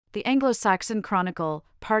The Anglo-Saxon Chronicle,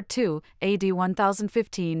 Part 2, AD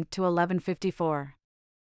 1015 to 1154.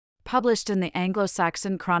 Published in the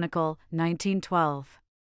Anglo-Saxon Chronicle, 1912.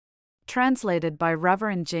 Translated by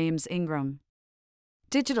Reverend James Ingram.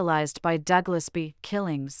 Digitalized by Douglas B.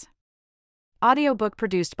 Killings. Audiobook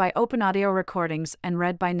produced by OpenAudio Recordings and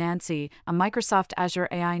read by Nancy, a Microsoft Azure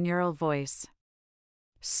AI neural voice.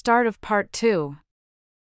 Start of Part 2.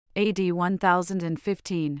 AD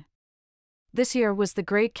 1015. This year was the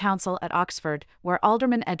Great Council at Oxford, where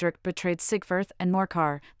Alderman Edric betrayed Sigfrith and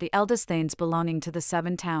Morcar, the eldest thanes belonging to the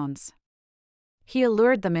 7 towns. He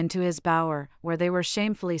allured them into his bower, where they were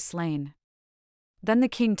shamefully slain. Then the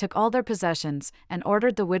king took all their possessions, and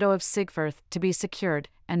ordered the widow of Sigfrith to be secured,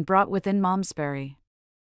 and brought within Malmesbury.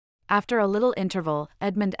 After a little interval,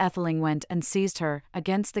 Edmund Etheling went and seized her,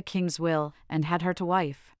 against the king's will, and had her to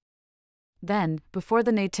wife. Then, before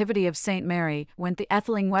the nativity of St. Mary, went the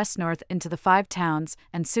Etheling west-north into the 5 towns,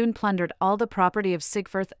 and soon plundered all the property of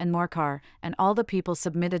Sigfrith and Morcar, and all the people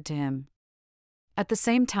submitted to him. At the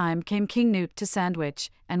same time came King Knut to Sandwich,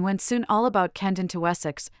 and went soon all about Kent into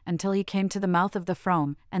Wessex, until he came to the mouth of the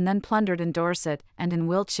Frome, and then plundered in Dorset, and in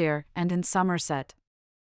Wiltshire, and in Somerset.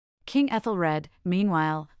 King Ethelred,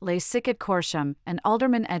 meanwhile, lay sick at Corsham, and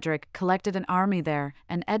Alderman Edric collected an army there,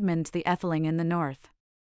 and Edmund the Etheling in the north.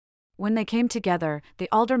 When they came together, the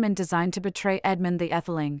alderman designed to betray Edmund the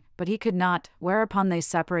Etheling, but he could not, whereupon they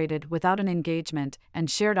separated without an engagement, and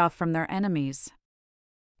sheered off from their enemies.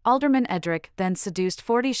 Alderman Edric then seduced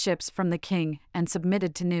 40 ships from the king, and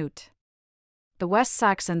submitted to Knut. The West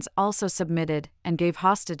Saxons also submitted, and gave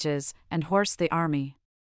hostages, and horsed the army.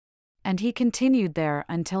 And he continued there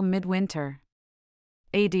until midwinter.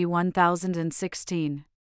 AD 1016.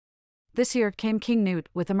 This year came King Knut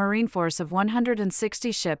with a marine force of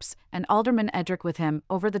 160 ships, and Alderman Edric with him,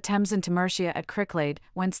 over the Thames into Mercia at Cricklade,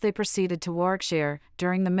 whence they proceeded to Warwickshire,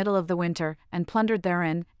 during the middle of the winter, and plundered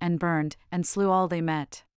therein, and burned, and slew all they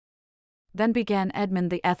met. Then began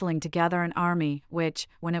Edmund the Etheling to gather an army, which,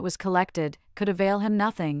 when it was collected, could avail him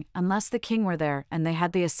nothing, unless the king were there and they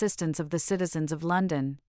had the assistance of the citizens of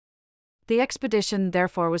London. The expedition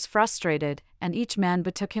therefore was frustrated, and each man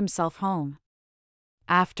betook himself home.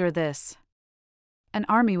 After this, an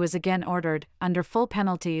army was again ordered, under full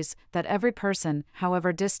penalties, that every person,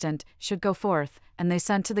 however distant, should go forth, and they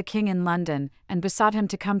sent to the king in London, and besought him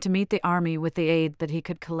to come to meet the army with the aid that he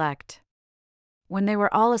could collect. When they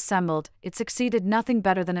were all assembled, it succeeded nothing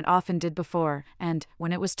better than it often did before, and,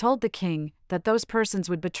 when it was told the king, that those persons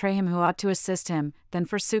would betray him who ought to assist him, then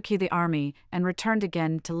forsook he the army, and returned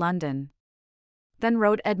again to London. Then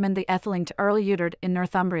rode Edmund the Etheling to Earl Eudred in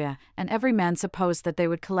Northumbria, and every man supposed that they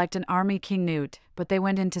would collect an army King Knut, but they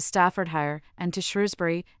went into Staffordshire, and to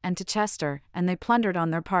Shrewsbury, and to Chester, and they plundered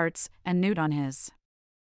on their parts, and Knut on his.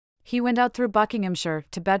 He went out through Buckinghamshire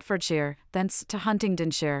to Bedfordshire, thence to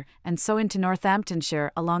Huntingdonshire, and so into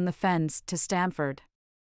Northamptonshire along the fens to Stamford.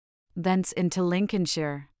 Thence into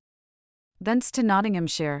Lincolnshire. Thence to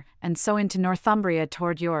Nottinghamshire, and so into Northumbria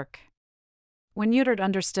toward York. When Eudred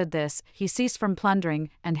understood this, he ceased from plundering,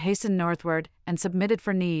 and hastened northward, and submitted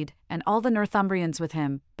for need, and all the Northumbrians with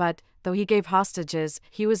him, but, though he gave hostages,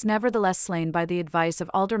 he was nevertheless slain by the advice of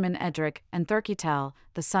Alderman Edric, and Thurkital,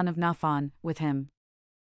 the son of Nuphon, with him.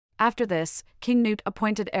 After this, King Knut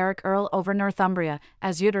appointed Eric Earl over Northumbria,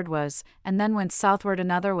 as Eudred was, and then went southward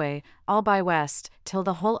another way, all by west, till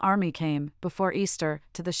the whole army came, before Easter,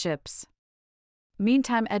 to the ships.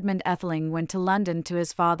 Meantime Edmund Etheling went to London to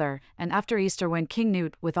his father, and after Easter went King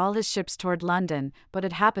Knut with all his ships toward London, but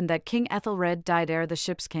it happened that King Ethelred died ere the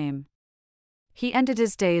ships came. He ended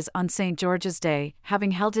his days on St. George's Day,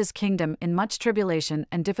 having held his kingdom in much tribulation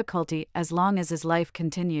and difficulty as long as his life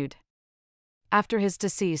continued. After his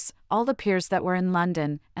decease, all the peers that were in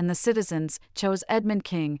London, and the citizens, chose Edmund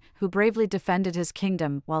king, who bravely defended his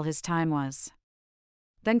kingdom while his time was.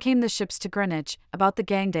 Then came the ships to Greenwich, about the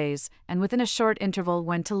gang days, and within a short interval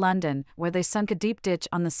went to London, where they sunk a deep ditch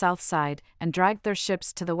on the south side, and dragged their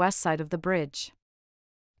ships to the west side of the bridge.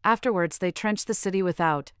 Afterwards they trenched the city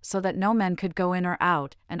without, so that no man could go in or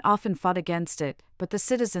out, and often fought against it, but the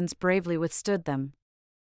citizens bravely withstood them.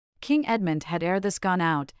 King Edmund had ere this gone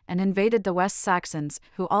out, and invaded the West Saxons,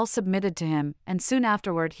 who all submitted to him, and soon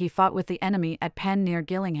afterward he fought with the enemy at Penn near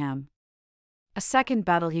Gillingham. A second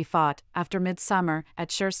battle he fought, after midsummer, at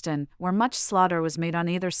Shurston, where much slaughter was made on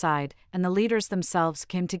either side, and the leaders themselves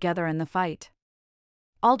came together in the fight.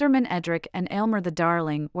 Alderman Edric and Aylmer the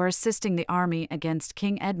Darling were assisting the army against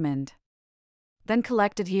King Edmund. Then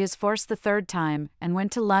collected he his force the 3rd time, and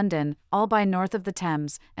went to London, all by north of the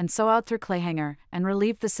Thames, and so out through Clayhanger, and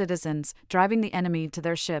relieved the citizens, driving the enemy to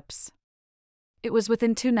their ships. It was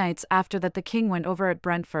within 2 nights after that the king went over at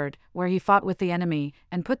Brentford, where he fought with the enemy,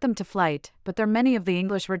 and put them to flight, but there many of the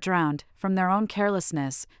English were drowned, from their own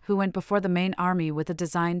carelessness, who went before the main army with a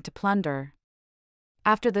design to plunder.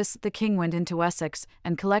 After this the king went into Essex,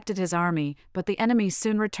 and collected his army, but the enemy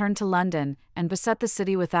soon returned to London, and beset the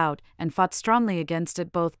city without, and fought strongly against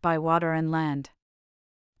it both by water and land.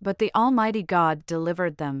 But the Almighty God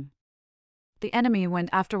delivered them. The enemy went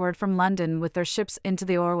afterward from London with their ships into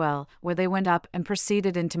the Orwell, where they went up and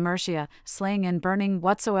proceeded into Mercia, slaying and burning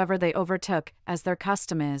whatsoever they overtook, as their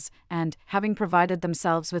custom is, and, having provided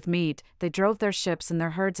themselves with meat, they drove their ships and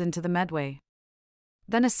their herds into the Medway.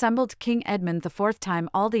 Then assembled King Edmund the 4th time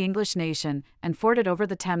all the English nation, and forded over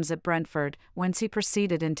the Thames at Brentford, whence he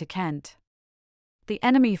proceeded into Kent. The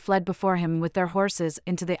enemy fled before him with their horses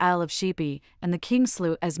into the Isle of Sheppey, and the king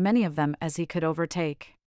slew as many of them as he could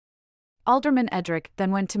overtake. Alderman Edric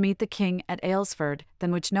then went to meet the king at Aylesford,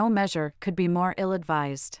 than which no measure could be more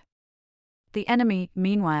ill-advised. The enemy,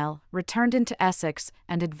 meanwhile, returned into Essex,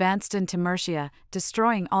 and advanced into Mercia,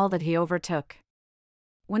 destroying all that he overtook.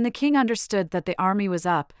 When the king understood that the army was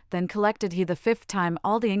up, then collected he the 5th time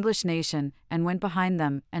all the English nation, and went behind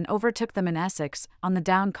them, and overtook them in Essex, on the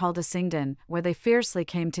down called Assingdon, where they fiercely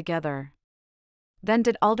came together. Then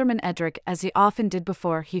did Alderman Edric as he often did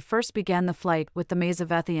before he first began the flight with the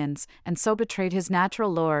Mazavethians, and so betrayed his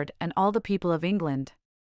natural lord and all the people of England.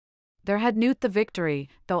 There had Newt the victory,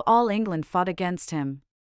 though all England fought against him.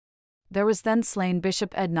 There was then slain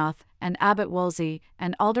Bishop Ednoth, and Abbot Wolsey,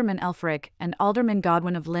 and Alderman Elfric, and Alderman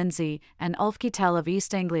Godwin of Lindsey, and Ulfketel of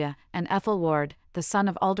East Anglia, and Ethelward, the son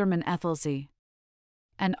of Alderman Ethelsey.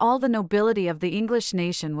 And all the nobility of the English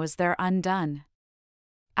nation was there undone.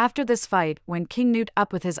 After this fight went King Newt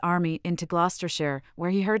up with his army into Gloucestershire,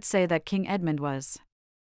 where he heard say that King Edmund was.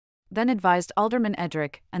 Then advised Alderman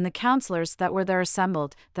Edric, and the councillors that were there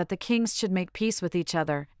assembled, that the kings should make peace with each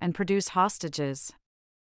other, and produce hostages.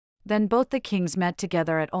 Then both the kings met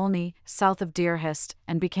together at Olney, south of Deerhist,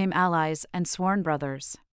 and became allies and sworn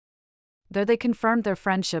brothers. There they confirmed their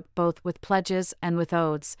friendship both with pledges and with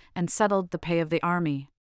oaths, and settled the pay of the army.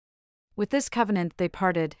 With this covenant they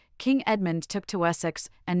parted. King Edmund took to Wessex,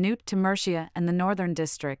 and Newt to Mercia and the northern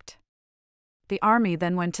district. The army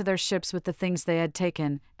then went to their ships with the things they had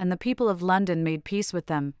taken, and the people of London made peace with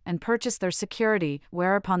them, and purchased their security,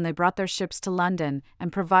 whereupon they brought their ships to London,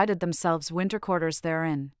 and provided themselves winter quarters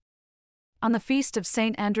therein. On the feast of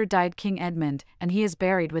St. Andrew died King Edmund, and he is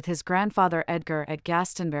buried with his grandfather Edgar at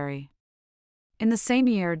Glastonbury. In the same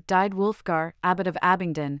year died Wulfgar, abbot of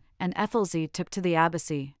Abingdon, and Ethelsey took to the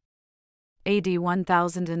abbacy. AD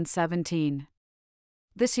 1017.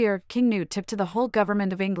 This year King Newt took to the whole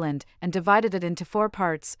government of England, and divided it into 4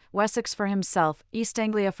 parts, Wessex for himself, East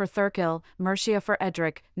Anglia for Thurkill, Mercia for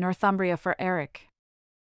Edric, Northumbria for Eric.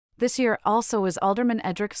 This year also was Alderman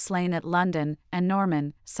Edric slain at London, and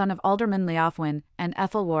Norman, son of Alderman Leofwin, and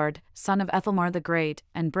Ethelward, son of Ethelmar the Great,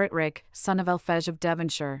 and Britric, son of Elfege of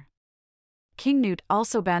Devonshire. King Newt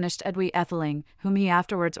also banished Edwy Etheling, whom he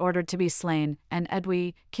afterwards ordered to be slain, and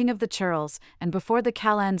Edwy, king of the Churls, and before the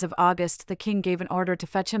calends of August the king gave an order to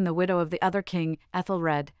fetch him the widow of the other king,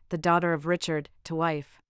 Ethelred, the daughter of Richard, to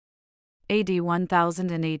wife. AD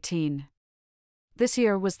 1018. This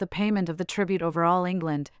year was the payment of the tribute over all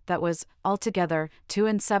England, that was, altogether,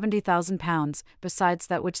 £72,000, besides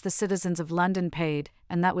that which the citizens of London paid,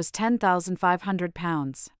 and that was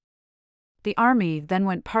 £10,500. The army then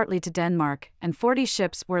went partly to Denmark, and 40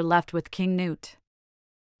 ships were left with King Newt.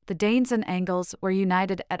 The Danes and Angles were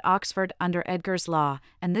united at Oxford under Edgar's law,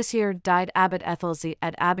 and this year died Abbot Ethelsey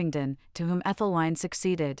at Abingdon, to whom Ethelwine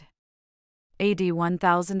succeeded. AD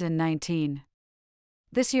 1019.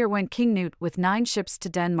 This year went King Newt with 9 ships to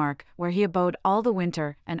Denmark, where he abode all the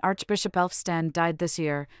winter, and Archbishop Elfstan died this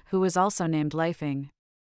year, who was also named Leifing.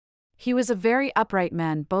 He was a very upright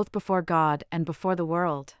man both before God and before the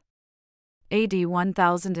world. AD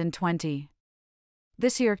 1020.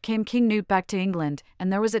 This year came King Newt back to England,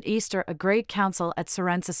 and there was at Easter a great council at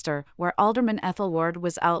Cirencester, where Alderman Ethelward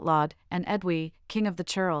was outlawed, and Edwy, king of the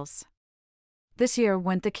Churls. This year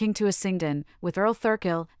went the king to Assingdon, with Earl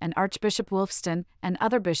Thurkill, and Archbishop Wulfstan, and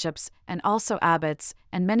other bishops, and also abbots,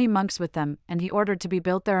 and many monks with them, and he ordered to be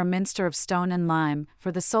built there a minster of stone and lime,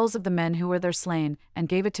 for the souls of the men who were there slain, and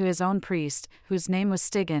gave it to his own priest, whose name was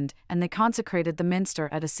Stigand, and they consecrated the minster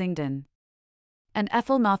at Assingdon. And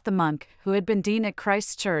Ethelmoth the monk, who had been dean at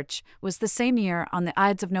Christ's Church, was the same year on the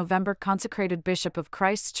Ides of November consecrated bishop of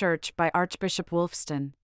Christ's Church by Archbishop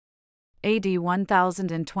Wulfstan. AD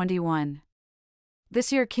 1021.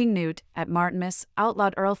 This year King Newt, at Martinmas,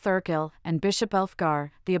 outlawed Earl Thurkill, and Bishop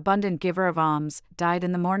Elfgar, the abundant giver of alms, died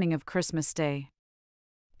in the morning of Christmas Day.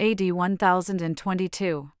 AD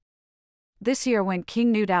 1022. This year went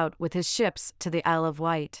King Knut out with his ships to the Isle of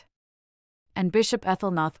Wight. And Bishop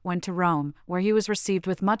Ethelnoth went to Rome, where he was received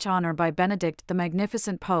with much honor by Benedict the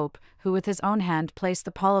Magnificent Pope, who with his own hand placed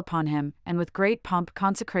the pall upon him, and with great pomp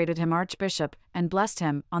consecrated him archbishop, and blessed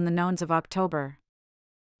him, on the nones of October.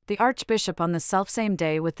 The archbishop on the selfsame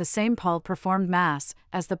day with the same pall performed mass,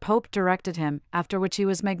 as the Pope directed him, after which he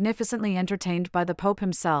was magnificently entertained by the Pope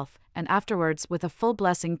himself, and afterwards with a full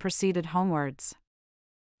blessing proceeded homewards.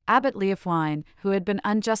 Abbot Leofwine, who had been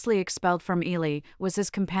unjustly expelled from Ely, was his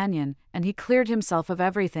companion, and he cleared himself of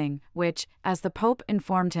everything, which, as the Pope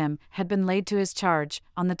informed him, had been laid to his charge,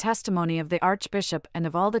 on the testimony of the archbishop and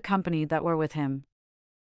of all the company that were with him.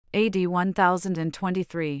 AD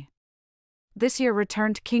 1023. This year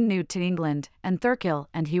returned King Knut to England, and Thurkill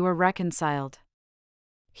and he were reconciled.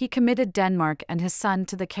 He committed Denmark and his son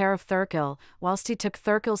to the care of Thurkill, whilst he took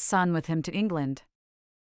Thurkill's son with him to England.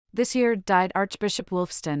 This year died Archbishop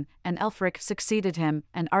Wulfstan, and Elfric succeeded him,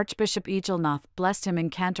 and Archbishop Egelnoth blessed him in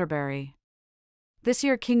Canterbury. This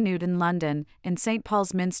year King Knut in London, in St.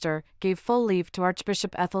 Paul's Minster, gave full leave to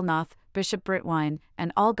Archbishop Ethelnoth, Bishop Britwine,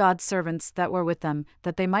 and all God's servants that were with them,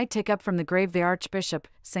 that they might take up from the grave the Archbishop,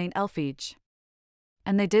 St. Elphege.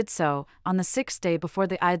 And they did so, on the 6th day before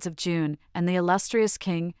the Ides of June, and the illustrious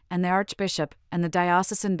king, and the archbishop, and the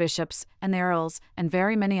diocesan bishops, and the earls, and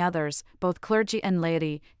very many others, both clergy and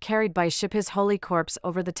laity, carried by ship his holy corpse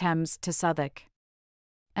over the Thames to Southwark.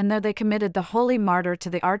 And there they committed the holy martyr to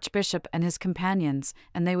the archbishop and his companions,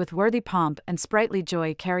 and they with worthy pomp and sprightly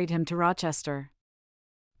joy carried him to Rochester.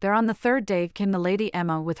 There on the 3rd day came the Lady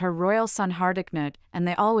Emma with her royal son Hardicanute, and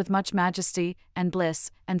they all with much majesty, and bliss,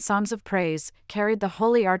 and songs of praise, carried the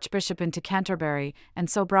holy archbishop into Canterbury, and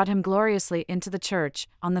so brought him gloriously into the church,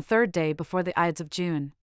 on the 3rd day before the Ides of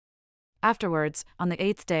June. Afterwards, on the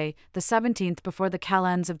 8th day, the 17th before the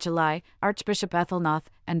calends of July, Archbishop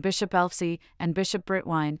Ethelnoth, and Bishop Elfsey, and Bishop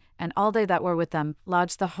Britwine, and all they that were with them,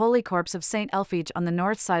 lodged the holy corpse of St. Elphege on the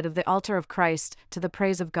north side of the altar of Christ, to the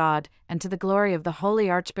praise of God, and to the glory of the holy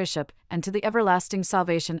Archbishop, and to the everlasting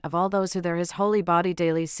salvation of all those who there his holy body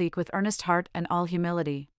daily seek with earnest heart and all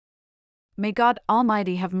humility. May God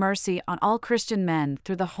Almighty have mercy on all Christian men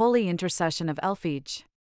through the holy intercession of Elphege.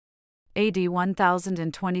 AD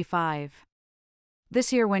 1025.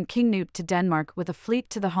 This year went King Knut to Denmark with a fleet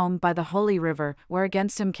to the home by the Holy River, where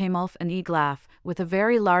against him came Ulf and Eglaf, with a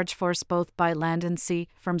very large force both by land and sea,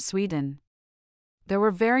 from Sweden. There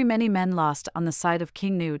were very many men lost on the side of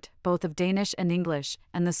King Knut, both of Danish and English,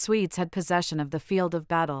 and the Swedes had possession of the field of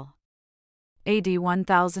battle. AD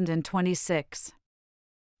 1026.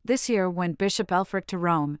 This year went Bishop Elfric to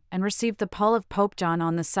Rome, and received the pall of Pope John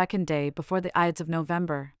on the 2nd day before the Ides of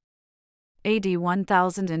November. AD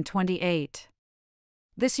 1028.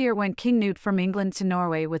 This year went King Knut from England to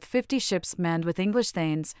Norway with 50 ships manned with English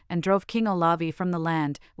thanes, and drove King Olavi from the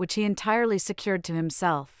land, which he entirely secured to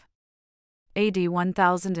himself. AD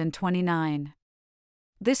 1029.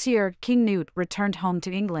 This year King Knut returned home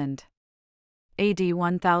to England. AD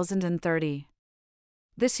 1030.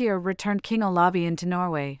 This year returned King Olavi into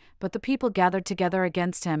Norway, but the people gathered together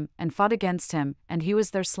against him, and fought against him, and he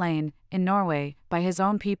was there slain, in Norway, by his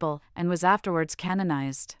own people, and was afterwards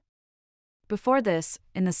canonized. Before this,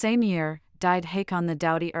 in the same year, died Hakon the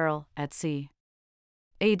doughty earl, at sea.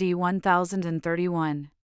 AD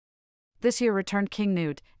 1031. This year returned King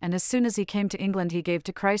Knut, and as soon as he came to England he gave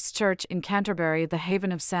to Christ's Church in Canterbury the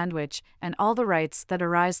haven of Sandwich, and all the rights that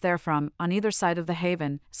arise therefrom, on either side of the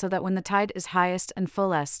haven, so that when the tide is highest and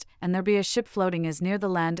fullest, and there be a ship floating as near the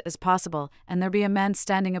land as possible, and there be a man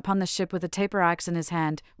standing upon the ship with a taper axe in his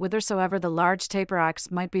hand, whithersoever the large taper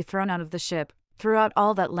axe might be thrown out of the ship, throughout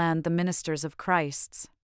all that land the ministers of Christ's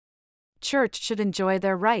Church should enjoy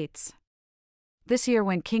their rights. This year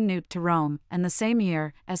went King Knut to Rome, and the same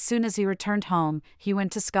year, as soon as he returned home, he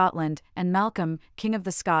went to Scotland, and Malcolm, king of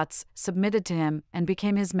the Scots, submitted to him, and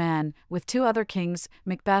became his man, with 2 other kings,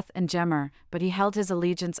 Macbeth and Gemmer, but he held his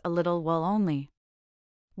allegiance a little while only.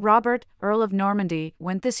 Robert, Earl of Normandy,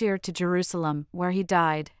 went this year to Jerusalem, where he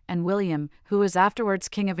died, and William, who was afterwards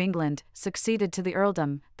King of England, succeeded to the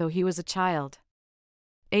earldom, though he was a child.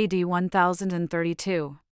 AD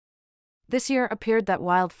 1032. This year appeared that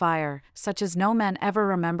wildfire, such as no man ever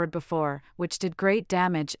remembered before, which did great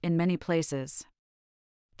damage in many places.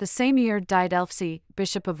 The same year died Elfsey,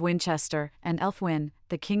 Bishop of Winchester, and Elfwin,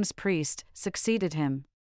 the king's priest, succeeded him.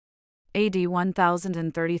 AD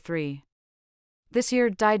 1033. This year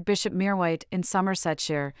died Bishop Merewhite in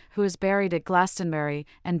Somersetshire, who is buried at Glastonbury,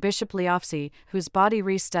 and Bishop Leofsey, whose body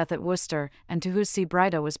resteth at Worcester, and to whose see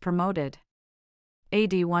Brida was promoted.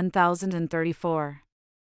 AD 1034.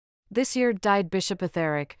 This year died Bishop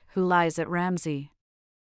Etheric, who lies at Ramsey.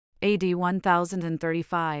 AD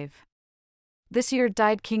 1035. This year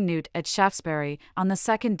died King Knut at Shaftesbury on the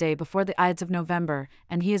second day before the Ides of November,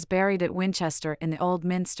 and he is buried at Winchester in the Old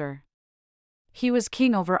Minster. He was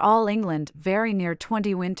king over all England very near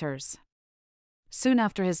 20 winters. Soon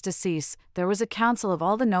after his decease, there was a council of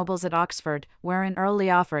all the nobles at Oxford, wherein Earl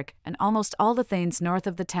Leofric and almost all the thanes north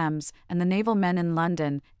of the Thames, and the naval men in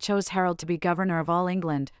London, chose Harold to be governor of all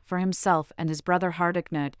England, for himself and his brother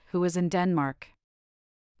Hardicanute, who was in Denmark.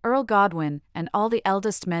 Earl Godwin, and all the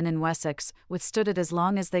eldest men in Wessex, withstood it as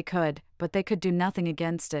long as they could, but they could do nothing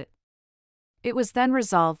against it. It was then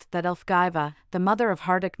resolved that Elfgiva, the mother of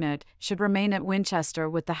Hardicanute, should remain at Winchester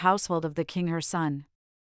with the household of the king her son.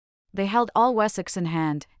 They held all Wessex in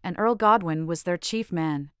hand, and Earl Godwin was their chief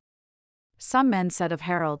man. Some men said of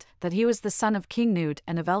Harold that he was the son of King Knut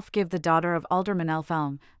and of Elfgiv the daughter of Alderman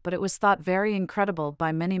Elfhelm, but it was thought very incredible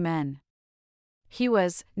by many men. He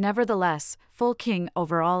was, nevertheless, full king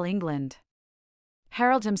over all England.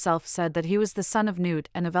 Harold himself said that he was the son of Knut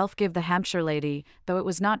and of Elfgiv the Hampshire lady, though it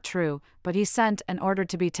was not true, but he sent and ordered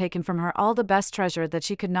to be taken from her all the best treasure that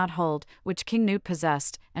she could not hold, which King Knut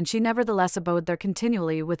possessed, and she nevertheless abode there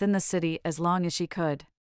continually within the city as long as she could.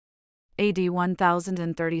 AD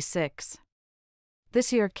 1036.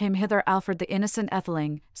 This year came hither Alfred the Innocent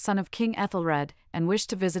Etheling, son of King Ethelred, and wished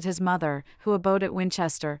to visit his mother, who abode at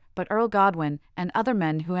Winchester, but Earl Godwin, and other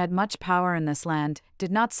men who had much power in this land, did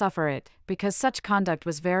not suffer it, because such conduct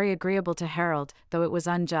was very agreeable to Harold, though it was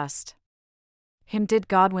unjust. Him did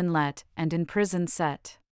Godwin let, and in prison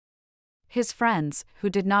set. His friends, who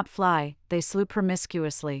did not fly, they slew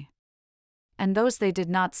promiscuously. And those they did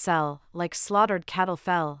not sell, like slaughtered cattle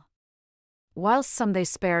fell. Whilst some they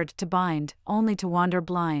spared to bind, only to wander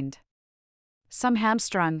blind. Some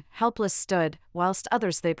hamstrung, helpless stood, whilst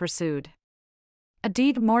others they pursued. A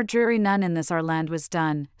deed more dreary none in this our land was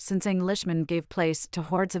done, since Englishmen gave place to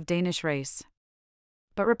hordes of Danish race.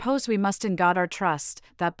 But repose we must in God our trust,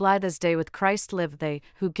 that blithe as day with Christ lived they,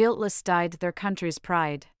 who guiltless died their country's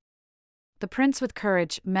pride. The prince with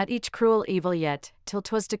courage met each cruel evil yet, till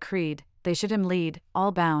 'twas decreed, they should him lead,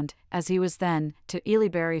 all bound, as he was then, to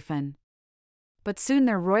Ely Fen. But soon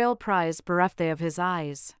their royal prize bereft they of his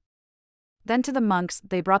eyes. Then to the monks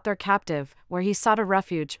they brought their captive, where he sought a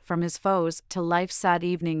refuge from his foes till life's sad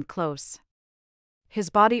evening close. His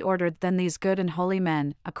body ordered then these good and holy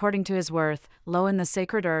men, according to his worth, low in the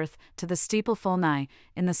sacred earth, to the steeple full nigh,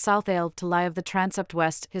 in the south ale to lie of the transept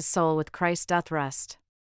west, his soul with Christ doth rest.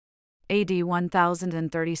 AD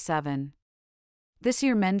 1037. This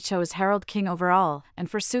year men chose Harold king over all, and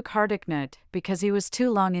forsook Hardicanute, because he was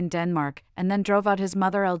too long in Denmark, and then drove out his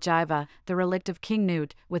mother Elgiva, the relict of King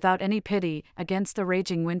Knut, without any pity, against the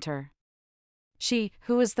raging winter. She,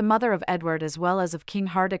 who was the mother of Edward as well as of King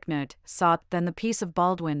Hardicanute, sought then the peace of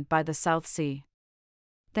Baldwin by the South Sea.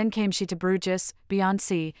 Then came she to Bruges, beyond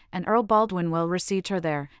sea, and Earl Baldwin well received her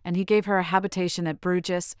there, and he gave her a habitation at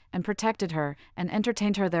Bruges, and protected her, and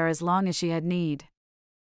entertained her there as long as she had need.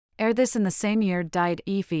 Ere this in the same year died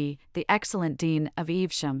Efi, the excellent Dean of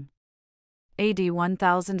Evesham. AD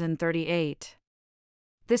 1038.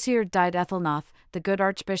 This year died Ethelnoth, the good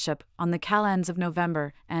archbishop, on the calends of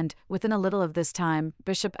November, and, within a little of this time,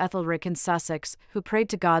 Bishop Ethelric in Sussex, who prayed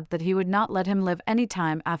to God that he would not let him live any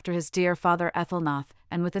time after his dear father Ethelnoth,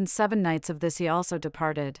 and within 7 nights of this he also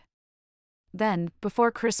departed. Then,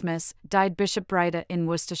 before Christmas, died Bishop Brida in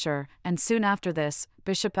Worcestershire, and soon after this,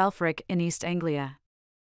 Bishop Elfric in East Anglia.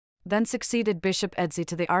 Then succeeded Bishop Edsy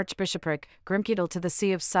to the archbishopric, Grimkedal to the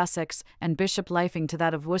see of Sussex, and Bishop Lyfing to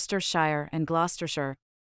that of Worcestershire and Gloucestershire.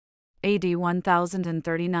 AD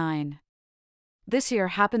 1039. This year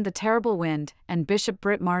happened the terrible wind, and Bishop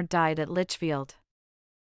Britmar died at Lichfield.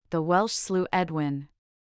 The Welsh slew Edwin,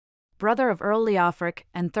 brother of Earl Leofric,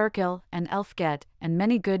 and Thurkill, and Elfget, and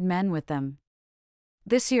many good men with them.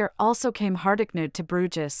 This year also came Hardicanute to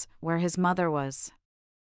Bruges, where his mother was.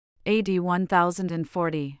 AD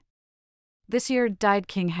 1040. This year died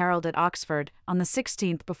King Harold at Oxford, on the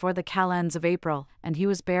 16th before the calends of April, and he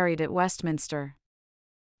was buried at Westminster.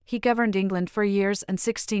 He governed England for years and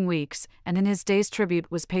 16 weeks, and in his days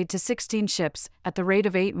tribute was paid to 16 ships, at the rate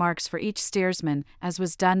of 8 marks for each steersman, as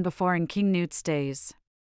was done before in King Knut's days.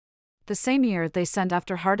 The same year they sent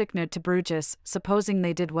after Hardicanute to Bruges, supposing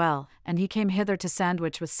they did well, and he came hither to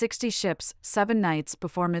Sandwich with 60 ships, 7 nights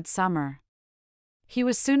before midsummer. He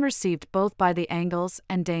was soon received both by the Angles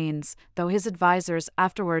and Danes, though his advisers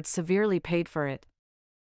afterwards severely paid for it.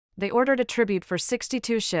 They ordered a tribute for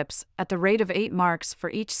 62 ships, at the rate of 8 marks for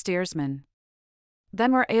each steersman.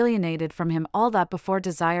 Then were alienated from him all that before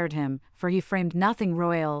desired him, for he framed nothing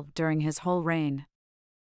royal during his whole reign.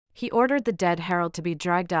 He ordered the dead herald to be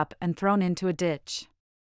dragged up and thrown into a ditch.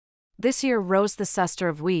 This year rose the sester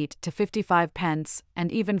of wheat to 55 pence,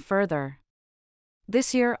 and even further.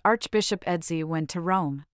 This year Archbishop Edzi went to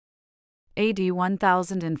Rome. AD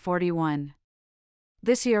 1041.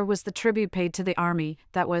 This year was the tribute paid to the army,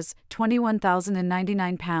 that was,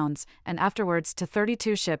 £21,099, and afterwards to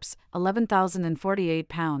 32 ships,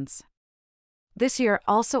 £11,048. This year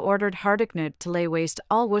also ordered Hardicanute to lay waste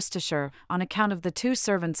all Worcestershire on account of the 2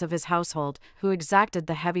 servants of his household, who exacted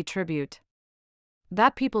the heavy tribute.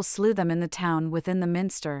 That people slew them in the town within the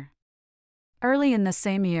minster. Early in the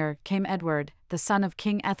same year came Edward, the son of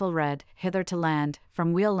King Ethelred, hither to land,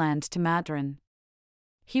 from Wheelland to Madron.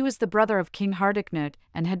 He was the brother of King Hardicanute,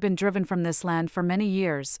 and had been driven from this land for many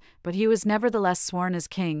years, but he was nevertheless sworn as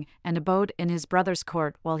king, and abode in his brother's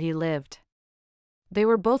court while he lived. They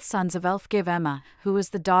were both sons of Elfgive Emma, who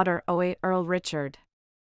was the daughter of Earl Richard.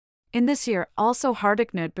 In this year also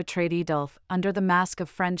Hardicanute betrayed Edulf, under the mask of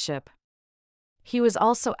friendship. He was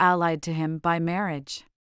also allied to him by marriage.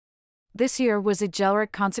 This year was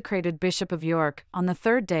Egelric consecrated Bishop of York, on the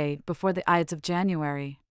 3rd day before the Ides of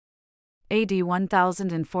January. AD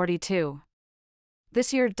 1042.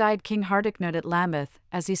 This year died King Hardicanute at Lambeth.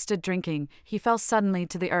 As he stood drinking, he fell suddenly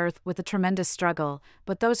to the earth with a tremendous struggle,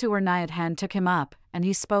 but those who were nigh at hand took him up, and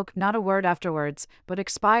he spoke not a word afterwards, but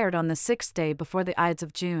expired on the 6th day before the Ides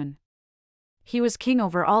of June. He was king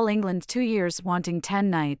over all England 2 years wanting 10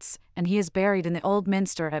 nights, and he is buried in the old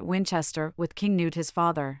minster at Winchester with King Newt his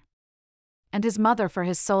father. And his mother for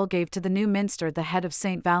his soul gave to the new minster the head of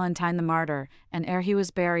St. Valentine the martyr, and ere he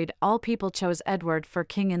was buried all people chose Edward for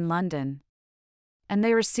king in London. And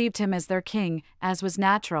they received him as their king, as was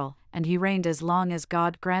natural, and he reigned as long as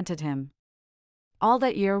God granted him. All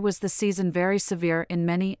that year was the season very severe in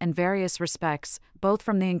many and various respects, both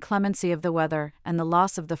from the inclemency of the weather and the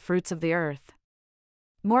loss of the fruits of the earth.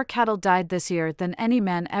 More cattle died this year than any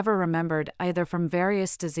man ever remembered, either from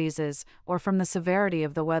various diseases, or from the severity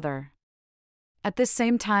of the weather. At this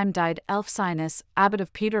same time died Elfsinus, abbot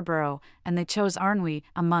of Peterborough, and they chose Arnwy,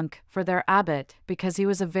 a monk, for their abbot, because he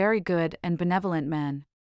was a very good and benevolent man.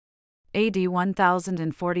 AD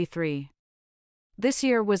 1043. This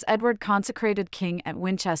year was Edward consecrated king at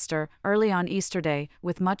Winchester, early on Easter Day,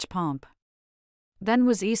 with much pomp. Then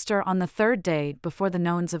was Easter on the 3rd day before the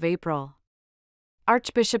nones of April.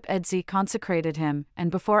 Archbishop Edzi consecrated him, and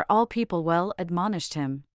before all people well admonished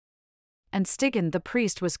him. And Stigand the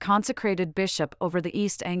priest was consecrated bishop over the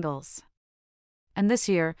East Angles. And this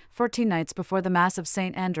year, 14 nights before the Mass of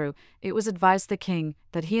St. Andrew, it was advised the king,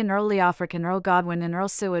 that he and Earl Leofric and Earl Godwin and Earl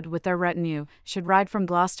Seward with their retinue, should ride from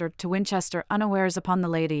Gloucester to Winchester unawares upon the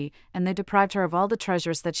lady, and they deprived her of all the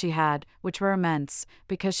treasures that she had, which were immense,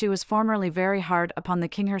 because she was formerly very hard upon the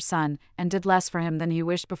king her son, and did less for him than he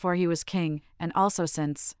wished before he was king, and also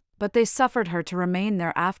since. But they suffered her to remain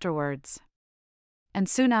there afterwards. And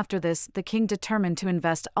soon after this the king determined to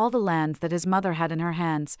invest all the land that his mother had in her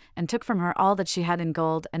hands, and took from her all that she had in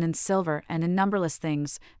gold and in silver and in numberless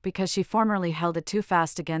things, because she formerly held it too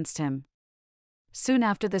fast against him. Soon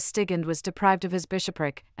after this Stigand was deprived of his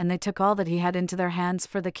bishopric, and they took all that he had into their hands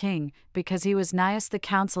for the king, because he was nighest the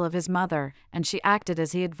counsel of his mother, and she acted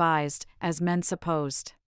as he advised, as men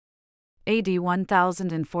supposed. AD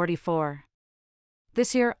 1044.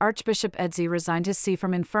 This year Archbishop Edzi resigned his see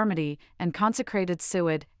from infirmity, and consecrated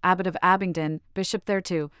Seward, abbot of Abingdon, bishop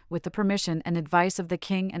thereto, with the permission and advice of the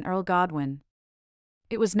king and Earl Godwin.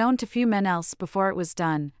 It was known to few men else before it was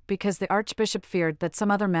done, because the archbishop feared that some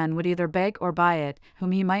other men would either beg or buy it,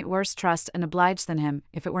 whom he might worse trust and oblige than him,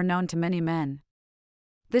 if it were known to many men.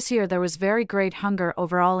 This year there was very great hunger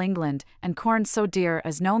over all England, and corn so dear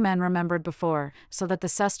as no man remembered before, so that the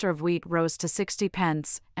sester of wheat rose to 60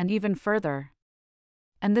 pence, and even further.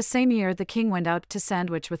 And the same year the king went out to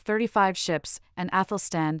Sandwich with 35 ships, and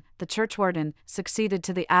Athelstan, the churchwarden, succeeded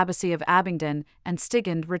to the abbacy of Abingdon, and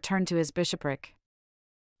Stigand returned to his bishopric.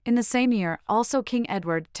 In the same year also King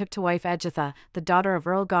Edward took to wife Edgetha, the daughter of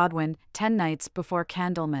Earl Godwin, 10 nights before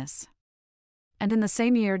Candlemas. And in the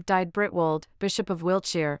same year died Britwold, bishop of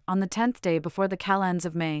Wiltshire, on the 10th day before the calends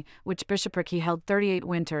of May, which bishopric he held 38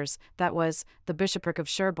 winters, that was, the bishopric of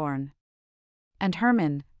Sherborne. And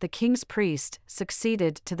Herman, the king's priest,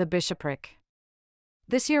 succeeded to the bishopric.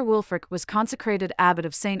 This year Wulfric was consecrated abbot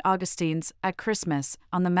of St. Augustine's, at Christmas,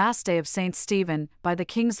 on the Mass day of St. Stephen, by the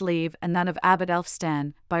king's leave, and that of Abbot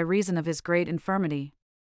Elfstan, by reason of his great infirmity.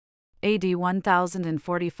 AD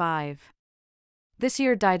 1045. This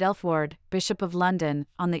year died Elfward, bishop of London,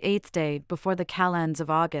 on the 8th day before the calends of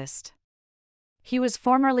August. He was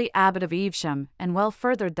formerly abbot of Evesham, and well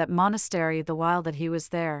furthered that monastery the while that he was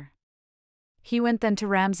there. He went then to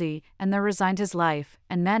Ramsey, and there resigned his life,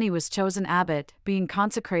 and Mani was chosen abbot, being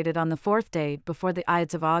consecrated on the 4th day before the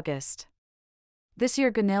Ides of August. This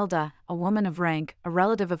year Gunilda, a woman of rank, a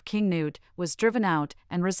relative of King Knut, was driven out,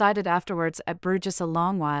 and resided afterwards at Bruges a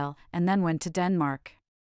long while, and then went to Denmark.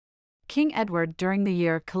 King Edward during the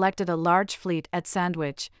year collected a large fleet at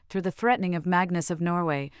Sandwich, through the threatening of Magnus of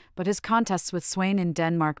Norway, but his contests with Sweyn in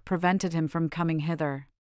Denmark prevented him from coming hither.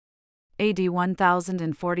 AD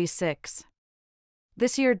 1046.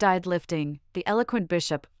 This year died Lifting, the eloquent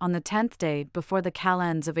bishop, on the 10th day before the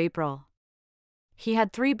calends of April. He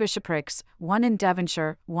had 3 bishoprics, one in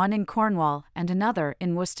Devonshire, one in Cornwall, and another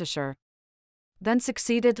in Worcestershire. Then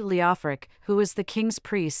succeeded Leofric, who was the king's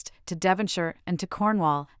priest, to Devonshire and to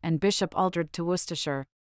Cornwall, and Bishop Aldred to Worcestershire.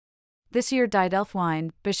 This year died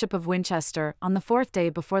Elfwine, Bishop of Winchester, on the 4th day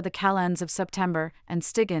before the calends of September, and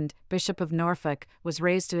Stigand, Bishop of Norfolk, was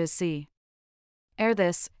raised to his see. Ere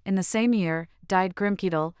this, in the same year, died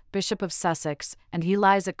Grimkedal, Bishop of Sussex, and he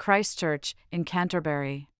lies at Christ Church, in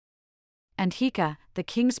Canterbury. And Heka, the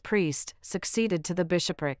king's priest, succeeded to the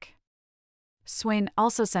bishopric. Sweyn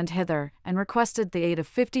also sent hither, and requested the aid of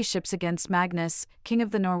 50 ships against Magnus, king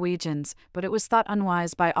of the Norwegians, but it was thought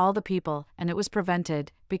unwise by all the people, and it was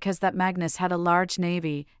prevented, because that Magnus had a large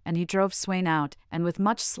navy, and he drove Sweyn out, and with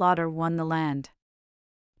much slaughter won the land.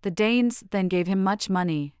 The Danes then gave him much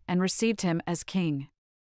money, and received him as king.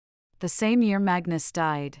 The same year Magnus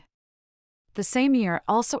died. The same year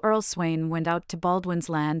also Earl Sweyn went out to Baldwin's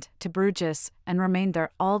land, to Bruges, and remained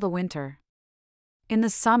there all the winter. In the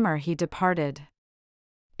summer he departed.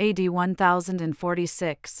 AD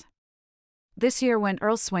 1046. This year went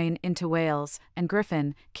Earl Sweyn into Wales, and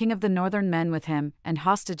Griffin, king of the northern men with him, and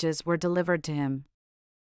hostages were delivered to him.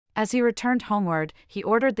 As he returned homeward, he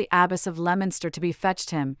ordered the abbess of Leominster to be fetched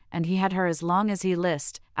him, and he had her as long as he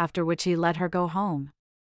list, after which he let her go home.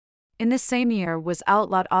 In this same year was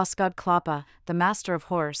outlawed Osgod Kloppa, the master of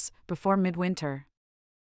horse, before midwinter.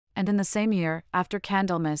 And in the same year, after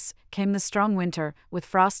Candlemas, came the strong winter, with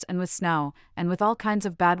frost and with snow, and with all kinds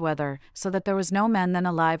of bad weather, so that there was no man then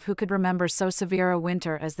alive who could remember so severe a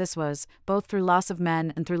winter as this was, both through loss of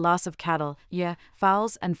men and through loss of cattle, yea,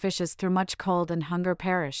 fowls and fishes through much cold and hunger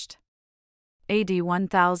perished. AD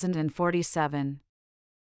 1047.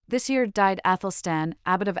 This year died Athelstan,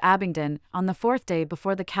 abbot of Abingdon, on the 4th day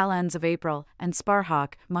before the calends of April, and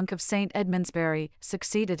Sparhawk, monk of St. Edmundsbury,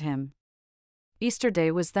 succeeded him. Easter Day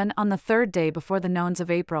was then on the 3rd day before the nones of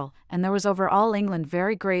April, and there was over all England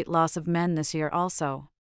very great loss of men this year also.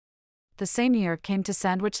 The same year came to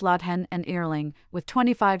Sandwich Lodhen and Earling, with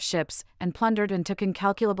 25 ships, and plundered and took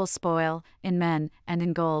incalculable spoil, in men, and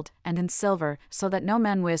in gold, and in silver, so that no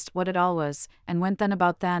man wist what it all was, and went then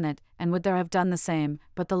about Thanet, and would there have done the same,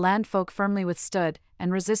 but the land folk firmly withstood,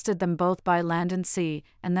 and resisted them both by land and sea,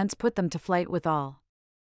 and thence put them to flight withal.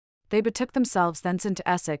 They betook themselves thence into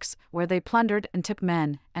Essex, where they plundered and took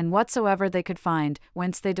men, and whatsoever they could find,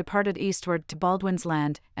 whence they departed eastward to Baldwin's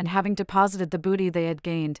land, and having deposited the booty they had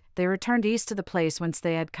gained, they returned east to the place whence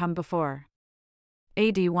they had come before.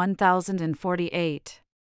 AD 1048.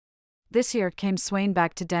 This year came Sweyn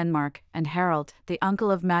back to Denmark, and Harold, the uncle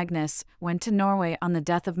of Magnus, went to Norway on the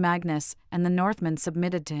death of Magnus, and the Northmen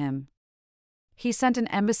submitted to him. He sent an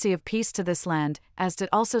embassy of peace to this land, as did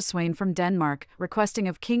also Sweyn from Denmark, requesting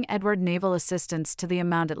of King Edward naval assistance to the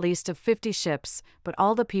amount at least of 50 ships, but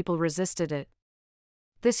all the people resisted it.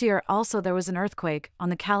 This year also there was an earthquake, on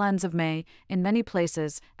the calends of May, in many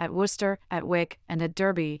places, at Worcester, at Wick, and at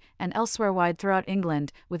Derby, and elsewhere wide throughout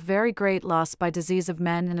England, with very great loss by disease of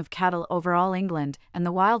men and of cattle over all England, and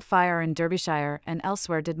the wildfire in Derbyshire and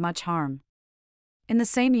elsewhere did much harm. In the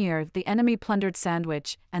same year the enemy plundered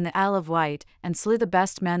Sandwich, and the Isle of Wight, and slew the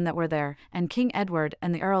best men that were there, and King Edward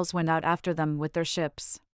and the earls went out after them with their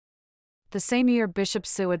ships. The same year Bishop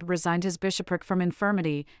Seward resigned his bishopric from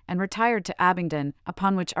infirmity, and retired to Abingdon,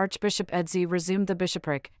 upon which Archbishop Edsy resumed the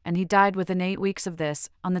bishopric, and he died within 8 weeks of this,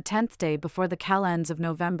 on the 10th day before the calends of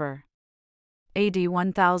November. AD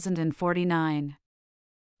 1049.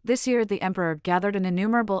 This year the emperor gathered an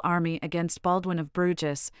innumerable army against Baldwin of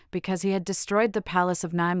Bruges, because he had destroyed the palace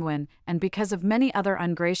of Nimwin, and because of many other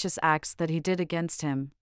ungracious acts that he did against him.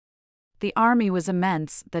 The army was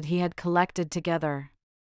immense that he had collected together.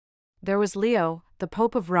 There was Leo, the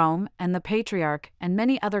Pope of Rome, and the Patriarch, and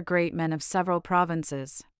many other great men of several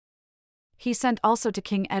provinces. He sent also to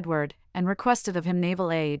King Edward, and requested of him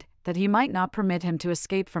naval aid, that he might not permit him to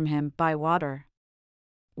escape from him by water.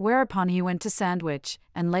 Whereupon he went to Sandwich,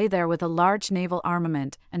 and lay there with a large naval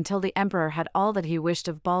armament, until the emperor had all that he wished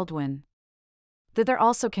of Baldwin. Thither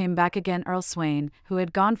also came back again Earl Sweyn, who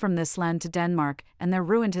had gone from this land to Denmark, and there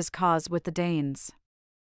ruined his cause with the Danes.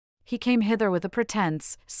 He came hither with a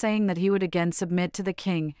pretence, saying that he would again submit to the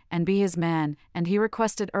king, and be his man, and he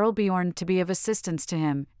requested Earl Bjorn to be of assistance to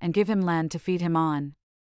him, and give him land to feed him on.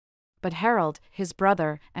 But Harold, his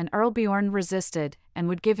brother, and Earl Bjorn resisted, and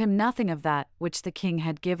would give him nothing of that which the king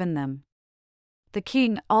had given them. The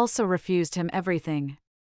king also refused him everything.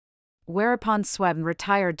 Whereupon Sweden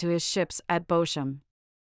retired to his ships at Bosham.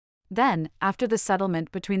 Then, after the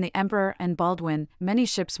settlement between the emperor and Baldwin, many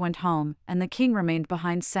ships went home, and the king remained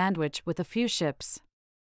behind Sandwich with a few ships.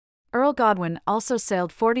 Earl Godwin also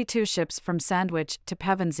sailed 42 ships from Sandwich to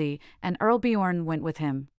Pevensey, and Earl Bjorn went with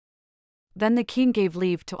him. Then the king gave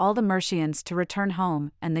leave to all the Mercians to return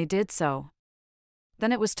home, and they did so.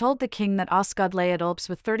 Then it was told the king that Osgod lay at Olps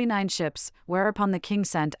with 39 ships, whereupon the king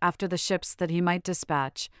sent after the ships that he might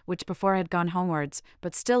dispatch, which before had gone homewards,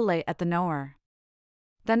 but still lay at the Nowhere.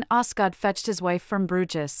 Then Osgod fetched his wife from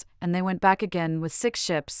Bruges, and they went back again with 6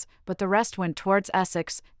 ships, but the rest went towards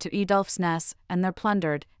Essex, to Edulf's Ness, and there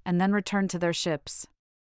plundered, and then returned to their ships.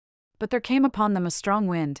 But there came upon them a strong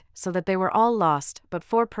wind, so that they were all lost, but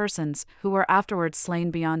 4 persons, who were afterwards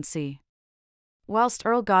slain beyond sea. Whilst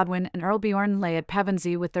Earl Godwin and Earl Bjorn lay at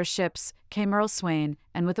Pevensey with their ships, came Earl Sweyn,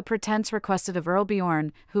 and with a pretence requested of Earl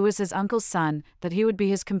Bjorn, who was his uncle's son, that he would be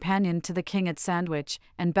his companion to the king at Sandwich,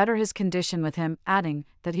 and better his condition with him, adding,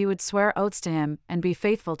 that he would swear oaths to him, and be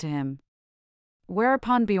faithful to him.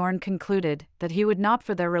 Whereupon Bjorn concluded, that he would not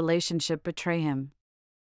for their relationship betray him.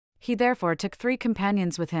 He therefore took 3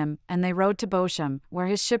 companions with him, and they rowed to Bosham, where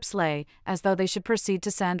his ships lay, as though they should proceed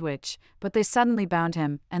to Sandwich, but they suddenly bound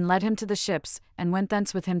him, and led him to the ships, and went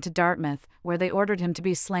thence with him to Dartmouth, where they ordered him to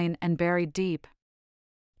be slain and buried deep.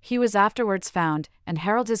 He was afterwards found, and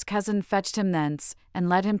Harold his cousin fetched him thence, and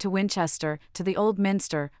led him to Winchester, to the old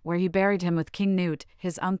minster, where he buried him with King Knut,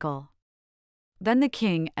 his uncle. Then the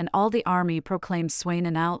king and all the army proclaimed Sweyn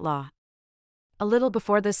an outlaw. A little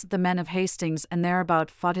before this the men of Hastings and thereabout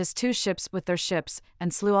fought his 2 ships with their ships,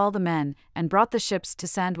 and slew all the men, and brought the ships to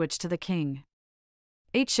Sandwich to the king.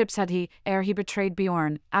 8 ships had he, ere he betrayed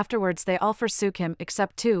Bjorn, afterwards they all forsook him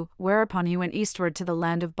except 2, whereupon he went eastward to the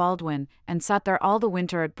land of Baldwin, and sat there all the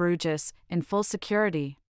winter at Bruges, in full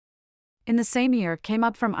security. In the same year came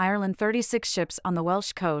up from Ireland 36 ships on the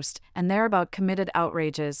Welsh coast, and thereabout committed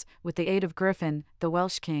outrages, with the aid of Griffin, the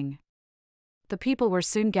Welsh king. The people were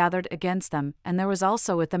soon gathered against them, and there was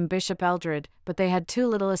also with them Bishop Eldred, but they had too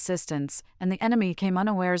little assistance, and the enemy came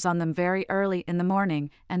unawares on them very early in the morning,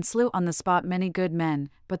 and slew on the spot many good men,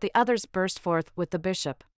 but the others burst forth with the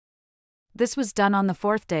bishop. This was done on the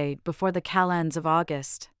 4th day, before the calends of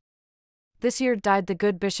August. This year died the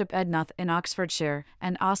good Bishop Ednoth in Oxfordshire,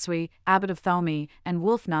 and Oswy, abbot of Thomey, and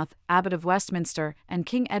Wulfnoth, abbot of Westminster, and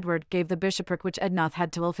King Edward gave the bishopric which Ednoth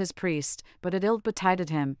had to Wulf his priest, but it ill betided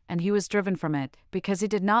him, and he was driven from it, because he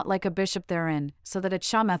did not like a bishop therein, so that it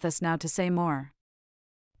shameth us now to say more.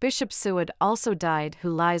 Bishop Seward also died, who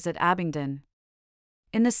lies at Abingdon.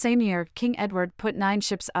 In the same year King Edward put 9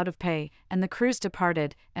 ships out of pay, and the crews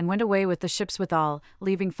departed, and went away with the ships withal,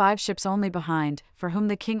 leaving 5 ships only behind, for whom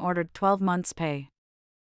the king ordered 12 months' pay.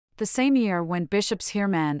 The same year went Bishops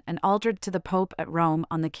Heerman and Aldred to the Pope at Rome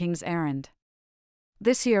on the king's errand.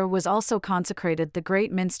 This year was also consecrated the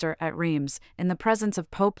great minster at Rheims, in the presence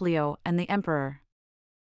of Pope Leo and the Emperor.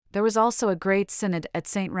 There was also a great synod at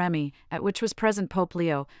St. Remy, at which was present Pope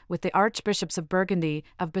Leo, with the archbishops of Burgundy,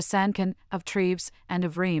 of Besancon, of Treves, and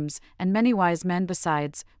of Rheims, and many wise men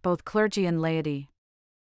besides, both clergy and laity.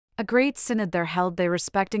 A great synod there held they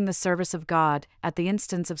respecting the service of God, at the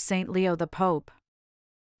instance of St. Leo the Pope.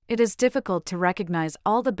 It is difficult to recognize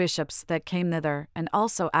all the bishops that came thither, and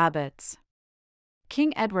also abbots.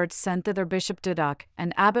 King Edward sent thither Bishop Dudok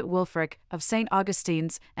and Abbot Wulfric of St.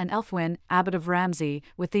 Augustine's, and Elfwin, Abbot of Ramsey,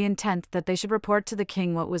 with the intent that they should report to the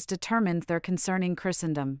king what was determined there concerning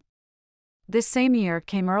Christendom. This same year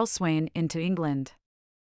came Earl Sweyn into England.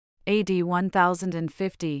 A.D.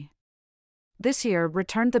 1050. This year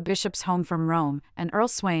returned the bishops home from Rome, and Earl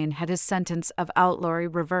Sweyn had his sentence of outlawry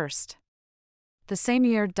reversed. The same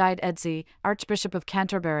year died Edsy, Archbishop of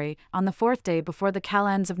Canterbury, on the 4th day before the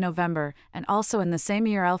calends of November, and also in the same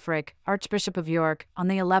year Elfric, Archbishop of York, on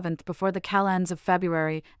the 11th before the calends of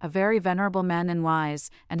February, a very venerable man and wise,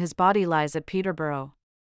 and his body lies at Peterborough.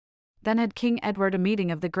 Then had King Edward a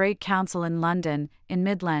meeting of the Great Council in London, in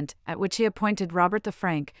Mid-Lent, at which he appointed Robert the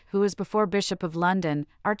Frank, who was before Bishop of London,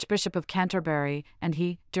 Archbishop of Canterbury, and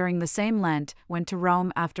he, during the same Lent, went to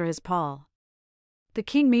Rome after his pall. The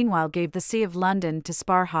king meanwhile gave the see of London to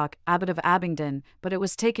Sparhawk, abbot of Abingdon, but it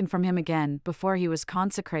was taken from him again before he was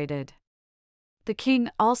consecrated. The king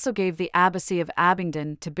also gave the abbacy of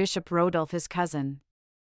Abingdon to Bishop Rodulf his cousin.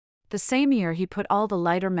 The same year he put all the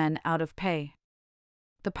lighter men out of pay.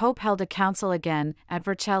 The Pope held a council again at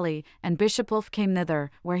Vercelli, and Bishop Wolf came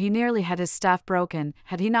thither, where he nearly had his staff broken,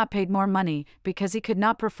 had he not paid more money, because he could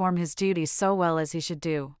not perform his duties so well as he should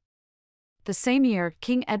do. The same year,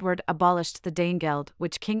 King Edward abolished the Danegeld,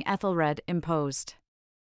 which King Ethelred imposed.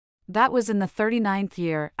 That was in the 39th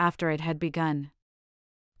year after it had begun.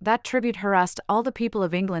 That tribute harassed all the people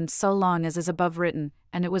of England so long as is above written,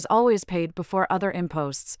 and it was always paid before other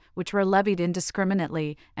imposts, which were levied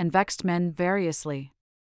indiscriminately, and vexed men variously.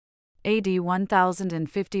 A.D.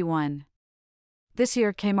 1051. This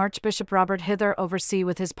year came Archbishop Robert hither oversea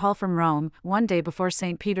with his pall from Rome, one day before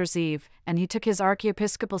St. Peter's Eve, and he took his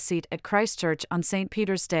archiepiscopal seat at Christ Church on St.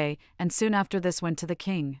 Peter's Day, and soon after this went to the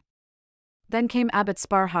king. Then came Abbot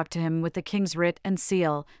Sparhawk to him with the king's writ and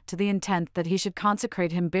seal, to the intent that he should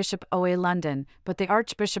consecrate him Bishop o' London, but the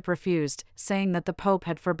archbishop refused, saying that the Pope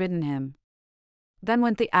had forbidden him. Then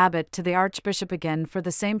went the abbot to the archbishop again for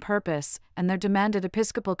the same purpose, and there demanded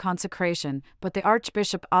episcopal consecration, but the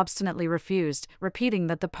archbishop obstinately refused, repeating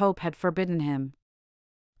that the Pope had forbidden him.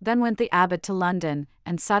 Then went the abbot to London,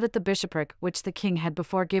 and sat at the bishopric which the king had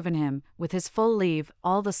before given him, with his full leave,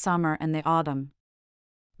 all the summer and the autumn.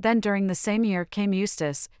 Then during the same year came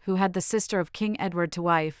Eustace, who had the sister of King Edward to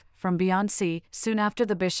wife, from beyond sea, soon after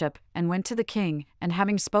the bishop, and went to the king, and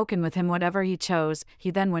having spoken with him whatever he chose,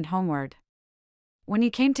 he then went homeward. When he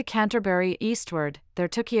came to Canterbury eastward, there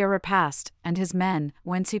took he a repast, and his men,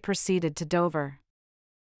 whence he proceeded to Dover.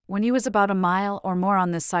 When he was about a mile or more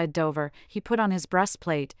on this side Dover, he put on his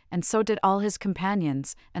breastplate, and so did all his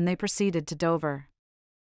companions, and they proceeded to Dover.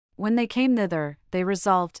 When they came thither, they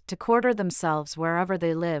resolved to quarter themselves wherever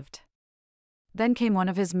they lived. Then came one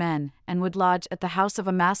of his men, and would lodge at the house of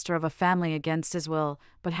a master of a family against his will,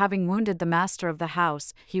 but having wounded the master of the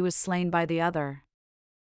house, he was slain by the other.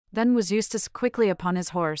 Then was Eustace quickly upon his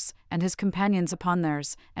horse, and his companions upon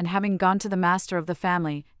theirs, and having gone to the master of the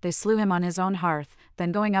family, they slew him on his own hearth,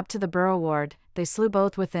 then going up to the borough ward, they slew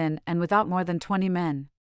both within and without more than 20 men.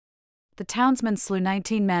 The townsmen slew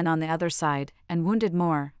 19 men on the other side, and wounded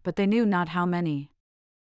more, but they knew not how many.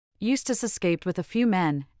 Eustace escaped with a few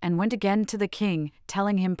men, and went again to the king,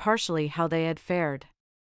 telling him partially how they had fared.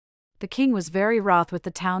 The king was very wroth with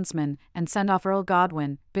the townsmen, and sent off Earl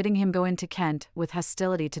Godwin, bidding him go into Kent, with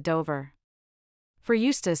hostility to Dover. For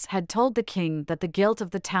Eustace had told the king that the guilt of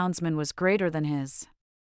the townsmen was greater than his.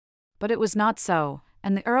 But it was not so,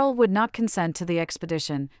 and the earl would not consent to the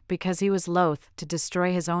expedition, because he was loath to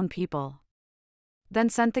destroy his own people. Then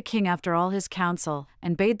sent the king after all his council,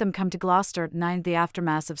 and bade them come to Gloucester nigh the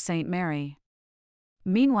aftermass of St. Mary.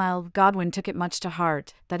 Meanwhile Godwin took it much to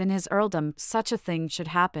heart, that in his earldom such a thing should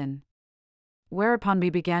happen. Whereupon we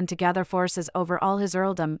began to gather forces over all his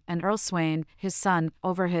earldom, and Earl Swain, his son,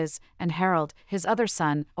 over his, and Harold, his other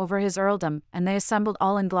son, over his earldom, and they assembled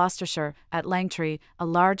all in Gloucestershire, at Langtree, a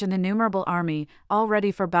large and innumerable army, all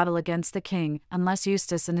ready for battle against the king, unless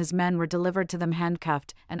Eustace and his men were delivered to them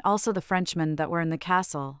handcuffed, and also the Frenchmen that were in the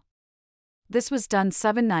castle. This was done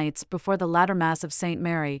 7 nights before the latter mass of St.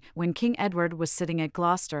 Mary, when King Edward was sitting at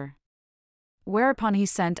Gloucester. Whereupon he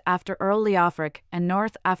sent after Earl Leofric, and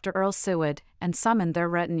north after Earl Siward, and summoned their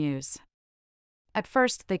retinues. At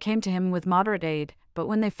first they came to him with moderate aid, but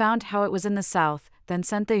when they found how it was in the south, then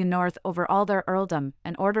sent they north over all their earldom,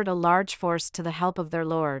 and ordered a large force to the help of their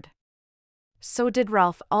lord. So did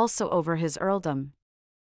Ralph also over his earldom.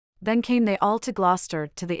 Then came they all to Gloucester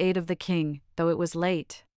to the aid of the king, though it was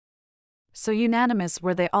late. So unanimous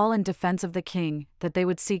were they all in defence of the king, that they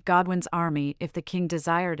would seek Godwin's army if the king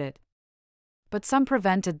desired it. But some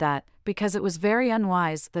prevented that, because it was very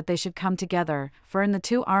unwise that they should come together, for in the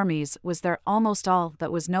 2 armies was there almost all that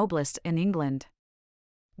was noblest in England.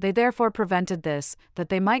 They therefore prevented this, that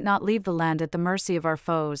they might not leave the land at the mercy of our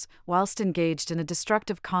foes, whilst engaged in a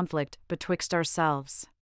destructive conflict betwixt ourselves.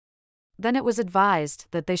 Then it was advised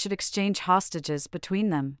that they should exchange hostages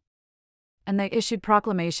between them. And they issued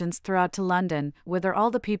proclamations throughout to London, whither all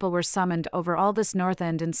the people were summoned over all this north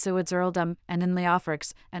end in Seward's earldom, and in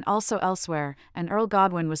Leofric's, and also elsewhere, and Earl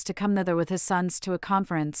Godwin was to come thither with his sons to a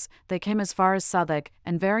conference. They came as far as Southwark,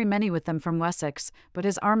 and very many with them from Wessex, but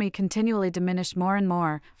his army continually diminished more and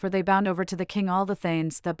more, for they bound over to the king all the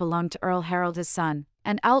thanes that belonged to Earl Harold his son,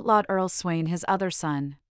 and outlawed Earl Swain his other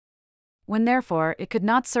son. When therefore it could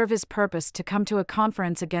not serve his purpose to come to a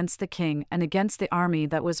conference against the king and against the army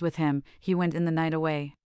that was with him, he went in the night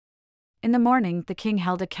away. In the morning the king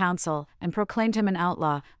held a council, and proclaimed him an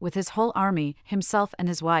outlaw, with his whole army, himself and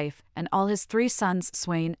his wife, and all his 3 sons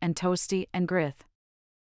Swain and Toasty and Grith.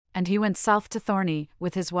 And he went south to Thorney,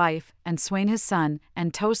 with his wife, and Swain his son,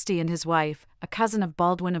 and Toasty and his wife, a cousin of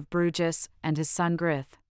Baldwin of Bruges, and his son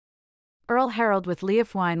Grith. Earl Harold with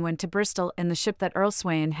Leofwine went to Bristol in the ship that Earl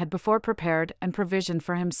Sweyn had before prepared and provisioned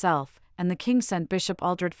for himself, and the king sent Bishop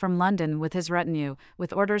Aldred from London with his retinue,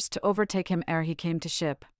 with orders to overtake him ere he came to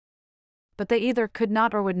ship. But they either could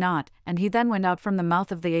not or would not, and he then went out from the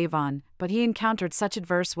mouth of the Avon, but he encountered such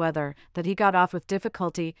adverse weather that he got off with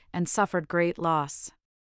difficulty and suffered great loss.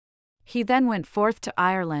 He then went forth to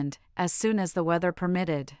Ireland, as soon as the weather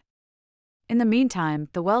permitted. In the meantime,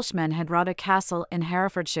 the Welshmen had wrought a castle in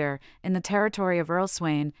Herefordshire, in the territory of Earl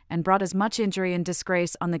Sweyn, and brought as much injury and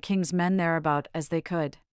disgrace on the king's men thereabout as they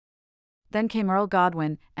could. Then came Earl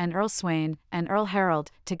Godwin, and Earl Sweyn, and Earl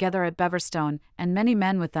Harold, together at Beverstone, and many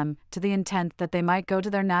men with them, to the intent that they might go to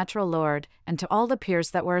their natural lord, and to all the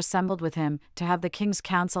peers that were assembled with him, to have the king's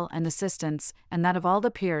counsel and assistance, and that of all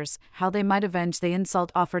the peers, how they might avenge the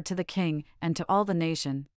insult offered to the king, and to all the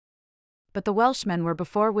nation. But the Welshmen were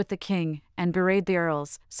before with the king, and bewrayed the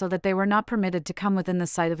earls, so that they were not permitted to come within the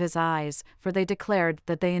sight of his eyes, for they declared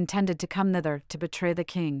that they intended to come thither to betray the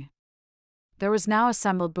king. There was now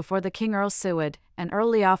assembled before the king Earl Siward, and Earl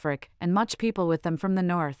Leofric, and much people with them from the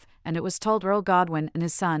north, and it was told Earl Godwin and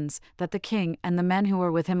his sons, that the king and the men who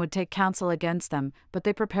were with him would take counsel against them, but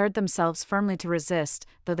they prepared themselves firmly to resist,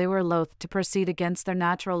 though they were loath to proceed against their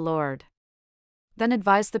natural lord. Then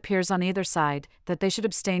advised the peers on either side, that they should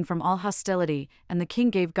abstain from all hostility, and the king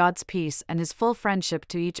gave God's peace and his full friendship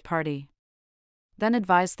to each party. Then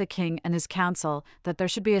advised the king and his council, that there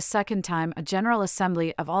should be a second time a general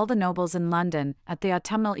assembly of all the nobles in London, at the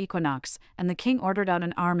autumnal equinox, and the king ordered out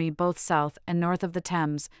an army both south and north of the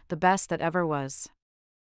Thames, the best that ever was.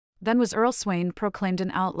 Then was Earl Sweyn proclaimed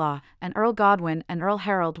an outlaw, and Earl Godwin and Earl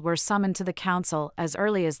Harold were summoned to the council as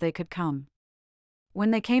early as they could come.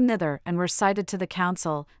 When they came thither and were cited to the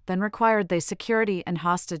council, then required they security and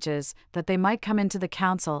hostages, that they might come into the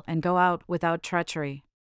council and go out without treachery.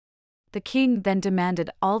 The king then demanded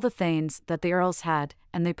all the thanes that the earls had,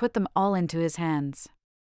 and they put them all into his hands.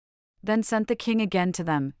 Then sent the king again to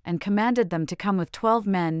them, and commanded them to come with 12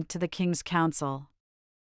 men to the king's council.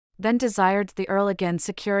 Then desired the earl again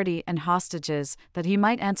security and hostages, that he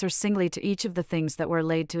might answer singly to each of the things that were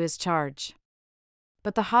laid to his charge.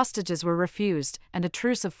 But the hostages were refused, and a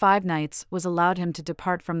truce of 5 nights was allowed him to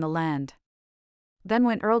depart from the land. Then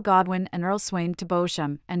went Earl Godwin and Earl Sweyn to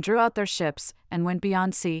Bosham, and drew out their ships, and went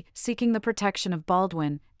beyond sea, seeking the protection of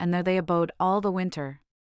Baldwin, and there they abode all the winter.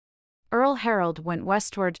 Earl Harold went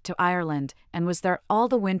westward to Ireland, and was there all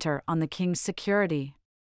the winter on the king's security.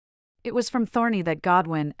 It was from Thorney that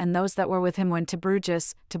Godwin and those that were with him went to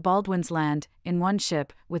Bruges, to Baldwin's land, in one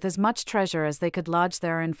ship, with as much treasure as they could lodge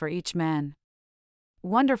therein for each man.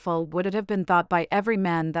 Wonderful would it have been thought by every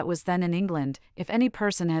man that was then in England, if any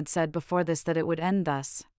person had said before this that it would end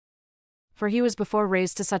thus. For he was before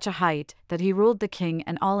raised to such a height, that he ruled the king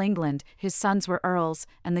and all England, his sons were earls,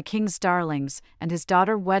 and the king's darlings, and his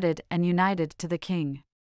daughter wedded and united to the king.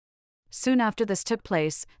 Soon after this took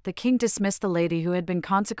place, the king dismissed the lady who had been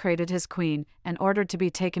consecrated his queen, and ordered to be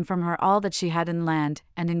taken from her all that she had in land,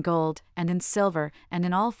 and in gold, and in silver, and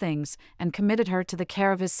in all things, and committed her to the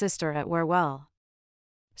care of his sister at Wherwell.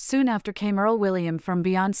 Soon after came Earl William from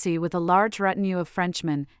beyond sea with a large retinue of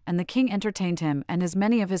Frenchmen, and the king entertained him and as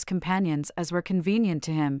many of his companions as were convenient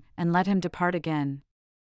to him, and let him depart again.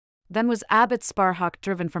 Then was Abbot Sparhawk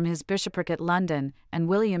driven from his bishopric at London, and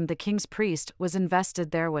William the king's priest was invested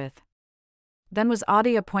therewith. Then was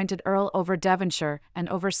Audie appointed Earl over Devonshire, and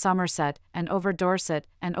over Somerset, and over Dorset,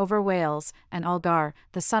 and over Wales, and Algar,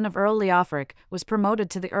 the son of Earl Leofric, was promoted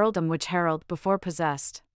to the earldom which Harold before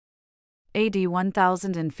possessed. A.D.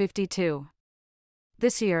 1052.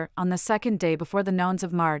 This year, on the 2nd day before the nones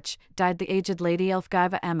of March, died the aged Lady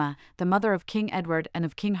Elfgiva Emma, the mother of King Edward and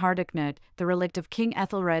of King Hardicanute, the relict of King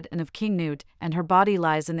Ethelred and of King Newt, and her body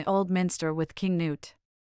lies in the old minster with King Newt.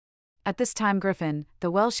 At this time Griffin, the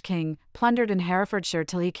Welsh king, plundered in Herefordshire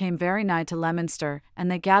till he came very nigh to Leominster, and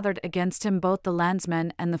they gathered against him both the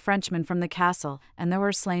landsmen and the Frenchmen from the castle, and there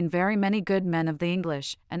were slain very many good men of the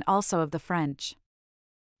English, and also of the French.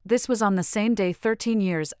 This was on the same day 13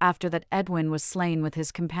 years after that Edwin was slain with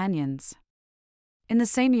his companions. In the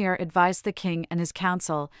same year advised the king and his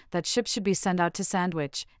council that ships should be sent out to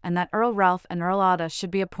Sandwich, and that Earl Ralph and Earl Otta should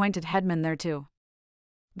be appointed headmen thereto.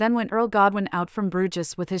 Then went Earl Godwin out from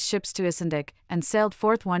Bruges with his ships to Isendick, and sailed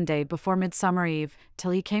forth one day before Midsummer Eve, till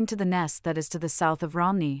he came to the ness that is to the south of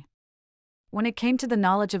Romney. When it came to the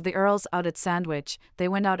knowledge of the earls out at Sandwich, they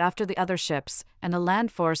went out after the other ships, and a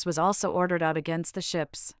land force was also ordered out against the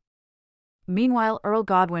ships. Meanwhile Earl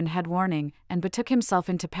Godwin had warning, and betook himself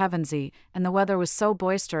into Pevensey, and the weather was so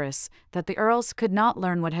boisterous, that the earls could not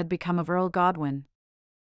learn what had become of Earl Godwin.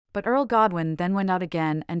 But Earl Godwin then went out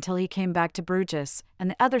again until he came back to Bruges, and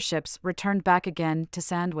the other ships returned back again to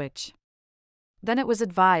Sandwich. Then it was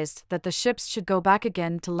advised that the ships should go back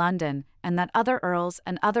again to London, and that other earls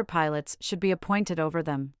and other pilots should be appointed over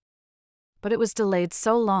them. But it was delayed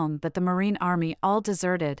so long that the Marine Army all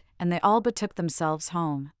deserted, and they all betook themselves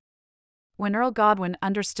home. When Earl Godwin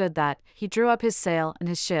understood that, he drew up his sail and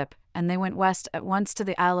his ship, and they went west at once to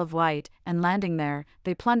the Isle of Wight, and landing there,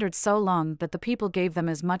 they plundered so long that the people gave them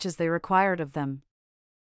as much as they required of them.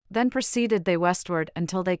 Then proceeded they westward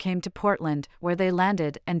until they came to Portland, where they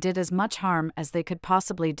landed and did as much harm as they could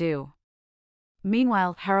possibly do.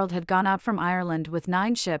 Meanwhile Harold had gone out from Ireland with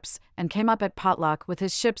 9 ships, and came up at Potlock with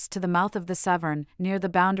his ships to the mouth of the Severn, near the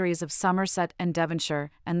boundaries of Somerset and Devonshire,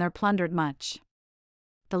 and there plundered much.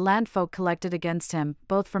 The landfolk collected against him,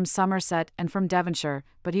 both from Somerset and from Devonshire,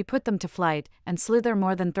 but he put them to flight, and slew there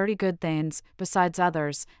more than 30 good thanes, besides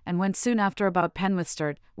others, and went soon after about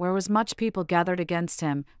Penwithstert, where was much people gathered against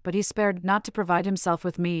him, but he spared not to provide himself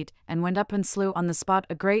with meat, and went up and slew on the spot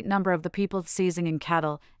a great number of the people, seizing in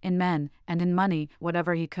cattle, in men, and in money,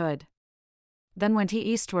 whatever he could. Then went he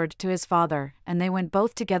eastward to his father, and they went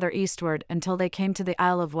both together eastward until they came to the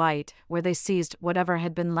Isle of Wight, where they seized whatever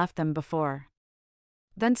had been left them before.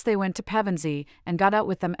 Thence they went to Pevensey, and got out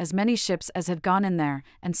with them as many ships as had gone in there,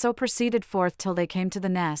 and so proceeded forth till they came to the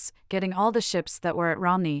Ness, getting all the ships that were at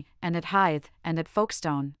Romney, and at Hythe, and at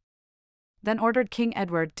Folkestone. Then ordered King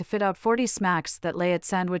Edward to fit out 40 smacks that lay at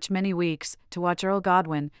Sandwich many weeks, to watch Earl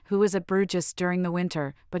Godwin, who was at Bruges during the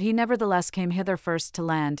winter, but he nevertheless came hither first to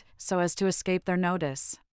land, so as to escape their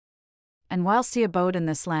notice. And whilst he abode in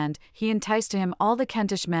this land, he enticed to him all the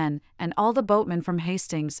Kentish men, and all the boatmen from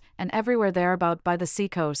Hastings, and everywhere thereabout by the sea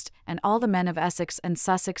coast, and all the men of Essex and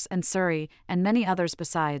Sussex and Surrey, and many others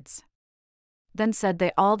besides. Then said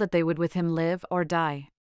they all that they would with him live or die.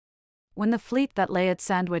 When the fleet that lay at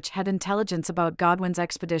Sandwich had intelligence about Godwin's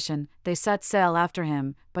expedition, they set sail after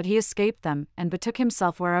him, but he escaped them, and betook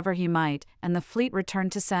himself wherever he might, and the fleet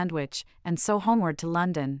returned to Sandwich, and so homeward to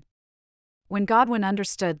London. When Godwin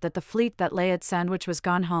understood that the fleet that lay at Sandwich was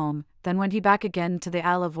gone home, then went he back again to the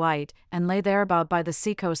Isle of Wight, and lay thereabout by the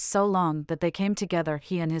sea coast so long that they came together,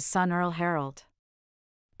 he and his son Earl Harold.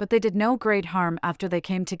 But they did no great harm after they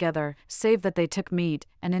came together, save that they took meat,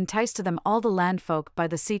 and enticed to them all the landfolk by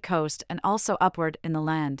the sea coast and also upward in the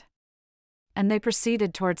land. And they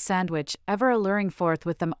proceeded towards Sandwich, ever alluring forth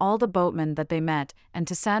with them all the boatmen that they met, and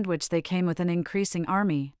to Sandwich they came with an increasing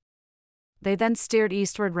army. They then steered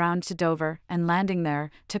eastward round to Dover, and landing there,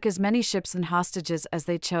 took as many ships and hostages as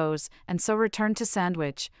they chose, and so returned to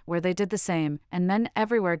Sandwich, where they did the same, and men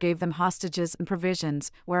everywhere gave them hostages and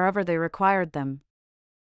provisions, wherever they required them.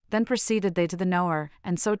 Then proceeded they to the Nowre,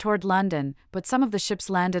 and so toward London, but some of the ships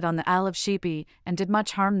landed on the Isle of Sheppey, and did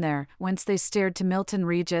much harm there, whence they steered to Milton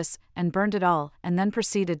Regis, and burned it all, and then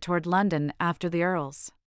proceeded toward London after the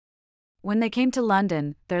earls. When they came to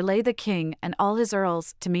London, there lay the king and all his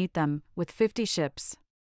earls to meet them, with 50 ships.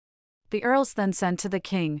 The earls then sent to the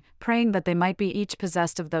king, praying that they might be each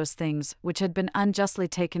possessed of those things which had been unjustly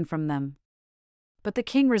taken from them. But the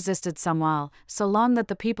king resisted some while, so long that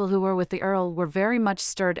the people who were with the earl were very much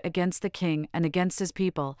stirred against the king and against his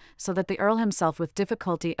people, so that the earl himself with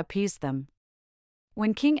difficulty appeased them.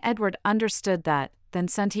 When King Edward understood that, then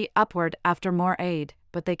sent he upward after more aid,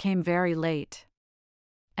 but they came very late.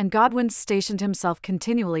 And Godwin stationed himself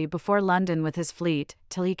continually before London with his fleet,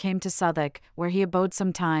 till he came to Southwark, where he abode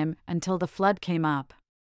some time, until the flood came up.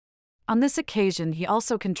 On this occasion he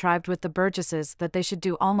also contrived with the burgesses that they should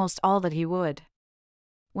do almost all that he would.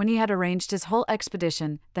 When he had arranged his whole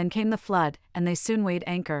expedition, then came the flood, and they soon weighed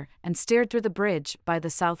anchor, and steered through the bridge by the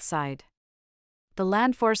south side. The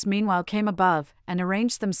land force meanwhile came above, and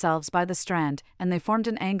arranged themselves by the strand, and they formed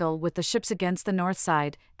an angle with the ships against the north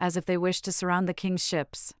side, as if they wished to surround the king's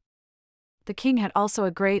ships. The king had also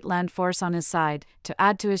a great land force on his side, to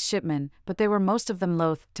add to his shipmen, but they were most of them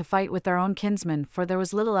loath to fight with their own kinsmen, for there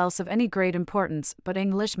was little else of any great importance but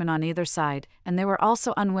Englishmen on either side, and they were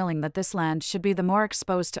also unwilling that this land should be the more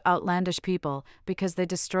exposed to outlandish people, because they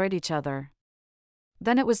destroyed each other.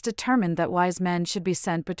 Then it was determined that wise men should be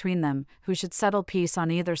sent between them, who should settle peace on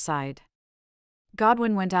either side.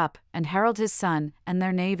 Godwin went up, and Harold his son, and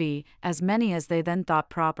their navy, as many as they then thought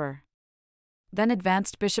proper. Then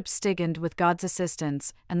advanced Bishop Stigand with God's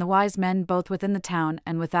assistance, and the wise men both within the town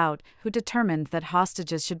and without, who determined that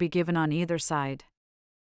hostages should be given on either side.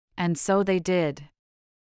 And so they did.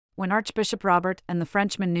 When Archbishop Robert and the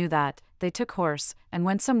Frenchmen knew that, they took horse, and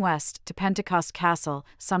went some west to Pentecost Castle,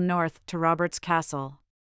 some north to Robert's Castle.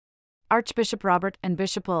 Archbishop Robert and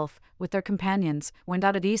Bishop Ulf, with their companions, went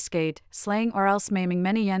out at Eastgate, slaying or else maiming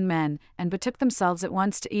many young men, and betook themselves at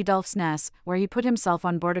once to Edulf's Ness, where he put himself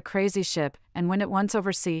on board a crazy ship, and went at once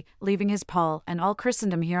over sea, leaving his Paul and all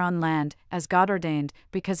Christendom here on land, as God ordained,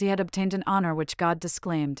 because he had obtained an honour which God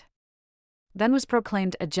disclaimed. Then was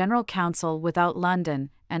proclaimed a general council without London,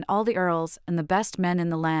 and all the earls and the best men in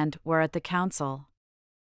the land were at the council.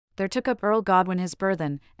 There took up Earl Godwin his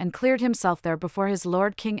burthen, and cleared himself there before his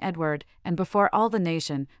lord King Edward, and before all the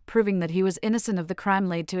nation, proving that he was innocent of the crime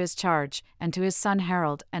laid to his charge, and to his son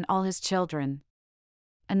Harold and all his children.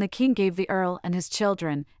 And the king gave the earl and his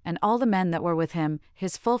children, and all the men that were with him,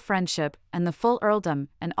 his full friendship, and the full earldom,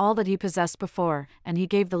 and all that he possessed before, and he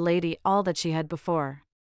gave the lady all that she had before.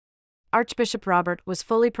 Archbishop Robert was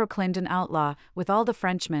fully proclaimed an outlaw, with all the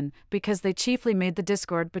Frenchmen, because they chiefly made the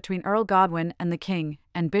discord between Earl Godwin and the king,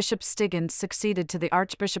 and Bishop Stigand succeeded to the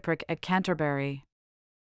archbishopric at Canterbury.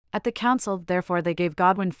 At the council therefore they gave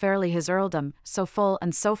Godwin fairly his earldom, so full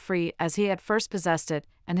and so free as he at first possessed it,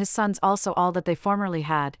 and his sons also all that they formerly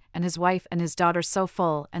had, and his wife and his daughter so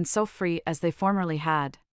full and so free as they formerly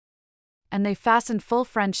had. And they fastened full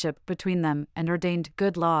friendship between them, and ordained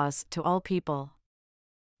good laws to all people.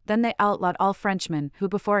 Then they outlawed all Frenchmen who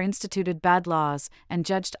before instituted bad laws, and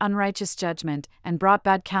judged unrighteous judgment, and brought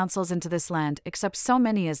bad counsels into this land, except so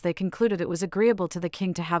many as they concluded it was agreeable to the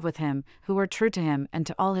king to have with him, who were true to him and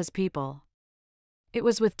to all his people. It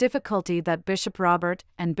was with difficulty that Bishop Robert,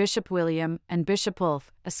 and Bishop William, and Bishop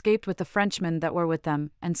Ulf, escaped with the Frenchmen that were with them,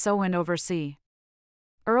 and so went over sea.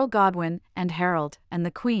 Earl Godwin, and Harold, and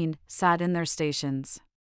the Queen, sat in their stations.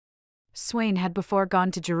 Sweyn had before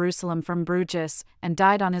gone to Jerusalem from Bruges, and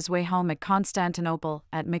died on his way home at Constantinople,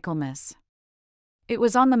 at Michaelmas. It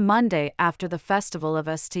was on the Monday after the festival of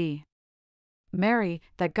St. Mary,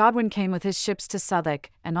 that Godwin came with his ships to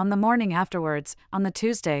Southwark, and on the morning afterwards, on the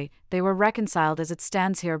Tuesday, they were reconciled as it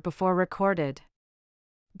stands here before recorded.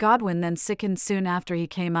 Godwin then sickened soon after he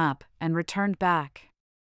came up, and returned back.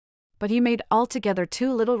 But he made altogether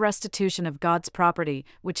too little restitution of God's property,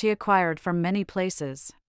 which he acquired from many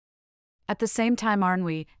places. At the same time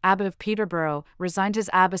Arnwy, abbot of Peterborough, resigned his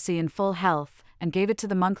abbacy in full health, and gave it to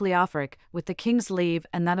the monk Leofric, with the king's leave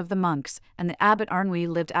and that of the monks, and the abbot Arnwy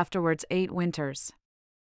lived afterwards 8 winters.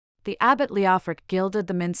 The abbot Leofric gilded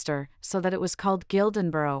the minster, so that it was called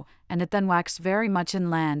Gildenborough, and it then waxed very much in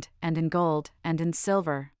land, and in gold, and in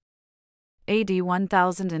silver. A.D.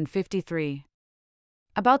 1053.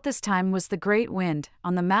 About this time was the great wind,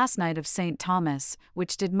 on the Mass night of St. Thomas,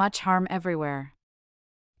 which did much harm everywhere.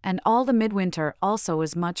 And all the midwinter also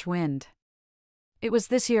was much wind. It was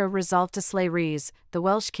this year resolved to slay Rhys, the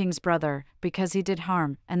Welsh king's brother, because he did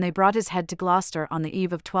harm, and they brought his head to Gloucester on the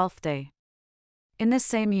eve of Twelfth Day. In this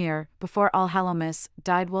same year, before Allhallowmas,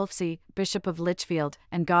 died Wulfsy, bishop of Lichfield,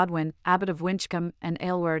 and Godwin, abbot of Winchcombe, and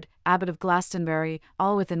Aylward, abbot of Glastonbury,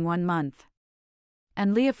 all within 1 month.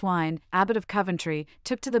 And Leofwine, abbot of Coventry,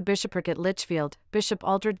 took to the bishopric at Lichfield, Bishop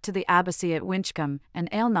Aldred to the abbacy at Winchcombe, and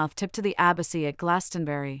Aylnoth took to the abbacy at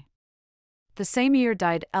Glastonbury. The same year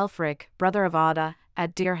died Elfric, brother of Ada,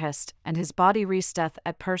 at Deerhest, and his body resteth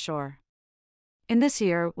at Pershore. In this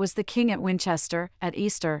year was the king at Winchester, at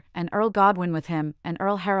Easter, and Earl Godwin with him, and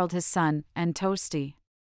Earl Harold his son, and Tosti.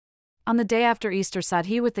 On the day after Easter sat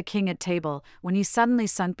he with the king at table, when he suddenly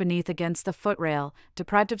sunk beneath against the footrail,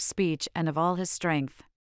 deprived of speech and of all his strength.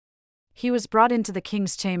 He was brought into the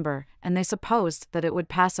king's chamber, and they supposed that it would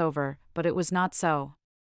pass over, but it was not so.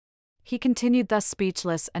 He continued thus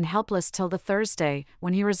speechless and helpless till the Thursday,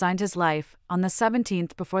 when he resigned his life, on the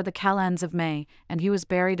 17th before the Calends of May, and he was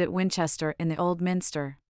buried at Winchester in the Old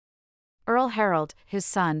Minster. Earl Harold, his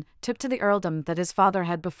son, took to the earldom that his father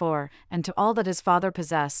had before, and to all that his father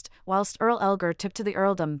possessed, whilst Earl Elgar took to the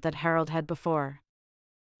earldom that Harold had before.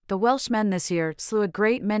 The Welsh men this year slew a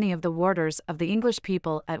great many of the warders of the English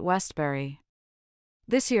people at Westbury.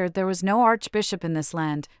 This year there was no archbishop in this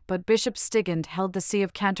land, but Bishop Stigand held the see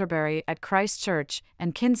of Canterbury at Christ Church,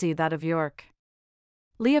 and Kinsey that of York.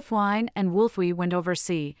 Leofwine and Wulfwy went over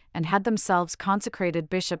sea, and had themselves consecrated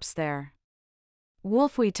bishops there.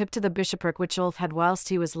 Wulfwy took to the bishopric which Ulf had whilst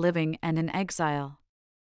he was living and in exile.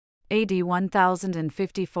 A.D.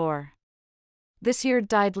 1054. This year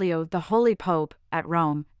died Leo the Holy Pope, at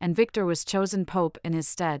Rome, and Victor was chosen pope in his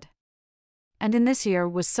stead. And in this year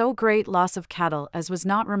was so great loss of cattle as was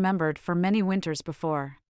not remembered for many winters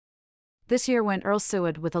before. This year went Earl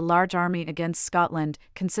Siward with a large army against Scotland,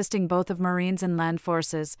 consisting both of marines and land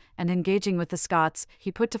forces, and engaging with the Scots,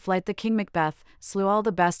 he put to flight the King Macbeth, slew all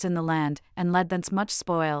the best in the land, and led thence much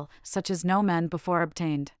spoil, such as no man before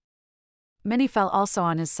obtained. Many fell also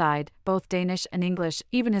on his side, both Danish and English,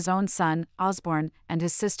 even his own son, Osborne, and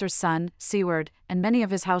his sister's son, Siward, and many of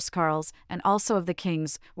his housecarls, and also of the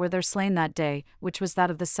kings, were there slain that day, which was that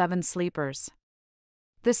of the 7 sleepers.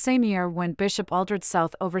 This same year went Bishop Aldred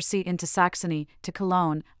south oversea into Saxony, to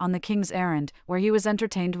Cologne, on the king's errand, where he was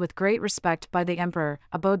entertained with great respect by the emperor,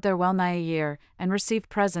 abode there well nigh a year, and received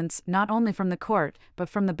presents not only from the court, but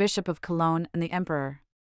from the Bishop of Cologne and the emperor.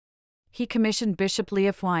 He commissioned Bishop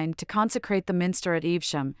Leofwine to consecrate the minster at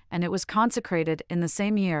Evesham, and it was consecrated in the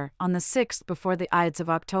same year, on the 6th before the Ides of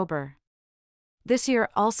October. This year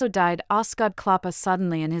also died Osgod Kloppa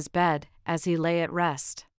suddenly in his bed, as he lay at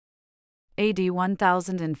rest. AD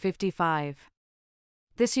 1055.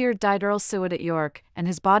 This year died Earl Siward at York, and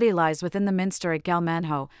his body lies within the minster at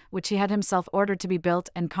Galmanho, which he had himself ordered to be built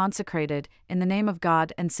and consecrated, in the name of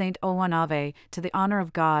God and Saint Owen Ave, to the honour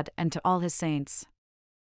of God and to all his saints.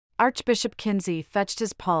 Archbishop Kinsey fetched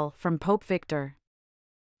his pall from Pope Victor.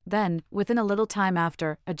 Then, within a little time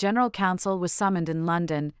after, a general council was summoned in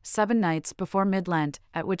London, 7 nights before Mid-Lent,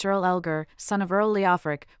 at which Earl Elgar, son of Earl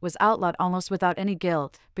Leofric, was outlawed almost without any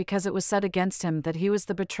guilt, because it was said against him that he was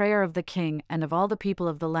the betrayer of the king and of all the people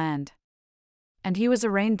of the land. And he was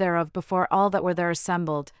arraigned thereof before all that were there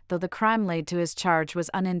assembled, though the crime laid to his charge was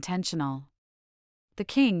unintentional. The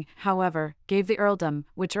king, however, gave the earldom,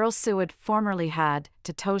 which Earl Siward formerly had,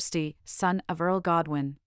 to Toasty, son of Earl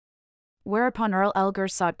Godwin. Whereupon Earl Elgar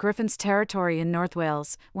sought Griffin's territory in North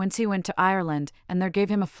Wales, whence he went to Ireland, and there gave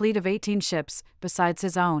him a fleet of 18 ships, besides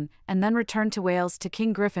his own, and then returned to Wales to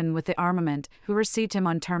King Griffin with the armament, who received him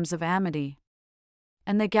on terms of amity.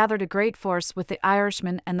 And they gathered a great force with the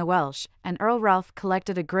Irishmen and the Welsh, and Earl Ralph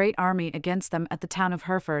collected a great army against them at the town of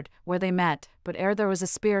Hereford, where they met, but ere there was a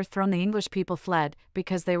spear thrown the English people fled,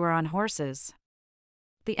 because they were on horses.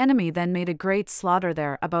 The enemy then made a great slaughter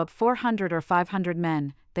there, about 400 or 500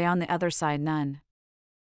 men, they on the other side none.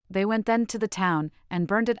 They went then to the town, and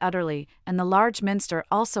burned it utterly, and the large minster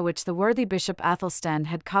also which the worthy Bishop Athelstan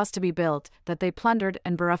had caused to be built, that they plundered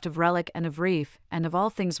and bereft of relic and of reef, and of all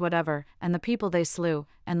things whatever, and the people they slew,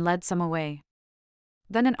 and led some away.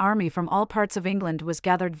 Then an army from all parts of England was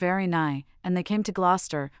gathered very nigh, and they came to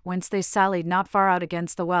Gloucester, whence they sallied not far out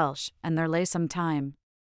against the Welsh, and there lay some time.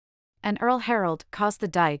 And Earl Harold caused the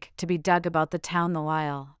dyke to be dug about the town the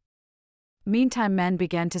while. Meantime men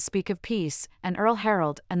began to speak of peace, and Earl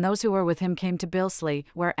Harold and those who were with him came to Bilsey,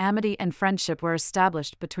 where amity and friendship were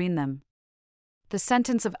established between them. The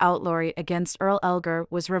sentence of outlawry against Earl Elgar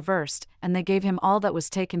was reversed, and they gave him all that was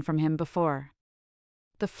taken from him before.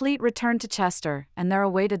 The fleet returned to Chester, and there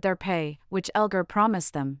awaited their pay, which Elgar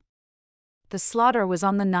promised them. The slaughter was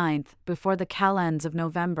on the 9th, before the calends of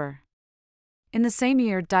November. In the same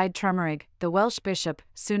year died Tremerig, the Welsh bishop,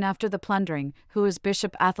 soon after the plundering, who was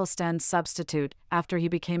Bishop Athelstan's substitute, after he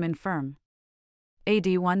became infirm. AD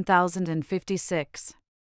 1056.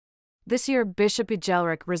 This year Bishop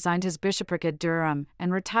Egelric resigned his bishopric at Durham,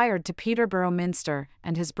 and retired to Peterborough Minster,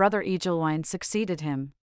 and his brother Egelwine succeeded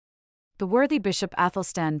him. The worthy Bishop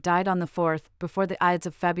Athelstan died on the 4th, before the Ides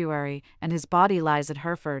of February, and his body lies at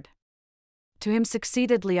Hereford. To him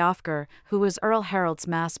succeeded Leofgar, who was Earl Harold's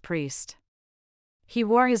mass priest. He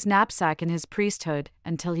wore his knapsack in his priesthood,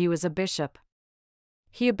 until he was a bishop.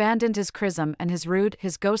 He abandoned his chrism and his rood,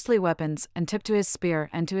 his ghostly weapons, and took to his spear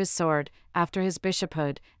and to his sword, after his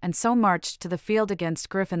bishophood, and so marched to the field against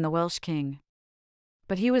Griffin the Welsh king.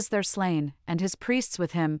 But he was there slain, and his priests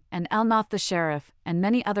with him, and Elmoth the sheriff, and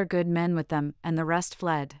many other good men with them, and the rest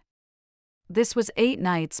fled. This was 8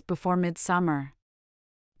 nights before midsummer.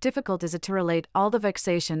 Difficult is it to relate all the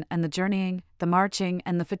vexation and the journeying, the marching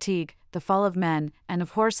and the fatigue, the fall of men, and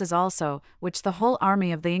of horses also, which the whole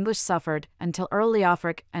army of the English suffered, until Earl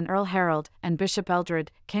Leofric and Earl Harold and Bishop Eldred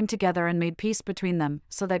came together and made peace between them,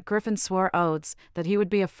 so that Griffin swore oaths that he would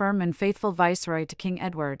be a firm and faithful viceroy to King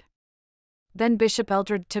Edward. Then Bishop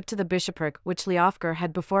Eldred took to the bishopric which Leofgar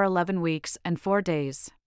had before 11 weeks and 4 days.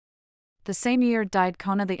 The same year died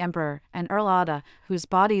Cona the Emperor, and Earl Odda, whose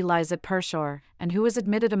body lies at Pershore, and who was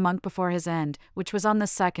admitted a monk before his end, which was on the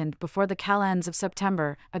 2nd before the calends of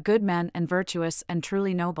September, a good man and virtuous and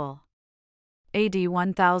truly noble. AD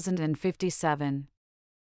 1057.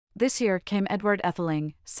 This year came Edward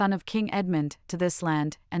Etheling, son of King Edmund, to this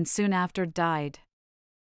land, and soon after died.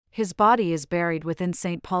 His body is buried within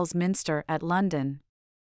St. Paul's Minster at London.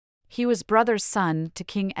 He was brother's son to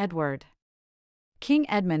King Edward. King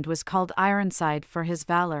Edmund was called Ironside for his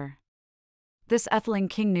valor. This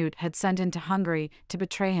Etheling King Knut had sent into Hungary to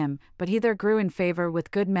betray him, but he there grew in favor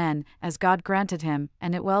with good men, as God granted him,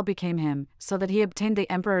 and it well became him, so that he obtained the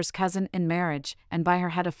emperor's cousin in marriage, and by her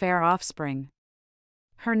had a fair offspring.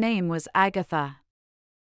 Her name was Agatha.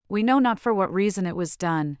 We know not for what reason it was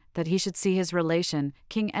done, that he should see his relation,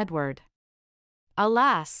 King Edward.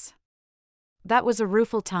 Alas! That was a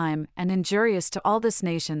rueful time, and injurious to all this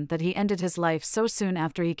nation that he ended his life so soon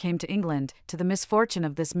after he came to England, to the misfortune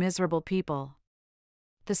of this miserable people.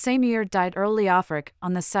 The same year died Earl Leofric,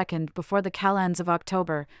 on the 2nd before the calends of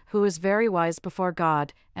October, who was very wise before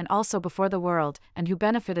God, and also before the world, and who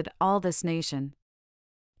benefited all this nation.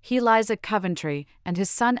 He lies at Coventry, and his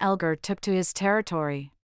son Elgar took to his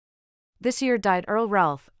territory. This year died Earl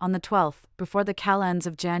Ralph, on the 12th, before the calends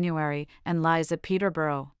of January, and lies at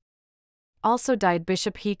Peterborough. Also died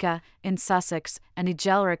Bishop Heka, in Sussex, and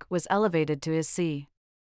Egelric was elevated to his see.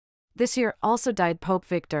 This year also died Pope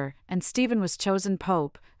Victor, and Stephen was chosen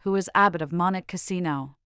Pope, who was abbot of Monnet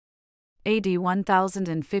Cassino. AD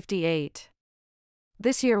 1058.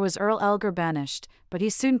 This year was Earl Elgar banished, but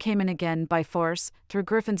he soon came in again by force, through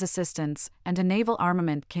Griffin's assistance, and a naval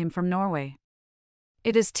armament came from Norway.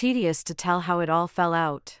 It is tedious to tell how it all fell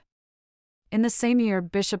out. In the same year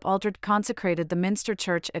Bishop Aldred consecrated the Minster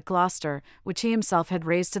Church at Gloucester, which he himself had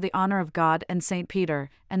raised to the honour of God and St. Peter,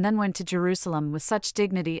 and then went to Jerusalem with such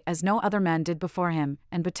dignity as no other man did before him,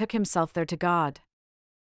 and betook himself there to God.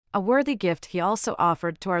 A worthy gift he also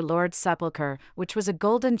offered to our Lord's sepulchre, which was a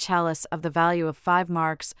golden chalice of the value of 5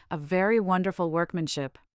 marks, of very wonderful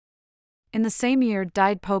workmanship. In the same year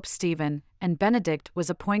died Pope Stephen, and Benedict was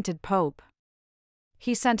appointed Pope.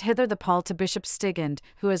 He sent hither the pall to Bishop Stigand,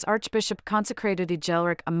 who as Archbishop consecrated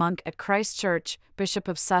Egelric a monk at Christ Church, Bishop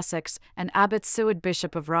of Sussex, and Abbot Seward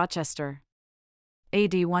Bishop of Rochester.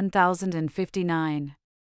 AD 1059.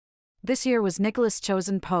 This year was Nicholas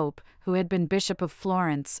chosen Pope, who had been Bishop of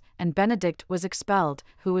Florence, and Benedict was expelled,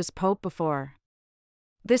 who was Pope before.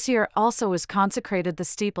 This year also was consecrated the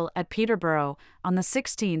steeple at Peterborough, on the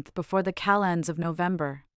 16th before the calends of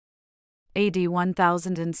November. AD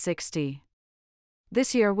 1060.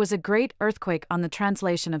 This year was a great earthquake on the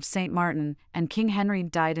translation of St. Martin, and King Henry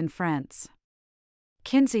died in France.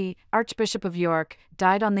 Kinsey, Archbishop of York,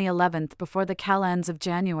 died on the 11th before the calends of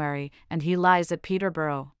January, and he lies at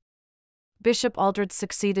Peterborough. Bishop Aldred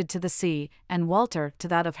succeeded to the see, and Walter to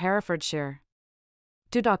that of Herefordshire.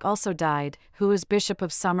 Dudok also died, who was Bishop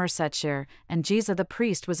of Somersetshire, and Geza the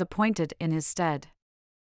priest was appointed in his stead.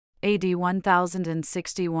 AD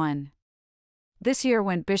 1061. This year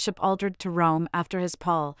went Bishop Aldred to Rome after his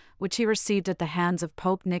pall, which he received at the hands of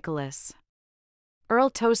Pope Nicholas. Earl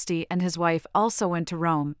Toasty and his wife also went to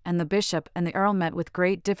Rome, and the bishop and the earl met with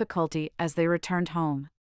great difficulty as they returned home.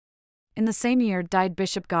 In the same year died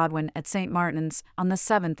Bishop Godwin at St. Martin's, on the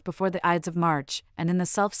 7th before the Ides of March, and in the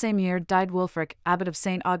selfsame year died Wulfric, abbot of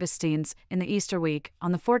St. Augustine's, in the Easter week,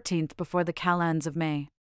 on the 14th before the calends of May.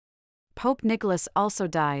 Pope Nicholas also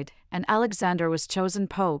died, and Alexander was chosen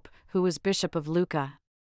Pope, who was Bishop of Lucca.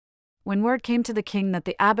 When word came to the king that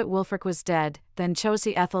the abbot Wulfric was dead, then chose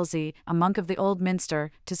he Ethelzy, a monk of the Old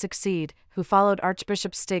Minster, to succeed, who followed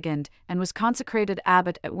Archbishop Stigand, and was consecrated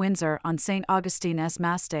abbot at Windsor on St. Augustine's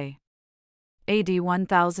Mass Day. AD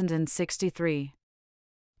 1063.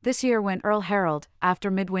 This year went Earl Harold, after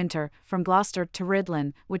midwinter, from Gloucester to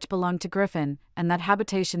Ridlin, which belonged to Griffin, and that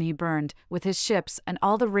habitation he burned, with his ships and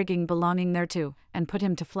all the rigging belonging thereto, and put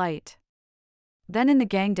him to flight. Then in the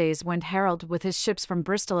gang days went Harold with his ships from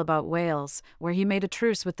Bristol about Wales, where he made a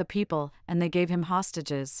truce with the people, and they gave him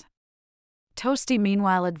hostages. Toasty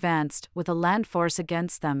meanwhile advanced, with a land force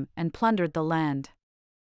against them, and plundered the land.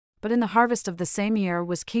 But in the harvest of the same year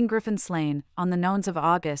was King Griffin slain, on the nones of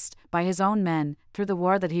August, by his own men, through the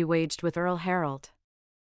war that he waged with Earl Harold.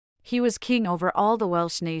 He was king over all the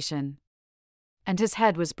Welsh nation. And his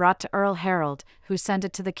head was brought to Earl Harold, who sent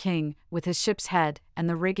it to the king, with his ship's head, and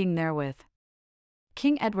the rigging therewith.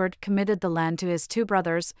 King Edward committed the land to his 2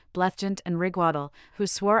 brothers, Blethgent and Rigwaddle, who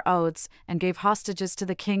swore oaths, and gave hostages to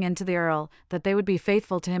the king and to the earl, that they would be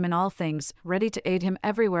faithful to him in all things, ready to aid him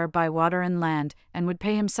everywhere by water and land, and would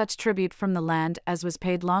pay him such tribute from the land as was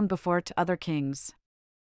paid long before to other kings.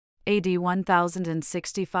 AD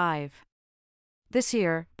 1065. This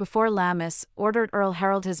year, before Lammas, ordered Earl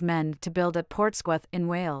Harold his men to build at Portsmouth in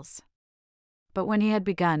Wales. But when he had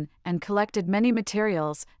begun, and collected many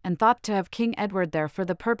materials, and thought to have King Edward there for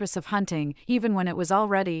the purpose of hunting, even when it was all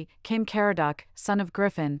ready, came Caradoc, son of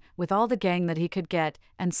Griffin, with all the gang that he could get,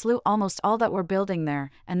 and slew almost all that were building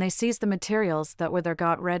there, and they seized the materials that were there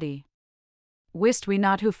got ready. Wist we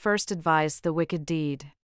not who first advised the wicked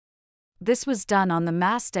deed? This was done on the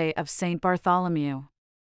Mass Day of St. Bartholomew.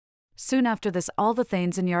 Soon after this all the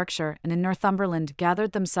thanes in Yorkshire and in Northumberland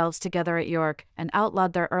gathered themselves together at York, and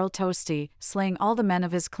outlawed their Earl Toasty, slaying all the men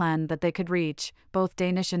of his clan that they could reach, both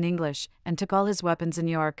Danish and English, and took all his weapons in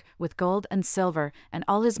York, with gold and silver, and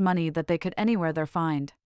all his money that they could anywhere there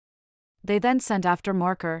find. They then sent after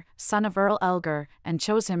Morcar, son of Earl Elgar, and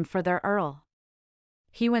chose him for their earl.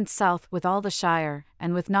 He went south with all the shire,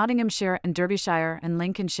 and with Nottinghamshire and Derbyshire and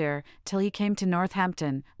Lincolnshire, till he came to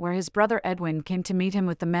Northampton, where his brother Edwin came to meet him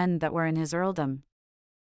with the men that were in his earldom.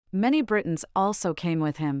 Many Britons also came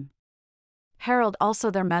with him. Harold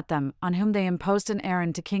also there met them, on whom they imposed an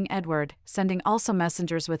errand to King Edward, sending also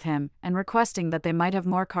messengers with him, and requesting that they might have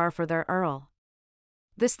Morcar for their earl.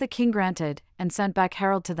 This the king granted, and sent back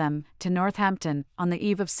Harold to them, to Northampton, on the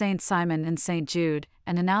eve of Saint Simon and Saint Jude,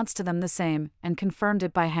 and announced to them the same, and confirmed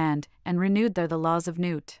it by hand, and renewed there the laws of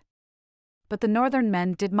Newt. But the northern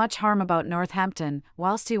men did much harm about Northampton,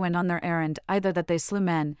 whilst he went on their errand, either that they slew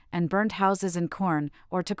men, and burned houses and corn,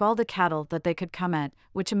 or took all the cattle that they could come at,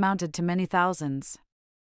 which amounted to many thousands.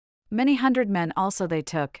 Many hundred men also they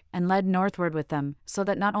took, and led northward with them, so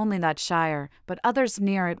that not only that shire, but others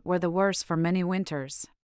near it were the worse for many winters.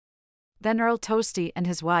 Then Earl Toasty and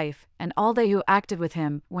his wife, and all they who acted with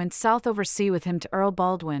him, went south over sea with him to Earl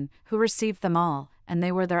Baldwin, who received them all, and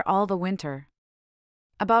they were there all the winter.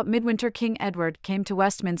 About midwinter King Edward came to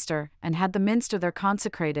Westminster, and had the minster there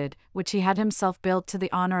consecrated, which he had himself built to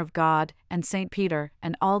the honour of God, and St. Peter,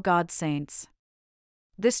 and all God's saints.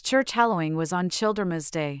 This church hallowing was on Childermas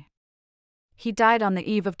Day. He died on the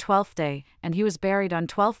eve of Twelfth Day, and he was buried on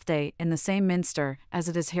 12th Day in the same minster, as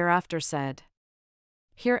it is hereafter said.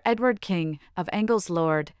 Here Edward King, of Angles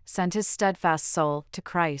Lord, sent his steadfast soul to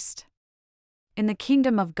Christ. In the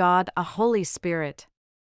kingdom of God a Holy Spirit.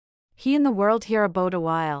 He in the world here abode a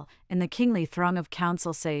while, in the kingly throng of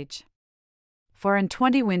council sage. For in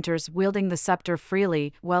 20 winters wielding the sceptre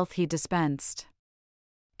freely, wealth he dispensed.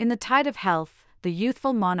 In the tide of health, the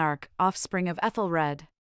youthful monarch, offspring of Ethelred,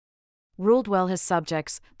 ruled well his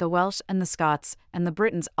subjects, the Welsh and the Scots, and the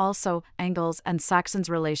Britons also, Angles and Saxons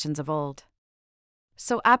relations of old.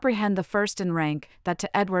 So apprehend the first in rank, that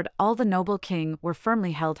to Edward all the noble king were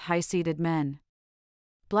firmly held high-seated men.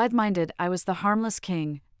 Blithe-minded I was the harmless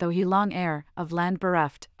king, though he long ere, of land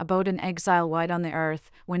bereft, abode in exile wide on the earth,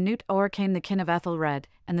 when Newt o'ercame the kin of Ethelred,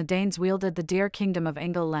 and the Danes wielded the dear kingdom of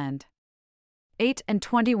England.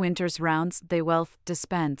 28 winters rounds they wealth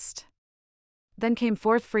dispensed. Then came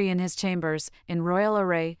forth free in his chambers, in royal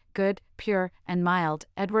array, good, pure, and mild,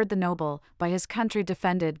 Edward the Noble, by his country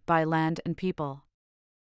defended, by land and people.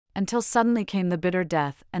 Until suddenly came the bitter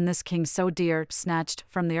death, and this king so dear, snatched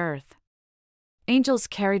from the earth. Angels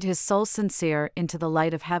carried his soul sincere into the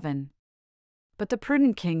light of heaven. But the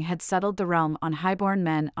prudent king had settled the realm on high-born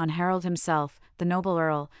men, on Harold himself, the noble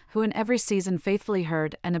earl, who in every season faithfully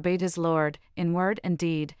heard and obeyed his lord, in word and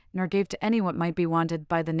deed, nor gave to any what might be wanted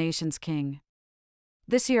by the nation's king.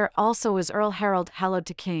 This year also was Earl Harold hallowed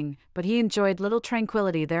to king, but he enjoyed little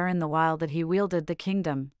tranquillity therein the while that he wielded the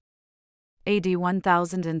kingdom. A.D.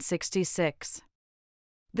 1066.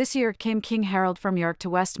 This year came King Harold from York to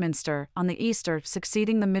Westminster, on the Easter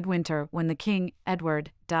succeeding the midwinter when the king,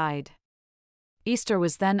 Edward, died. Easter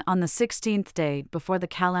was then on the 16th day before the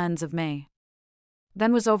calends of May.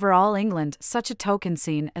 Then was over all England such a token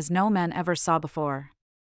seen as no man ever saw before.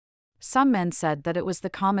 Some men said that it was the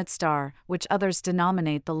comet star, which others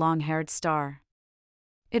denominate the long-haired star.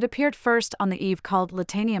 It appeared first on the eve called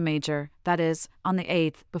Latania Major, that is, on the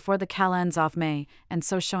 8th, before the calends of May, and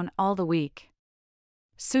so shone all the week.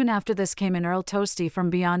 Soon after this came in Earl Toasty from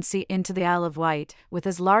beyond sea into the Isle of Wight, with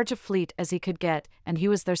as large a fleet as he could get, and he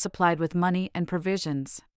was there supplied with money and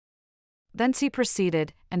provisions. Thence he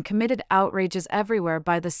proceeded, and committed outrages everywhere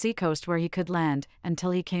by the sea-coast where he could land,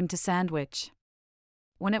 until he came to Sandwich.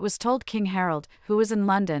 When it was told King Harold, who was in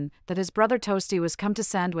London, that his brother Toasty was come to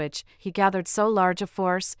Sandwich, he gathered so large a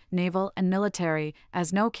force, naval and military,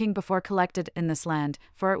 as no king before collected in this land,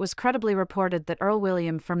 for it was credibly reported that Earl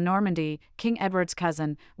William from Normandy, King Edward's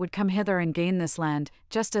cousin, would come hither and gain this land,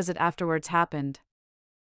 just as it afterwards happened.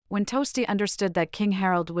 When Toasty understood that King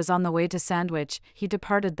Harold was on the way to Sandwich, he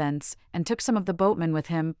departed thence, and took some of the boatmen with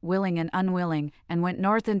him, willing and unwilling, and went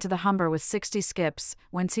north into the Humber with 60 skips,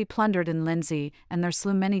 whence he plundered in Lindsey, and there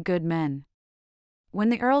slew many good men. When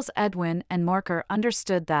the Earls Edwin and Morcar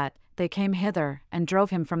understood that, they came hither, and drove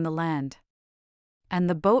him from the land. And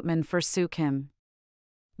the boatmen forsook him.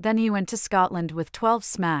 Then he went to Scotland with 12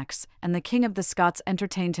 smacks, and the king of the Scots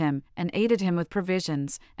entertained him, and aided him with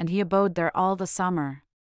provisions, and he abode there all the summer.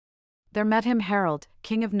 There met him Harold,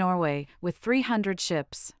 king of Norway, with 300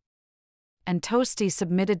 ships. And Toasty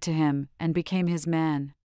submitted to him, and became his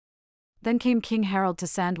man. Then came King Harold to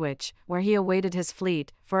Sandwich, where he awaited his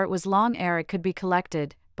fleet, for it was long ere it could be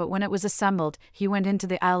collected, but when it was assembled, he went into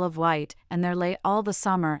the Isle of Wight, and there lay all the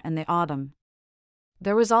summer and the autumn.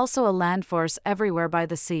 There was also a land force everywhere by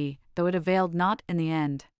the sea, though it availed not in the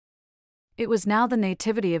end. It was now the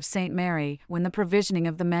nativity of Saint Mary, when the provisioning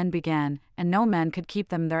of the men began, and no man could keep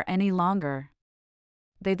them there any longer.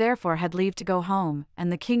 They therefore had leave to go home,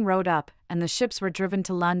 and the king rode up, and the ships were driven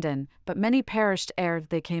to London, but many perished ere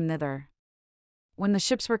they came thither. When the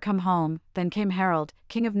ships were come home, then came Harold,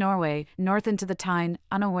 king of Norway, north into the Tyne,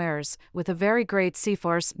 unawares, with a very great sea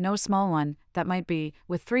force, no small one, that might be,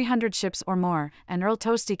 with 300 ships or more, and Earl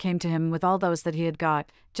Tosti came to him with all those that he had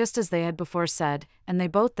got, just as they had before said, and they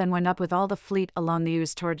both then went up with all the fleet along the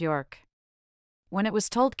Ouse toward York. When it was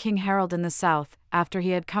told King Harold in the south, after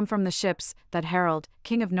he had come from the ships, that Harold,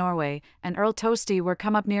 king of Norway, and Earl Tosti were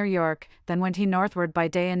come up near York, then went he northward by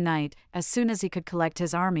day and night, as soon as he could collect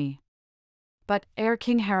his army. But, ere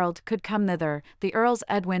King Harold could come thither, the Earls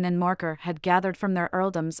Edwin and Morcar had gathered from their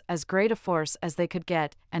earldoms as great a force as they could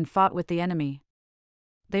get, and fought with the enemy.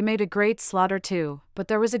 They made a great slaughter too, but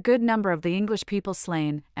there was a good number of the English people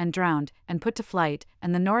slain, and drowned, and put to flight,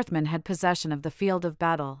 and the Northmen had possession of the field of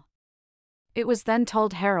battle. It was then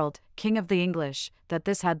told Harold, king of the English, that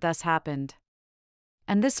this had thus happened.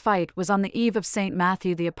 And this fight was on the eve of St.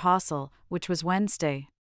 Matthew the Apostle, which was Wednesday.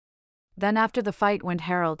 Then after the fight went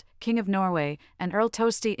Harold, king of Norway, and Earl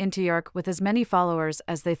Tosti into York with as many followers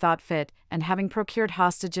as they thought fit, and having procured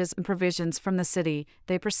hostages and provisions from the city,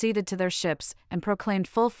 they proceeded to their ships, and proclaimed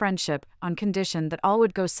full friendship, on condition that all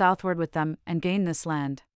would go southward with them, and gain this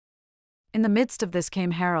land. In the midst of this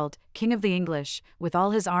came Harold, king of the English, with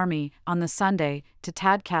all his army, on the Sunday, to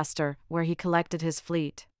Tadcaster, where he collected his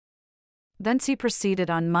fleet. Thence he proceeded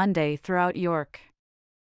on Monday throughout York.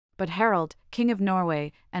 But Harold, king of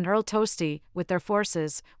Norway, and Earl Tosti, with their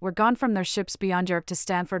forces, were gone from their ships beyond York to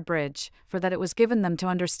Stamford Bridge, for that it was given them to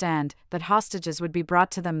understand that hostages would be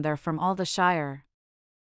brought to them there from all the shire.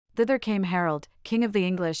 Thither came Harold, king of the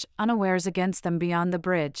English, unawares against them beyond the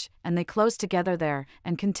bridge, and they closed together there,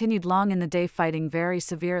 and continued long in the day fighting very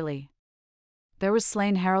severely. There was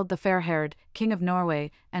slain Harold the Fair-haired, king of Norway,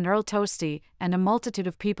 and Earl Tosti, and a multitude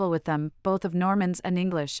of people with them, both of Normans and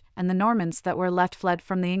English, and the Normans that were left fled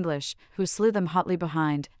from the English, who slew them hotly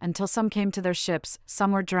behind, until some came to their ships,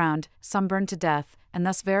 some were drowned, some burned to death, and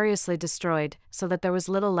thus variously destroyed, so that there was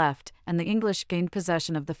little left, and the English gained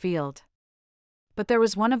possession of the field. But there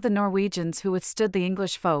was one of the Norwegians who withstood the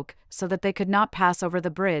English folk, so that they could not pass over the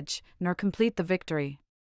bridge, nor complete the victory.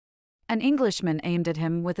 An Englishman aimed at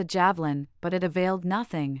him with a javelin, but it availed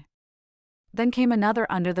nothing. Then came another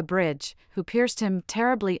under the bridge, who pierced him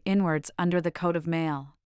terribly inwards under the coat of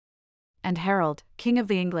mail. And Harold, king of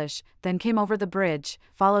the English, then came over the bridge,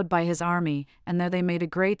 followed by his army, and there they made a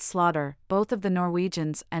great slaughter, both of the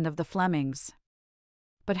Norwegians and of the Flemings.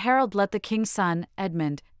 But Harold let the king's son,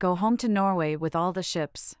 Edmund, go home to Norway with all the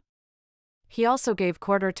ships. He also gave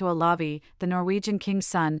quarter to Olavi, the Norwegian king's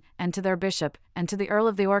son, and to their bishop, and to the Earl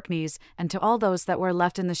of the Orkneys, and to all those that were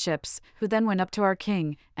left in the ships, who then went up to our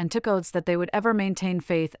king, and took oaths that they would ever maintain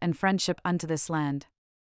faith and friendship unto this land.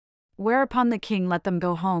 Whereupon the king let them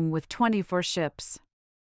go home with 24 ships.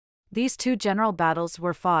 These two general battles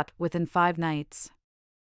were fought within 5 nights.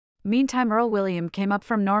 Meantime Earl William came up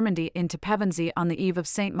from Normandy into Pevensey on the eve of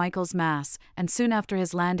St. Michael's Mass, and soon after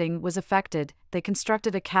his landing was effected, they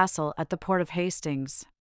constructed a castle at the port of Hastings.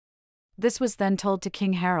 This was then told to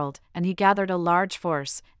King Harold, and he gathered a large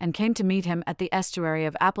force, and came to meet him at the estuary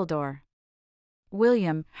of Appledore.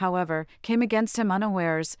 William, however, came against him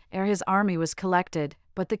unawares, ere his army was collected,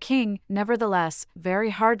 but the king, nevertheless,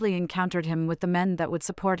 very hardly encountered him with the men that would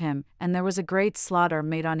support him, and there was a great slaughter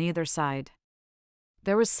made on either side.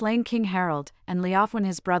 There was slain King Harold, and Leofwin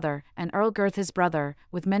his brother, and Earl Gurth his brother,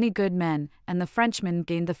 with many good men, and the Frenchmen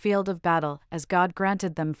gained the field of battle, as God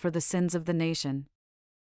granted them for the sins of the nation.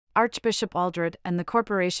 Archbishop Aldred and the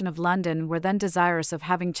Corporation of London were then desirous of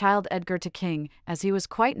having Childe Edgar to king, as he was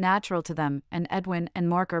quite natural to them, and Edwin and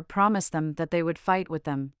Morcar promised them that they would fight with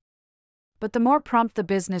them. But the more prompt the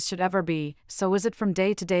business should ever be, so was it from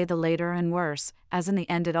day to day the later and worse, as in the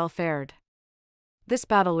end it all fared. This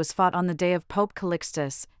battle was fought on the day of Pope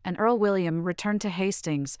Calixtus, and Earl William returned to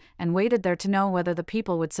Hastings, and waited there to know whether the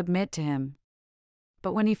people would submit to him.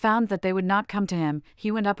 But when he found that they would not come to him, he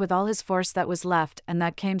went up with all his force that was left and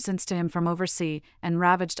that came since to him from oversea, and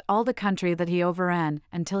ravaged all the country that he overran,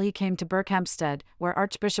 until he came to Berkhampstead, where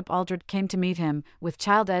Archbishop Aldred came to meet him, with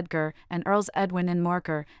Childe Edgar, and Earls Edwin and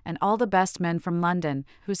Morcar, and all the best men from London,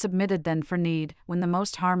 who submitted then for need, when the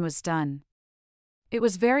most harm was done. It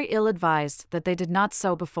was very ill advised that they did not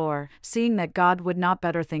so before, seeing that God would not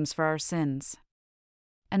better things for our sins.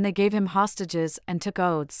 And they gave him hostages and took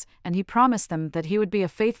oaths, and he promised them that he would be a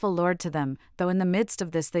faithful lord to them, though in the midst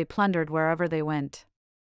of this they plundered wherever they went.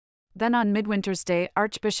 Then on Midwinter's Day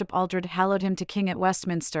Archbishop Aldred hallowed him to king at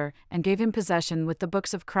Westminster, and gave him possession with the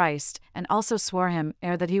books of Christ, and also swore him,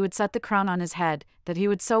 ere that he would set the crown on his head, that he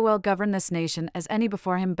would so well govern this nation as any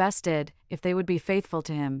before him best did, if they would be faithful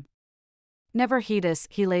to him. Never heedless,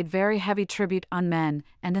 he laid very heavy tribute on men,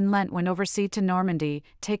 and in Lent went oversea to Normandy,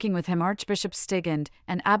 taking with him Archbishop Stigand,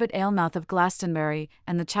 and Abbot Aylmouth of Glastonbury,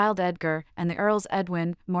 and the child Edgar, and the Earls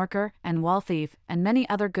Edwin, Morcar, and Waltheof, and many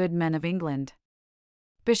other good men of England.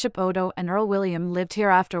 Bishop Odo and Earl William lived here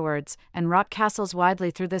afterwards, and wrought castles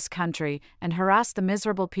widely through this country, and harassed the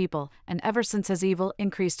miserable people, and ever since has evil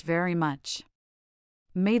increased very much.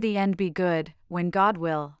 May the end be good, when God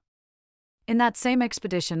will. In that same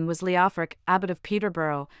expedition was Leofric, abbot of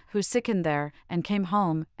Peterborough, who sickened there, and came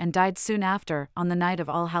home, and died soon after, on the night of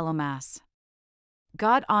All-Hallowmass.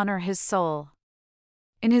 God honor his soul.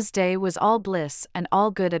 In his day was all bliss and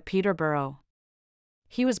all good at Peterborough.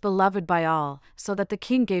 He was beloved by all, so that the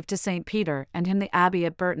king gave to St. Peter and him the abbey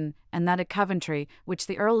at Burton, and that at Coventry, which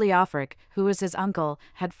the Earl Leofric, who was his uncle,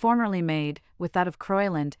 had formerly made, with that of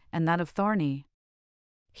Croyland, and that of Thorney.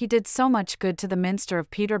 He did so much good to the minster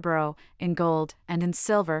of Peterborough, in gold, and in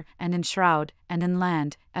silver, and in shroud, and in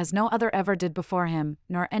land, as no other ever did before him,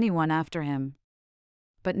 nor any one after him.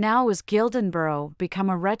 But now was Gildenborough become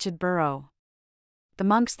a wretched borough. The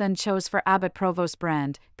monks then chose for abbot Provost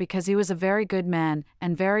Brand, because he was a very good man,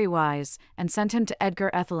 and very wise, and sent him to Edgar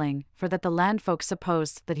Etheling, for that the landfolk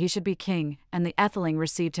supposed that he should be king, and the Etheling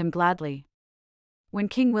received him gladly. When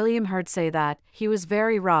King William heard say that, he was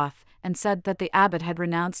very wroth, and said that the abbot had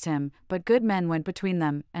renounced him, but good men went between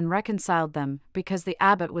them, and reconciled them, because the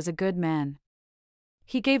abbot was a good man.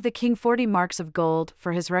 He gave the king 40 marks of gold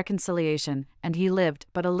for his reconciliation, and he lived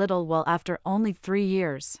but a little while after, only 3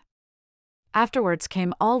 years. Afterwards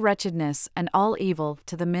came all wretchedness and all evil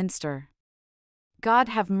to the minster. God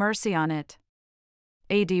have mercy on it.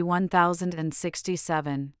 A.D.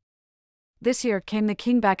 1067. This year came the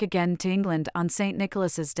king back again to England on St.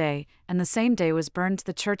 Nicholas's Day, and the same day was burned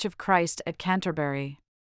the Church of Christ at Canterbury.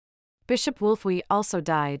 Bishop Wulfwe also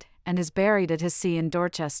died, and is buried at his see in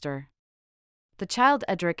Dorchester. The child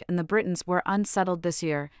Edric and the Britons were unsettled this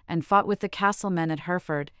year, and fought with the castle men at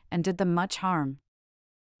Hereford, and did them much harm.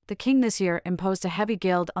 The king this year imposed a heavy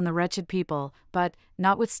guild on the wretched people, but,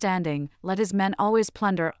 notwithstanding, let his men always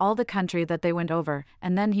plunder all the country that they went over,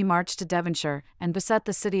 and then he marched to Devonshire, and beset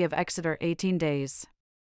the city of Exeter 18 days.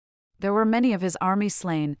 There were many of his army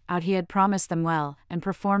slain, out he had promised them well, and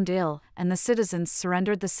performed ill, and the citizens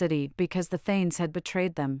surrendered the city because the thanes had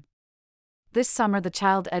betrayed them. This summer the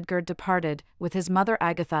child Edgar departed, with his mother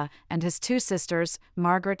Agatha, and his 2 sisters,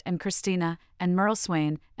 Margaret and Christina, and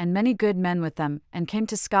Merlswain, and many good men with them, and came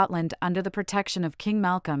to Scotland under the protection of King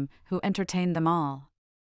Malcolm, who entertained them all.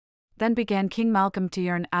 Then began King Malcolm to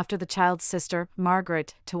yearn after the child's sister,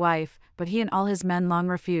 Margaret, to wife, but he and all his men long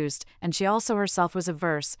refused, and she also herself was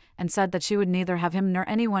averse, and said that she would neither have him nor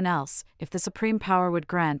any one else, if the supreme power would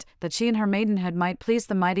grant that she and her maidenhood might please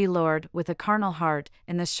the mighty Lord with a carnal heart,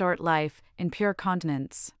 in this short life, in pure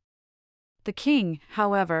continence. The king,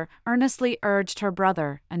 however, earnestly urged her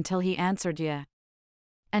brother, until he answered yea.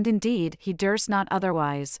 And indeed he durst not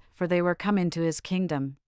otherwise, for they were come into his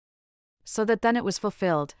kingdom. So that then it was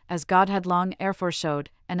fulfilled, as God had long ere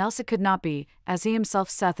foreshowed, and else it could not be, as he himself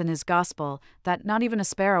saith in his gospel, that not even a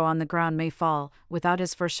sparrow on the ground may fall, without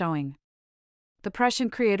his foreshowing. The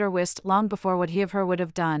prescient Creator wist long before what he of her would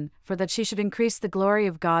have done, for that she should increase the glory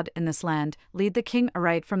of God in this land, lead the king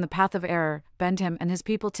aright from the path of error, bend him and his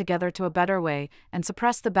people together to a better way, and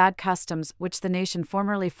suppress the bad customs which the nation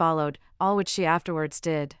formerly followed, all which she afterwards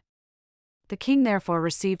did. The king therefore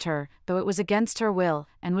received her, though it was against her will,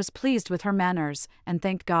 and was pleased with her manners, and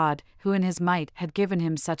thanked God, who in his might had given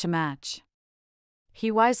him such a match. He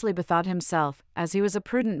wisely bethought himself, as he was a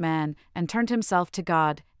prudent man, and turned himself to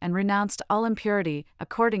God, and renounced all impurity.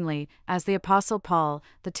 Accordingly, as the Apostle Paul,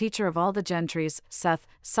 the teacher of all the gentries, saith,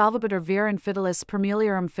 Salvabitur vir infidelis per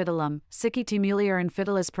mulierum fidelum, siciti mulier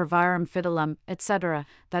infidelis per virum fidelum, etc.,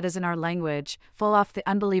 that is in our language, full oft the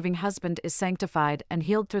unbelieving husband is sanctified and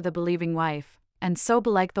healed through the believing wife, and so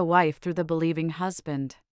belike the wife through the believing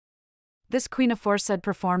husband. This queen aforesaid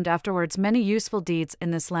performed afterwards many useful deeds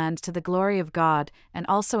in this land to the glory of God, and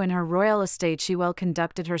also in her royal estate she well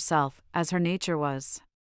conducted herself, as her nature was.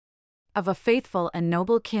 Of a faithful and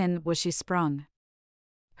noble kin was she sprung.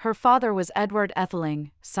 Her father was Edward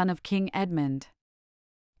Etheling, son of King Edmund.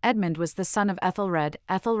 Edmund was the son of Ethelred,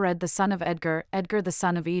 Ethelred the son of Edgar, Edgar the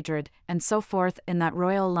son of Edred, and so forth in that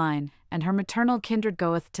royal line, and her maternal kindred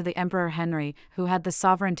goeth to the Emperor Henry, who had the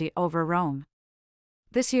sovereignty over Rome.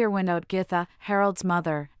 This year went out Githa, Harold's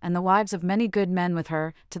mother, and the wives of many good men with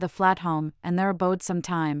her, to the flat home, and there abode some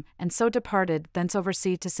time, and so departed thence over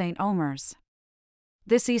sea to St. Omer's.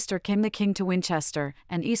 This Easter came the king to Winchester,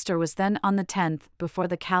 and Easter was then on the 10th, before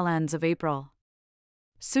the calends of April.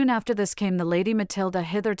 Soon after this came the Lady Matilda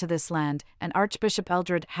hither to this land, and Archbishop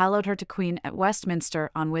Eldred hallowed her to Queen at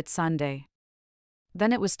Westminster on Whit Sunday.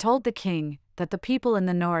 Then it was told the king, that the people in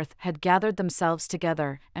the north had gathered themselves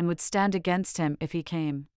together, and would stand against him if he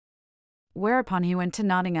came. Whereupon he went to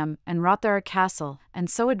Nottingham, and wrought there a castle, and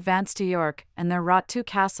so advanced to York, and there wrought 2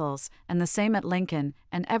 castles, and the same at Lincoln,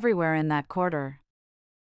 and everywhere in that quarter.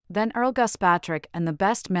 Then Earl Guspatrick and the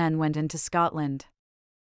best men went into Scotland.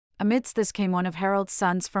 Amidst this came one of Harold's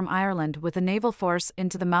sons from Ireland with a naval force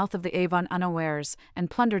into the mouth of the Avon unawares, and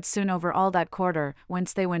plundered soon over all that quarter,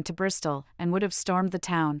 whence they went to Bristol, and would have stormed the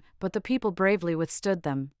town, but the people bravely withstood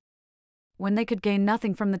them. When they could gain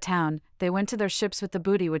nothing from the town, they went to their ships with the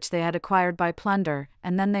booty which they had acquired by plunder,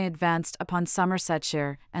 and then they advanced upon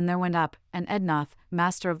Somersetshire, and there went up, and Ednoth,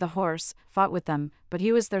 master of the horse, fought with them, but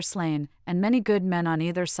he was there slain, and many good men on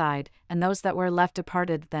either side, and those that were left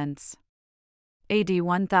departed thence. A.D.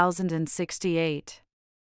 1068.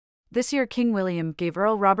 This year King William gave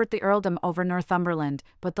Earl Robert the earldom over Northumberland,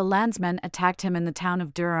 but the landsmen attacked him in the town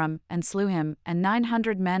of Durham, and slew him, and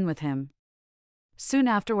 900 men with him. Soon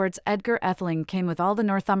afterwards Edgar Atheling came with all the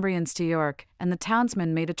Northumbrians to York, and the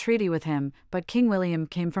townsmen made a treaty with him, but King William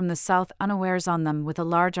came from the south unawares on them with a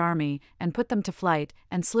large army, and put them to flight,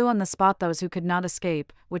 and slew on the spot those who could not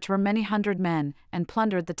escape, which were many hundred men, and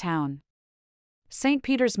plundered the town. St.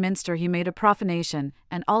 Peter's Minster he made a profanation,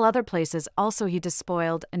 and all other places also he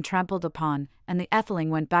despoiled and trampled upon, and the Atheling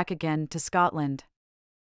went back again to Scotland.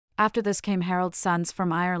 After this came Harold's sons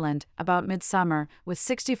from Ireland, about midsummer, with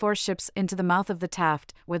 64 ships into the mouth of the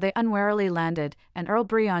Taft, where they unwarily landed, and Earl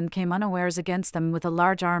Brion came unawares against them with a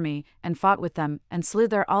large army, and fought with them, and slew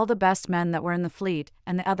there all the best men that were in the fleet,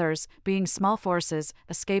 and the others, being small forces,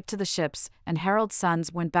 escaped to the ships, and Harold's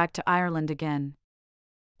sons went back to Ireland again.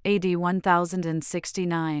 A.D.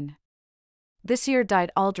 1069. This year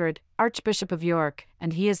died Aldred, Archbishop of York,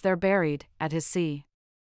 and he is there buried, at his see.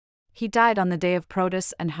 He died on the day of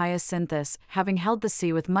Protus and Hyacinthus, having held the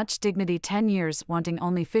see with much dignity 10 years, wanting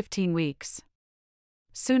only 15 weeks.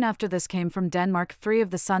 Soon after this came from Denmark 3 of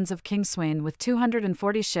the sons of King Sweyn with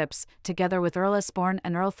 240 ships, together with Earl Esborn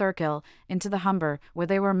and Earl Thurkill, into the Humber, where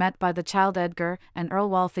they were met by the child Edgar, and Earl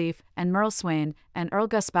Waltheof, and Merle Swain, and Earl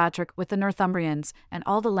Guspatrick with the Northumbrians, and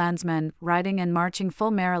all the landsmen, riding and marching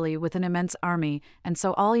full merrily with an immense army, and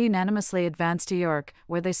so all unanimously advanced to York,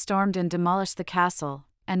 where they stormed and demolished the castle,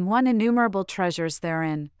 and won innumerable treasures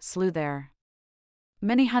therein, slew there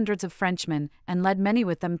many hundreds of Frenchmen, and led many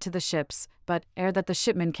with them to the ships, but, ere that the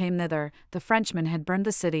shipmen came thither, the Frenchmen had burned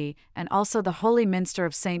the city, and also the holy minster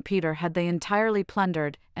of St. Peter had they entirely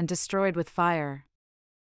plundered, and destroyed with fire.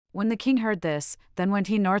 When the king heard this, then went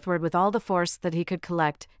he northward with all the force that he could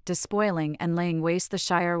collect, despoiling and laying waste the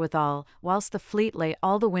shire withal, whilst the fleet lay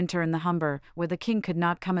all the winter in the Humber, where the king could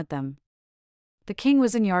not come at them. The king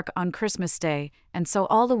was in York on Christmas Day, and so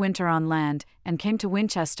all the winter on land, and came to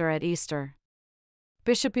Winchester at Easter.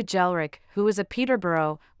 Bishop Egelric, who was at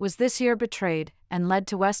Peterborough, was this year betrayed, and led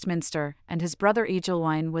to Westminster, and his brother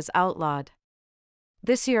Egelwine was outlawed.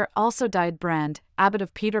 This year also died Brand, abbot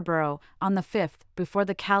of Peterborough, on the 5th, before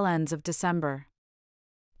the calends of December.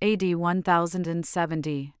 A.D.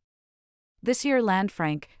 1070. This year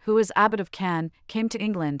Lanfranc, who was abbot of Cannes, came to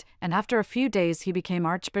England, and after a few days he became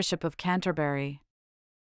Archbishop of Canterbury.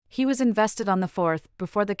 He was invested on the 4th,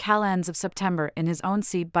 before the calends of September, in his own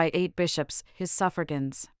see by 8 bishops, his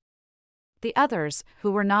suffragans. The others,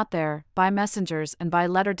 who were not there, by messengers and by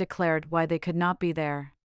letter declared why they could not be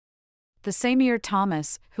there. The same year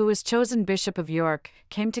Thomas, who was chosen Bishop of York,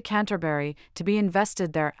 came to Canterbury, to be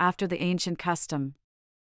invested there after the ancient custom.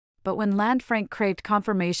 But when Lanfranc craved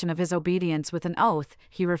confirmation of his obedience with an oath,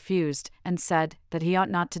 he refused, and said that he ought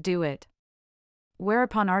not to do it.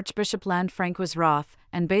 Whereupon Archbishop Lanfranc was wroth,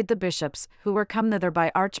 and bade the bishops, who were come thither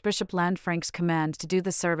by Archbishop Lanfranc's command to do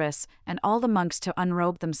the service, and all the monks to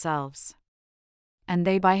unrobe themselves. And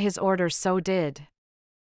they by his order so did.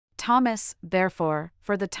 Thomas, therefore,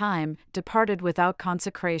 for the time, departed without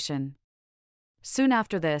consecration. Soon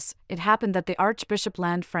after this, it happened that the Archbishop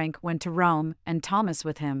Lanfranc went to Rome, and Thomas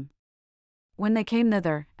with him. When they came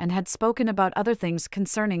thither, and had spoken about other things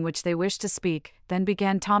concerning which they wished to speak, then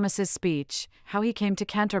began Thomas's speech, how he came to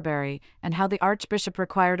Canterbury, and how the Archbishop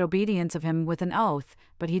required obedience of him with an oath,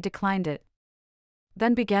 but he declined it.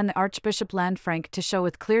 Then began the Archbishop Lanfranc to show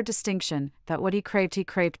with clear distinction that what he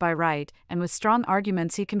craved by right, and with strong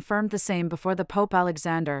arguments he confirmed the same before the Pope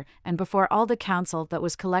Alexander, and before all the council that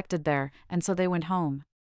was collected there, and so they went home.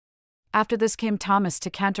 After this came Thomas to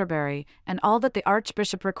Canterbury, and all that the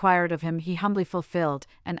Archbishop required of him he humbly fulfilled,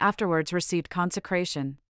 and afterwards received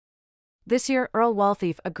consecration. This year Earl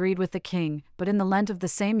Waltheof agreed with the king, but in the Lent of the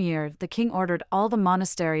same year the king ordered all the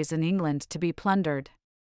monasteries in England to be plundered.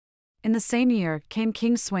 In the same year came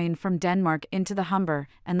King Sweyn from Denmark into the Humber,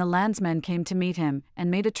 and the landsmen came to meet him, and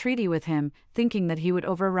made a treaty with him, thinking that he would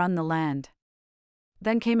overrun the land.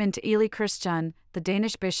 Then came into Ely Christian, the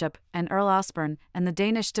Danish bishop, and Earl Osborne, and the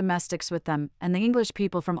Danish domestics with them, and the English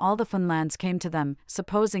people from all the Funlands came to them,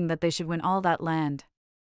 supposing that they should win all that land.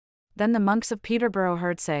 Then the monks of Peterborough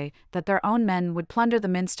heard say that their own men would plunder the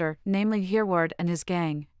minster, namely Hereward and his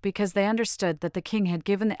gang, because they understood that the king had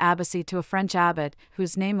given the abbacy to a French abbot,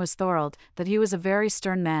 whose name was Thorold, that he was a very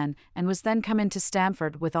stern man, and was then come into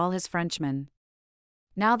Stamford with all his Frenchmen.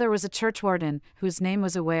 Now there was a churchwarden, whose name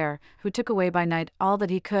was Aware, who took away by night all that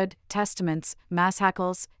he could, testaments,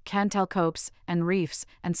 mass-hackles, cantelcopes, and reefs,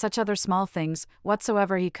 and such other small things,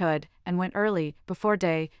 whatsoever he could, and went early, before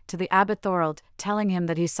day, to the abbot Thorold, telling him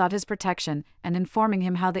that he sought his protection, and informing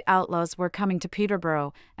him how the outlaws were coming to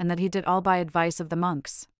Peterborough, and that he did all by advice of the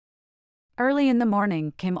monks. Early in the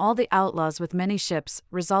morning came all the outlaws with many ships,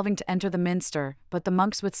 resolving to enter the minster, but the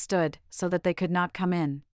monks withstood, so that they could not come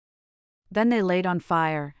in. Then they laid on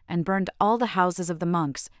fire, and burned all the houses of the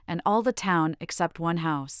monks, and all the town except one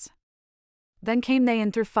house. Then came they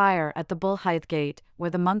in through fire at the Bullhythe gate, where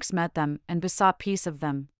the monks met them, and besought peace of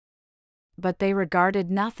them. But they regarded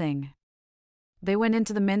nothing. They went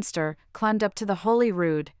into the minster, climbed up to the Holy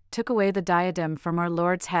Rood, took away the diadem from our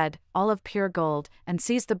Lord's head, all of pure gold, and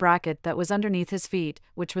seized the bracket that was underneath his feet,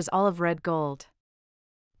 which was all of red gold.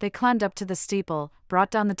 They climbed up to the steeple, brought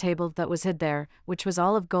down the table that was hid there, which was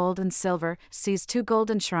all of gold and silver, seized 2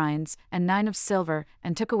 golden shrines, and 9 of silver,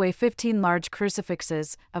 and took away 15 large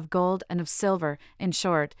crucifixes, of gold and of silver. In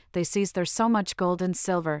short, they seized there so much gold and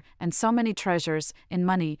silver, and so many treasures, in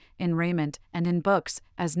money, in raiment, and in books,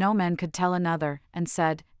 as no man could tell another, and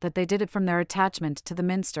said, that they did it from their attachment to the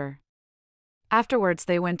minster. Afterwards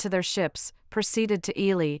they went to their ships, proceeded to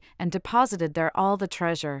Ely, and deposited there all the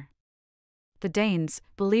treasure. The Danes,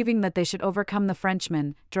 believing that they should overcome the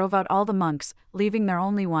Frenchmen, drove out all the monks, leaving there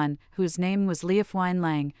only one, whose name was Leofwine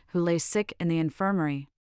Lang, who lay sick in the infirmary.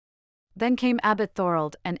 Then came Abbot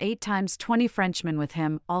Thorold, and 8 times 20 Frenchmen with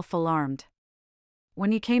him, all full armed.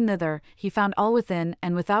 When he came thither, he found all within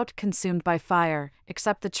and without consumed by fire,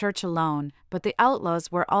 except the church alone, but the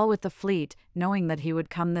outlaws were all with the fleet, knowing that he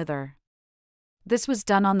would come thither. This was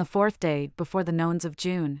done on the 4th day, before the nones of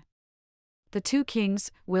June. The 2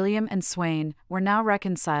 kings, William and Sweyn, were now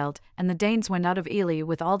reconciled, and the Danes went out of Ely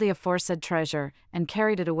with all the aforesaid treasure, and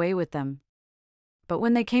carried it away with them. But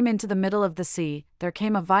when they came into the middle of the sea, there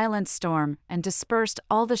came a violent storm, and dispersed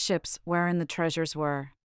all the ships wherein the treasures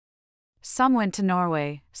were. Some went to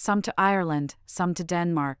Norway, some to Ireland, some to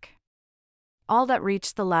Denmark. All that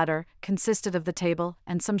reached the latter consisted of the table,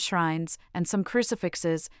 and some shrines, and some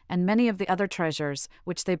crucifixes, and many of the other treasures,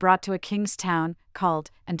 which they brought to a king's town,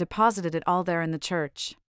 called, and deposited it all there in the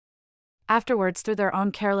church. Afterwards, through their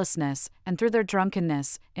own carelessness, and through their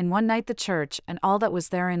drunkenness, in one night the church and all that was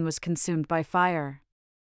therein was consumed by fire.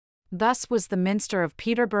 Thus was the minster of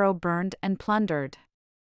Peterborough burned and plundered.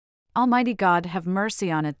 Almighty God have mercy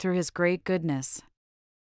on it through his great goodness.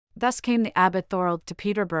 Thus came the abbot Thorold to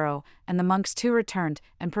Peterborough, and the monks too returned,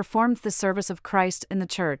 and performed the service of Christ in the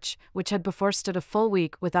church, which had before stood a full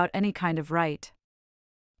week without any kind of rite.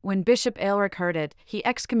 When Bishop Aelric heard it, he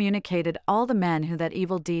excommunicated all the men who that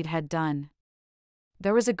evil deed had done.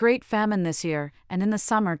 There was a great famine this year, and in the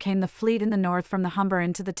summer came the fleet in the north from the Humber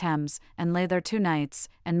into the Thames, and lay there 2 nights,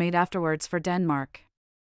 and made afterwards for Denmark.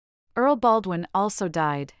 Earl Baldwin also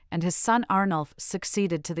died, and his son Arnulf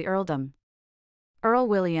succeeded to the earldom. Earl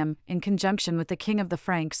William, in conjunction with the King of the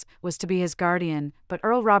Franks, was to be his guardian, but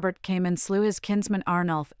Earl Robert came and slew his kinsman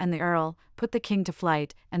Arnulf, and the Earl put the king to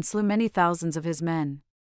flight, and slew many thousands of his men.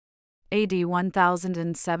 A.D.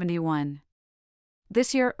 1071.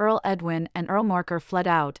 This year Earl Edwin and Earl Morcar fled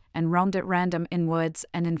out, and roamed at random in woods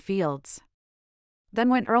and in fields. Then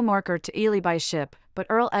went Earl Morcar to Ely by ship, but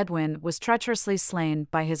Earl Edwin was treacherously slain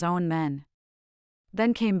by his own men.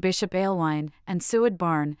 Then came Bishop Aylwine, and Suid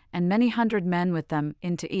Barn, and many hundred men with them,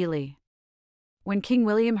 into Ely. When King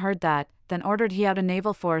William heard that, then ordered he out a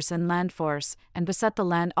naval force and land force, and beset the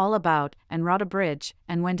land all about, and wrought a bridge,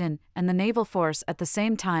 and went in, and the naval force at the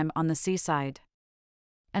same time on the seaside.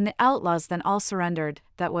 And the outlaws then all surrendered,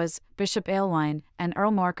 that was, Bishop Aylwine, and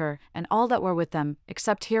Earl Morcar, and all that were with them,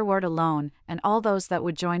 except Hereward alone, and all those that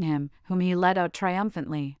would join him, whom he led out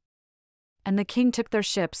triumphantly. And the king took their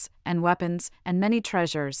ships, and weapons, and many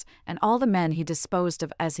treasures, and all the men he disposed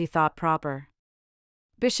of as he thought proper.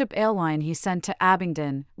 Bishop Aylwine he sent to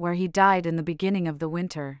Abingdon, where he died in the beginning of the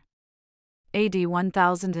winter. AD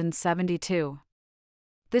 1072.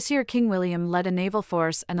 This year King William led a naval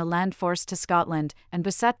force and a land force to Scotland, and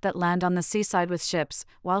beset that land on the seaside with ships,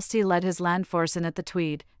 whilst he led his land force in at the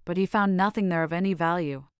Tweed, but he found nothing there of any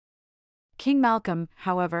value. King Malcolm,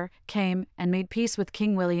 however, came, and made peace with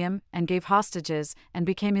King William, and gave hostages, and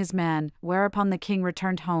became his man, whereupon the king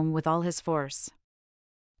returned home with all his force.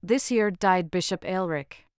 This year died Bishop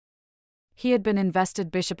Aelric. He had been invested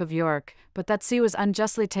Bishop of York, but that see was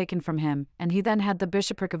unjustly taken from him, and he then had the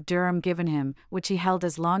bishopric of Durham given him, which he held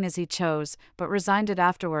as long as he chose, but resigned it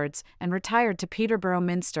afterwards, and retired to Peterborough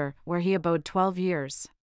Minster, where he abode 12 years.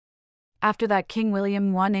 After that King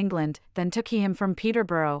William won England, then took he him from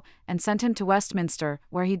Peterborough, and sent him to Westminster,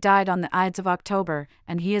 where he died on the Ides of October,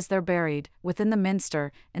 and he is there buried, within the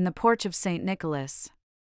minster, in the porch of St. Nicholas.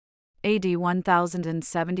 AD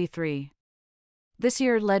 1073. This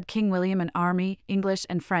year led King William an army, English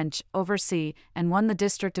and French, oversea, and won the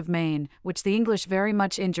district of Maine, which the English very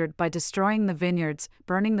much injured by destroying the vineyards,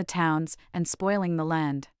 burning the towns, and spoiling the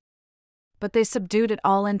land. But they subdued it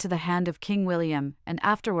all into the hand of King William, and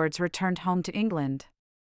afterwards returned home to England.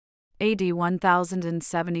 AD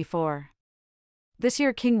 1074. This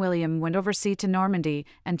year King William went oversea to Normandy,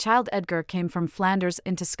 and Childe Edgar came from Flanders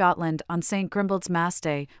into Scotland on St. Grimbald's Mass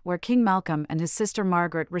Day, where King Malcolm and his sister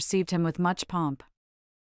Margaret received him with much pomp.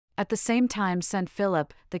 At the same time sent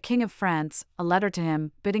Philip, the King of France, a letter to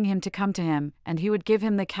him, bidding him to come to him, and he would give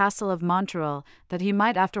him the castle of Montreuil, that he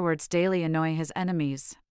might afterwards daily annoy his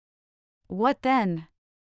enemies. What then?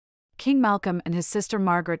 King Malcolm and his sister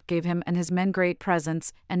Margaret gave him and his men great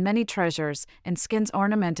presents, and many treasures, in skins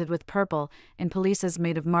ornamented with purple, in pelisses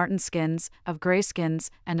made of marten skins, of grey skins,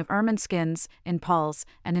 and of ermine skins, in palls,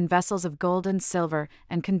 and in vessels of gold and silver,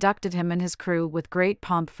 and conducted him and his crew with great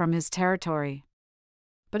pomp from his territory.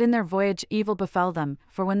 But in their voyage evil befell them,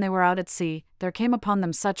 for when they were out at sea, there came upon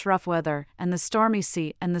them such rough weather, and the stormy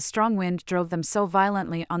sea and the strong wind drove them so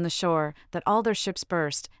violently on the shore, that all their ships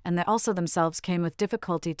burst, and they also themselves came with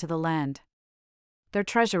difficulty to the land. Their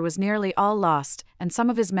treasure was nearly all lost, and some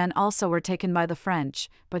of his men also were taken by the French,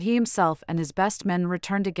 but he himself and his best men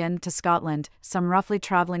returned again to Scotland, some roughly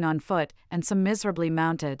travelling on foot, and some miserably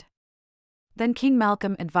mounted. Then King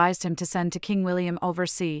Malcolm advised him to send to King William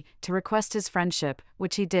oversea, to request his friendship,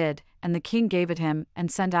 which he did, and the king gave it him,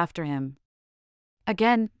 and sent after him.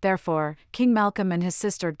 Again, therefore, King Malcolm and his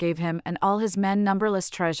sister gave him and all his men numberless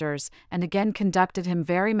treasures, and again conducted him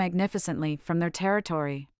very magnificently from their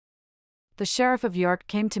territory. The Sheriff of York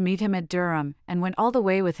came to meet him at Durham, and went all the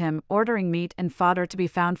way with him, ordering meat and fodder to be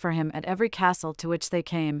found for him at every castle to which they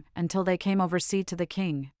came, until they came oversea to the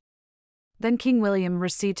king. Then King William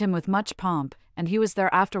received him with much pomp, and he was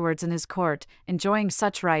there afterwards in his court, enjoying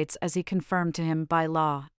such rights as he confirmed to him by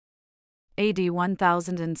law. AD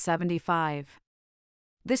 1075.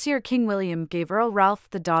 This year King William gave Earl Ralph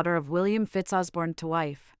the daughter of William Fitzosborne to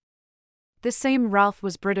wife. This same Ralph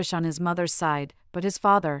was British on his mother's side, but his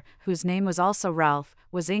father, whose name was also Ralph,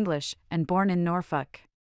 was English, and born in Norfolk.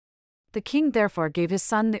 The king therefore gave his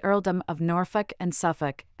son the earldom of Norfolk and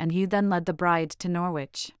Suffolk, and he then led the bride to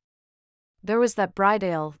Norwich. There was that bride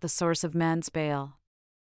ale, the source of man's bale.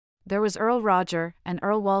 There was Earl Roger, and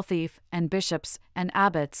Earl Waltheof, and bishops, and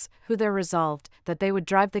abbots, who there resolved that they would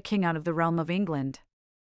drive the king out of the realm of England.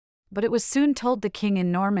 But it was soon told the king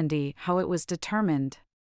in Normandy how it was determined.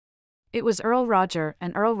 It was Earl Roger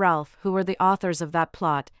and Earl Ralph who were the authors of that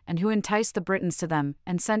plot, and who enticed the Britons to them,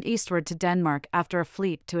 and sent eastward to Denmark after a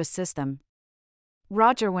fleet to assist them.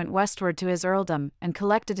 Roger went westward to his earldom, and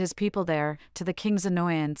collected his people there, to the king's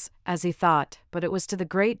annoyance, as he thought, but it was to the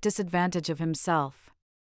great disadvantage of himself.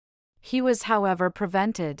 He was, however,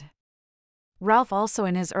 prevented. Ralph also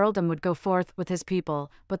in his earldom would go forth with his people,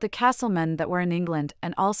 but the castlemen that were in England,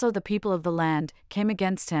 and also the people of the land, came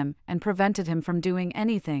against him, and prevented him from doing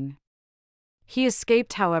anything. He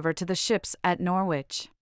escaped, however, to the ships at Norwich.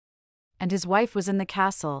 And his wife was in the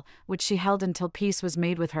castle, which she held until peace was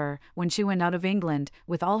made with her, when she went out of England,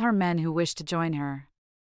 with all her men who wished to join her.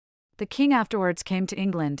 The king afterwards came to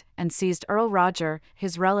England, and seized Earl Roger,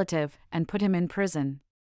 his relative, and put him in prison.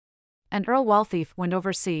 And Earl Waltheof went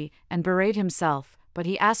oversea, and bewrayed himself, but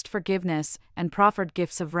he asked forgiveness, and proffered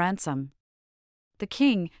gifts of ransom. The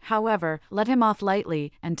king, however, let him off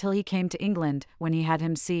lightly, until he came to England, when he had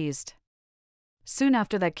him seized. Soon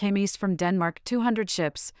after that came east from Denmark 200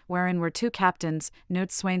 ships, wherein were 2 captains, Knut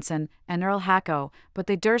Swainson and Earl Hacko, but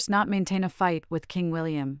they durst not maintain a fight with King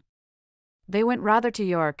William. They went rather to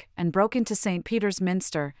York, and broke into St. Peter's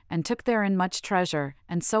Minster, and took therein much treasure,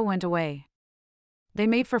 and so went away. They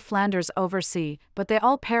made for Flanders over sea, but they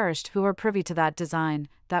all perished who were privy to that design,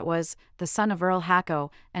 that was, the son of Earl Hacko,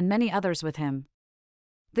 and many others with him.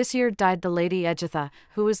 This year died the Lady Edgetha,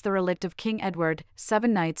 who was the relict of King Edward,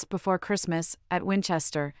 7 nights before Christmas, at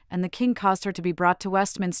Winchester, and the king caused her to be brought to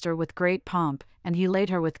Westminster with great pomp, and he laid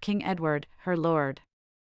her with King Edward, her lord.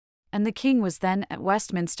 And the king was then at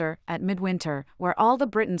Westminster, at midwinter, where all the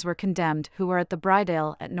Britons were condemned who were at the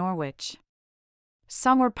Bridale at Norwich.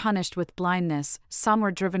 Some were punished with blindness, some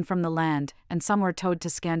were driven from the land, and some were towed to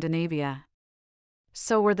Scandinavia.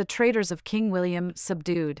 So were the traitors of King William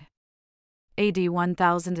subdued. AD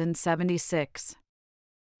 1076.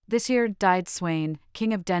 This year died Sweyn,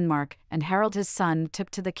 king of Denmark, and Harold his son took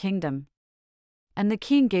to the kingdom. And the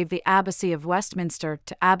king gave the abbacy of Westminster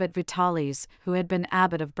to Abbot Vitalis, who had been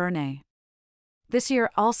abbot of Bernay. This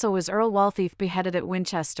year also was Earl Waltheof beheaded at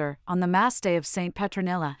Winchester, on the Mass day of St.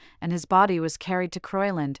 Petronilla, and his body was carried to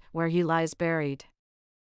Croyland, where he lies buried.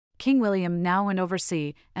 King William now went over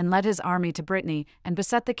sea, and led his army to Brittany, and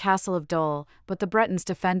beset the castle of Dole, but the Bretons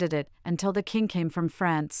defended it, until the king came from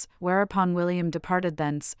France, whereupon William departed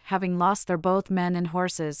thence, having lost there both men and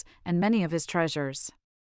horses, and many of his treasures.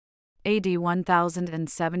 AD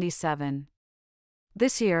 1077.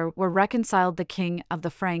 This year were reconciled the king of the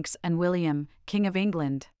Franks and William, king of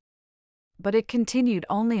England. But it continued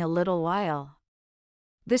only a little while.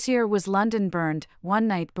 This year was London burned, one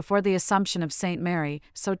night before the Assumption of St. Mary,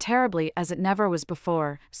 so terribly as it never was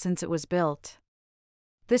before, since it was built.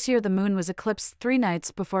 This year the moon was eclipsed 3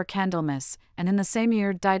 nights before Candlemas, and in the same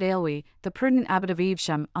year died Aelwy, the prudent abbot of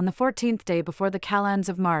Evesham, on the 14th day before the Calends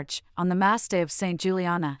of March, on the Mass day of St.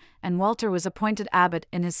 Juliana, and Walter was appointed abbot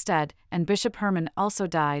in his stead, and Bishop Herman also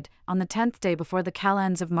died, on the 10th day before the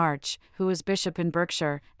Calends of March, who was bishop in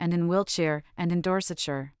Berkshire, and in Wiltshire, and in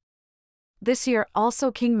Dorsetshire. This year also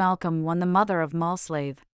King Malcolm won the mother of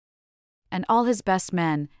Malslave, and all his best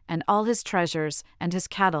men, and all his treasures, and his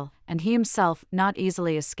cattle, and he himself not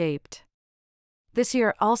easily escaped. This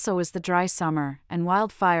year also was the dry summer, and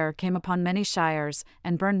wildfire came upon many shires,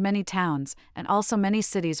 and burned many towns, and also many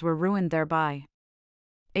cities were ruined thereby.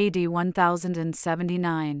 AD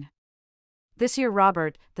 1079. This year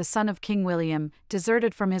Robert, the son of King William,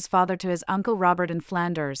 deserted from his father to his uncle Robert in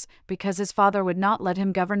Flanders, because his father would not let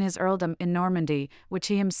him govern his earldom in Normandy, which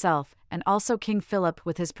he himself, and also King Philip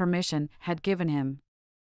with his permission, had given him.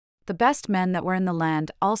 The best men that were in the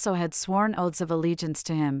land also had sworn oaths of allegiance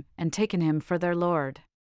to him, and taken him for their lord.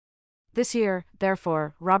 This year,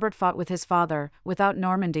 therefore, Robert fought with his father, without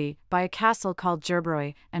Normandy, by a castle called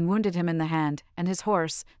Gerbroy, and wounded him in the hand, and his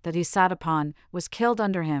horse, that he sat upon, was killed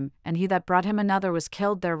under him, and he that brought him another was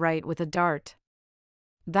killed thereright with a dart.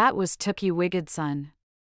 That was Tookie Wigidson.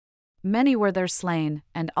 Many were there slain,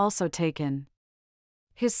 and also taken.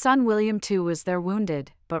 His son William too was there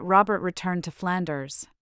wounded, but Robert returned to Flanders.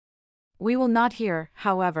 We will not here,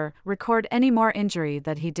 however, record any more injury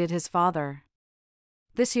that he did his father.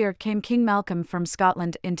 This year came King Malcolm from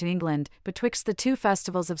Scotland into England, betwixt the 2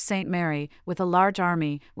 festivals of St. Mary, with a large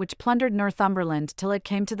army, which plundered Northumberland till it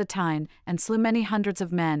came to the Tyne, and slew many hundreds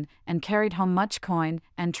of men, and carried home much coin,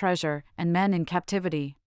 and treasure, and men in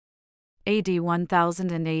captivity. AD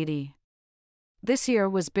 1080. This year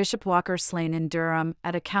was Bishop Walker slain in Durham,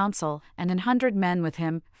 at a council, and 100 men with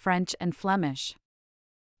him, French and Flemish.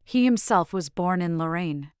 He himself was born in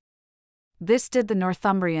Lorraine. This did the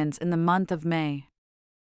Northumbrians in the month of May.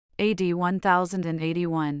 AD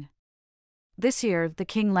 1081. This year the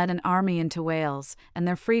king led an army into Wales, and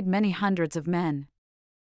there freed many hundreds of men.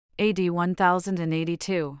 AD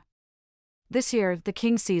 1082. This year the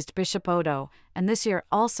king seized Bishop Odo, and this year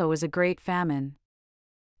also was a great famine.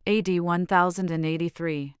 AD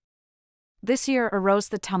 1083. This year arose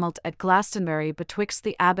the tumult at Glastonbury betwixt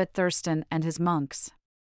the abbot Thurston and his monks.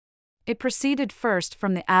 It proceeded first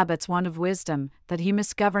from the abbot's want of wisdom, that he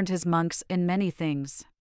misgoverned his monks in many things.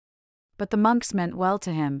 But the monks meant well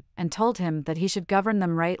to him, and told him that he should govern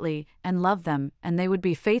them rightly, and love them, and they would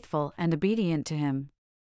be faithful and obedient to him.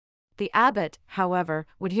 The abbot, however,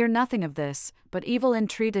 would hear nothing of this, but evil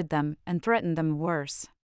entreated them, and threatened them worse.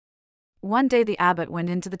 One day the abbot went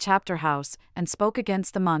into the chapter house, and spoke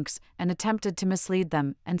against the monks, and attempted to mislead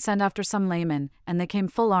them, and sent after some laymen, and they came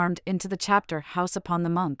full armed into the chapter house upon the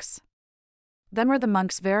monks. Then were the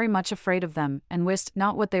monks very much afraid of them, and wist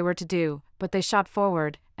not what they were to do, but they shot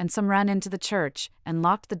forward, and some ran into the church, and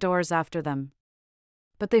locked the doors after them.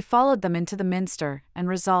 But they followed them into the minster, and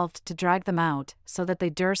resolved to drag them out, so that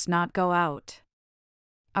they durst not go out.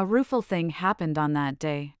 A rueful thing happened on that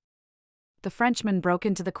day. The Frenchmen broke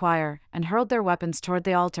into the choir, and hurled their weapons toward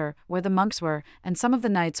the altar, where the monks were, and some of the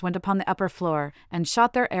knights went upon the upper floor, and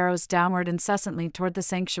shot their arrows downward incessantly toward the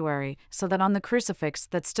sanctuary, so that on the crucifix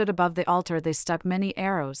that stood above the altar they stuck many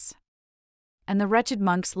arrows. And the wretched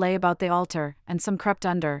monks lay about the altar, and some crept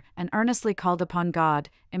under, and earnestly called upon God,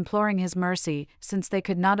 imploring his mercy, since they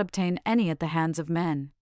could not obtain any at the hands of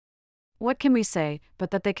men. What can we say,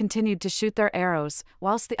 but that they continued to shoot their arrows,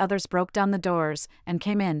 whilst the others broke down the doors, and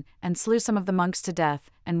came in, and slew some of the monks to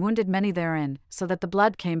death, and wounded many therein, so that the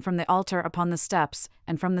blood came from the altar upon the steps,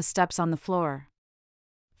 and from the steps on the floor.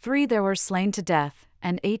 3 there were slain to death,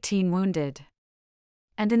 and 18 wounded.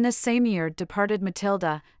 And in this same year departed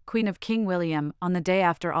Matilda, queen of King William, on the day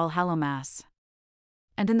after All-Hallowmass.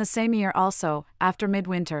 And in the same year also, after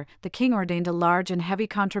midwinter, the king ordained a large and heavy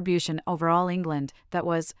contribution over all England, that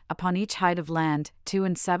was, upon each hide of land,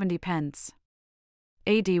 72 pence.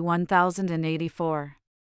 A.D. 1084.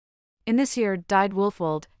 In this year died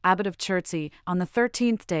Wulfwold, abbot of Chertsey, on the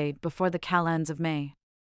 13th day before the calends of May.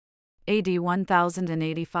 A.D.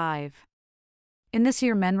 1085. In this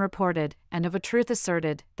year men reported, and of a truth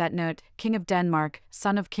asserted, that Knut, king of Denmark,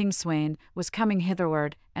 son of King Sweyn, was coming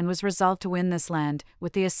hitherward, and was resolved to win this land,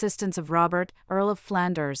 with the assistance of Robert, Earl of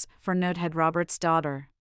Flanders, for Knut had Robert's daughter.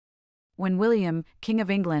 When William, king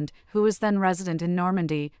of England, who was then resident in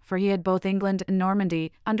Normandy, for he had both England and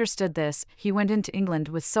Normandy, understood this, he went into England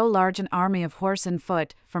with so large an army of horse and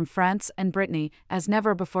foot, from France and Brittany, as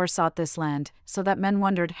never before sought this land, so that men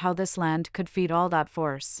wondered how this land could feed all that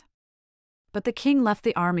force. But the king left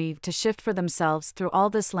the army to shift for themselves through all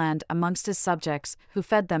this land amongst his subjects, who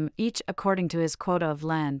fed them, each according to his quota of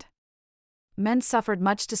land. Men suffered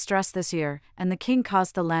much distress this year, and the king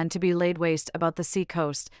caused the land to be laid waste about the sea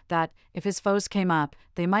coast, that, if his foes came up,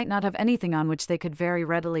 they might not have anything on which they could very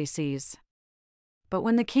readily seize. But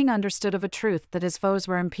when the king understood of a truth that his foes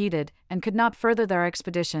were impeded, and could not further their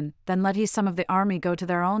expedition, then let he some of the army go to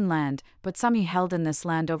their own land, but some he held in this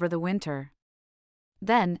land over the winter.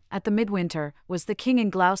 Then, at the midwinter, was the king in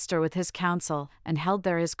Gloucester with his council, and held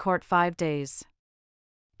there his court 5 days.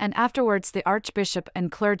 And afterwards the archbishop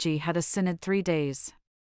and clergy had a synod 3 days.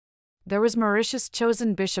 There was Mauritius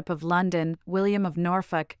chosen bishop of London, William of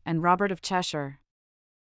Norfolk, and Robert of Cheshire.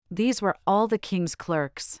 These were all the king's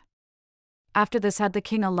clerks. After this had the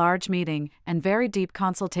king a large meeting, and very deep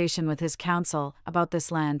consultation with his council, about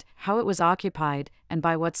this land, how it was occupied, and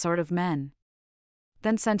by what sort of men.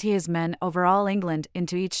 Then sent he his men over all England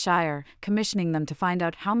into each shire, commissioning them to find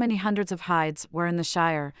out how many hundreds of hides were in the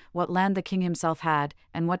shire, what land the king himself had,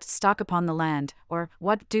 and what stock upon the land, or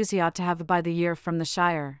what dues he ought to have by the year from the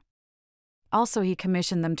shire. Also he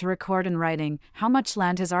commissioned them to record in writing how much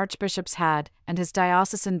land his archbishops had, and his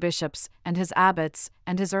diocesan bishops, and his abbots,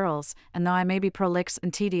 and his earls, and though I may be prolix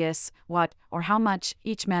and tedious, what, or how much,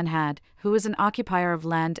 each man had, who was an occupier of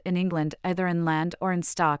land in England, either in land or in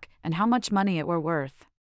stock, and how much money it were worth.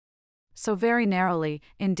 So very narrowly,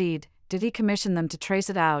 indeed, did he commission them to trace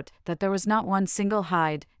it out, that there was not one single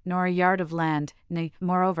hide, nor a yard of land, nay,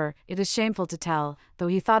 moreover, it is shameful to tell, though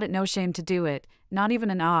he thought it no shame to do it, not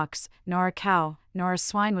even an ox, nor a cow, nor a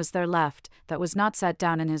swine was there left, that was not set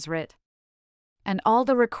down in his writ. And all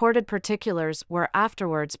the recorded particulars were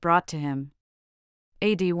afterwards brought to him.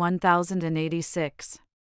 A.D. 1086.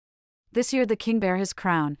 This year the king bare his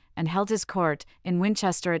crown, and held his court, in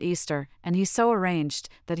Winchester at Easter, and he so arranged,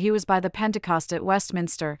 that he was by the Pentecost at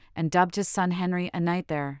Westminster, and dubbed his son Henry a knight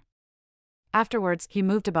there. Afterwards he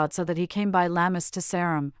moved about so that he came by Lammas to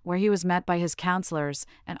Sarum, where he was met by his councillors,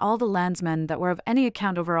 and all the landsmen that were of any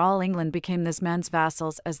account over all England became this man's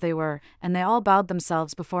vassals as they were, and they all bowed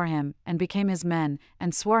themselves before him, and became his men,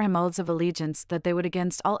 and swore him oaths of allegiance that they would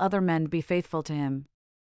against all other men be faithful to him.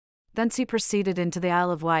 Thence he proceeded into the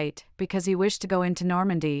Isle of Wight, because he wished to go into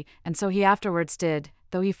Normandy, and so he afterwards did.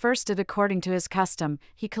 Though he first did according to his custom,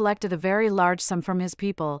 he collected a very large sum from his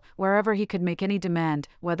people, wherever he could make any demand,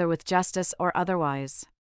 whether with justice or otherwise.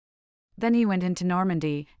 Then he went into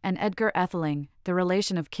Normandy, and Edgar Atheling, the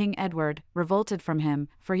relation of King Edward, revolted from him,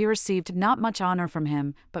 for he received not much honour from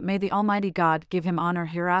him, but may the Almighty God give him honour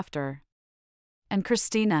hereafter. And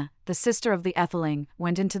Christina, the sister of the Atheling,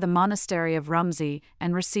 went into the monastery of Rumsey,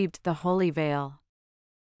 and received the Holy Veil.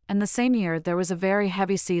 And the same year there was a very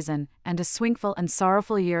heavy season, and a swingful and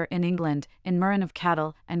sorrowful year in England, in murrain of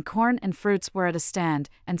cattle, and corn and fruits were at a stand,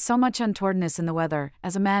 and so much untowardness in the weather,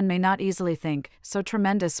 as a man may not easily think, so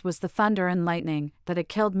tremendous was the thunder and lightning, that it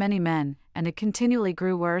killed many men, and it continually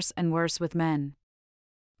grew worse and worse with men.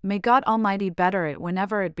 May God Almighty better it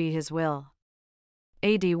whenever it be his will.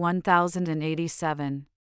 AD 1087.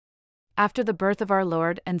 After the birth of our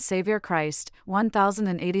Lord and Saviour Christ,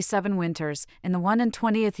 1087 winters, in the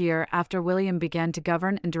 120th year after William began to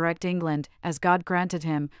govern and direct England, as God granted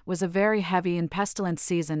him, was a very heavy and pestilent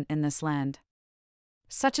season in this land.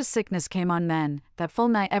 Such a sickness came on men, that full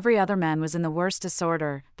nigh every other man was in the worst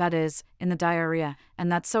disorder, that is, in the diarrhea,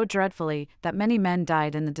 and that so dreadfully, that many men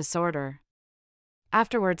died in the disorder.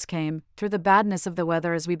 Afterwards came, through the badness of the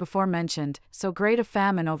weather as we before mentioned, so great a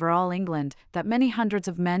famine over all England, that many hundreds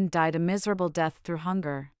of men died a miserable death through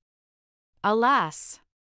hunger. Alas!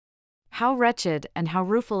 How wretched and how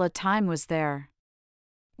rueful a time was there!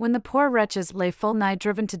 When the poor wretches lay full nigh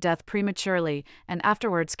driven to death prematurely, and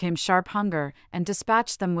afterwards came sharp hunger, and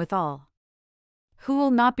dispatched them withal. Who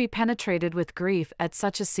will not be penetrated with grief at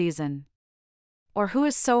such a season? Or who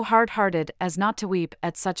is so hard-hearted as not to weep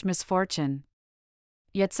at such misfortune?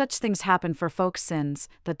 Yet such things happen for folk's sins,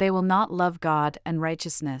 that they will not love God and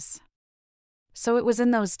righteousness. So it was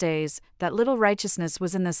in those days, that little righteousness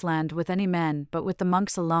was in this land with any men but with the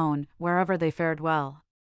monks alone, wherever they fared well.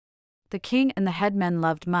 The king and the headmen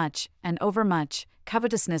loved much, and overmuch,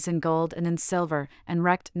 covetousness in gold and in silver, and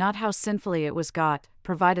recked not how sinfully it was got,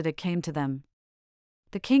 provided it came to them.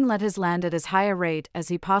 The king let his land at as high a rate as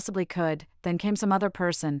he possibly could, then came some other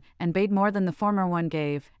person, and bade more than the former one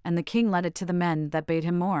gave, and the king let it to the men that bade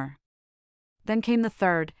him more. Then came the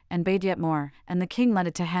third, and bade yet more, and the king let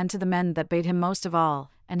it to hand to the men that bade him most of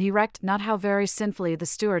all, and he recked not how very sinfully the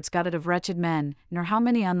stewards got it of wretched men, nor how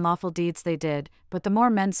many unlawful deeds they did, but the more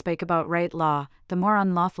men spake about right law, the more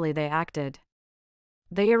unlawfully they acted.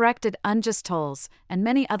 They erected unjust tolls, and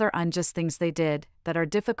many other unjust things they did, that are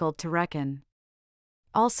difficult to reckon.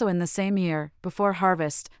 Also in the same year, before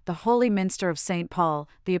harvest, the holy minster of St. Paul,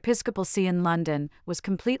 the episcopal see in London, was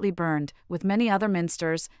completely burned, with many other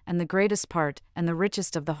minsters, and the greatest part, and the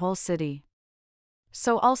richest of the whole city.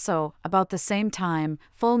 So also, about the same time,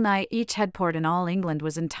 full nigh each headport in all England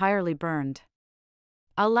was entirely burned.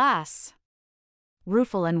 Alas!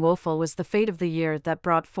 Rueful and woeful was the fate of the year that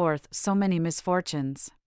brought forth so many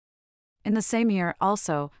misfortunes. In the same year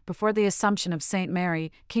also, before the Assumption of St.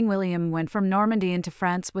 Mary, King William went from Normandy into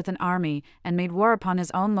France with an army, and made war upon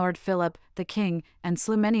his own lord Philip, the king, and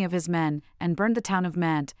slew many of his men, and burned the town of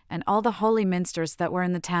Mantes, and all the holy minsters that were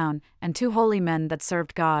in the town, and 2 holy men that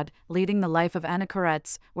served God, leading the life of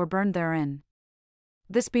Anicaretes, were burned therein.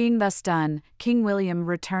 This being thus done, King William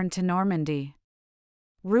returned to Normandy.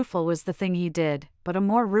 Rueful was the thing he did, but a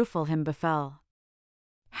more rueful him befell.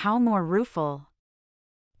 How more rueful?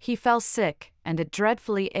 He fell sick, and it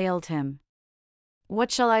dreadfully ailed him. What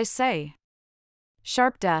shall I say?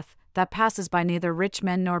 Sharp death, that passes by neither rich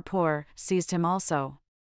men nor poor, seized him also.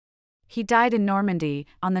 He died in Normandy,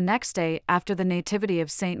 on the next day after the nativity of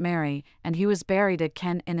St. Mary, and he was buried at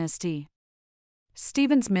Caen in St.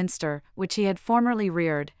 Stephen's Minster, which he had formerly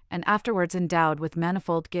reared, and afterwards endowed with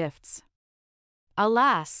manifold gifts.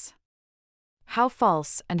 Alas! How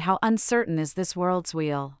false and how uncertain is this world's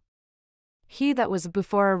wheel! He that was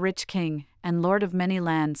before a rich king, and lord of many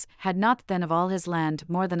lands, had not then of all his land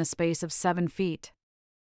more than a space of 7 feet.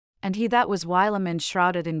 And he that was whilom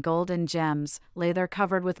enshrouded in gold and gems, lay there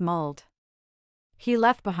covered with mould. He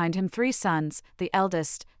left behind him 3 sons, the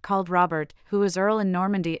eldest, called Robert, who was earl in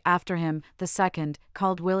Normandy after him, the second,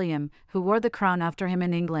 called William, who wore the crown after him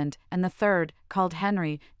in England, and the third, called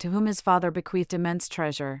Henry, to whom his father bequeathed immense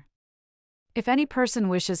treasure. If any person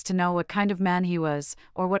wishes to know what kind of man he was,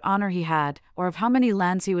 or what honor he had, or of how many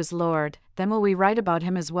lands he was lord, then will we write about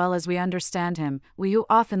him as well as we understand him, we who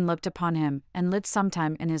often looked upon him, and lived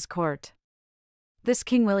sometime in his court. This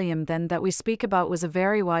King William then that we speak about was a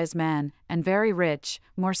very wise man, and very rich,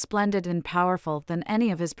 more splendid and powerful than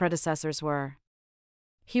any of his predecessors were.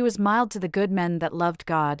 He was mild to the good men that loved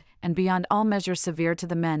God, and beyond all measure severe to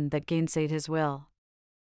the men that gainsayed his will.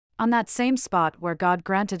 On that same spot where God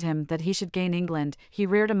granted him that he should gain England, he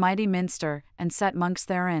reared a mighty minster, and set monks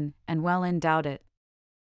therein, and well endowed it.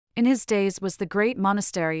 In his days was the great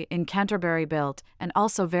monastery in Canterbury built, and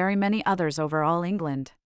also very many others over all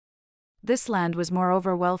England. This land was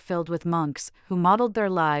moreover well filled with monks, who modelled their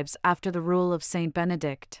lives after the rule of Saint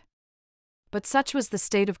Benedict. But such was the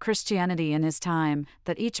state of Christianity in his time,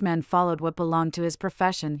 that each man followed what belonged to his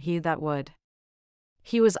profession he that would.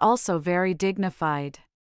 He was also very dignified.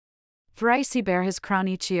 Thrice he bare his crown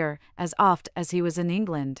each year, as oft as he was in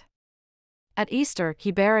England. At Easter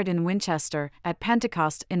he bare it in Winchester, at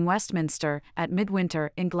Pentecost in Westminster, at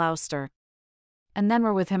midwinter in Gloucester. And then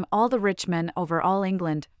were with him all the rich men over all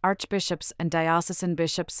England, archbishops and diocesan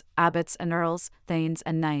bishops, abbots and earls, thanes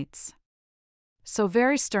and knights. So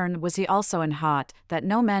very stern was he also and hot, that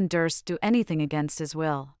no man durst do anything against his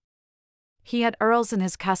will. He had earls in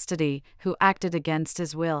his custody who acted against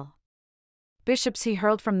his will. Bishops he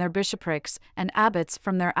hurled from their bishoprics, and abbots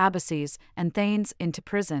from their abbacies, and thanes into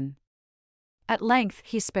prison. At length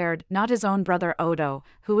he spared not his own brother Odo,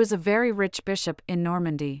 who was a very rich bishop in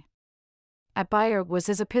Normandy. At Bayeux was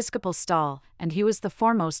his episcopal stall, and he was the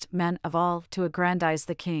foremost man of all to aggrandize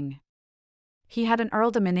the king. He had an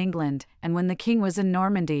earldom in England, and when the king was in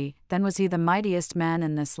Normandy, then was he the mightiest man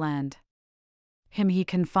in this land. Him he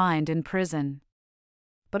confined in prison.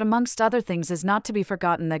 But amongst other things is not to be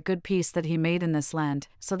forgotten that good peace that he made in this land,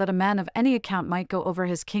 so that a man of any account might go over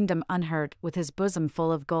his kingdom unhurt, with his bosom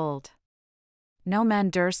full of gold. No man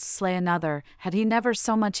durst slay another, had he never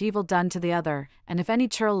so much evil done to the other, and if any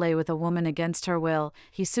churl lay with a woman against her will,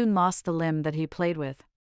 he soon lost the limb that he played with.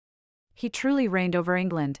 He truly reigned over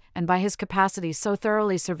England, and by his capacity so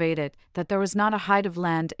thoroughly surveyed it, that there was not a hide of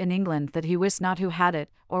land in England that he wist not who had it,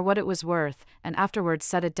 or what it was worth, and afterwards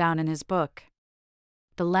set it down in his book.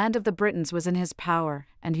 The land of the Britons was in his power,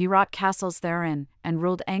 and he wrought castles therein, and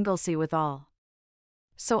ruled Anglesey withal.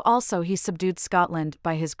 So also he subdued Scotland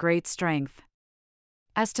by his great strength.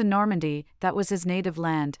 As to Normandy, that was his native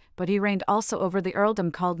land, but he reigned also over the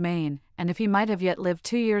earldom called Maine, and if he might have yet lived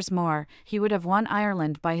 2 years more, he would have won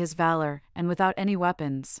Ireland by his valor, and without any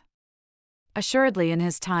weapons. Assuredly in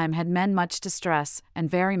his time had men much distress, and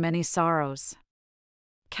very many sorrows.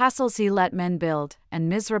 Castles he let men build, and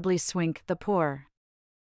miserably swink the poor.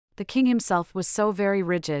 The king himself was so very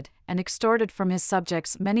rigid, and extorted from his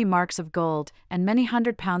subjects many marks of gold, and many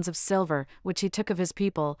 £100 of silver, which he took of his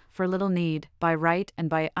people, for little need, by right and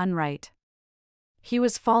by unright. He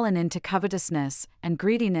was fallen into covetousness, and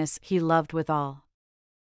greediness he loved withal.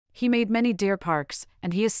 He made many deer parks,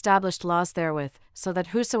 and he established laws therewith, so that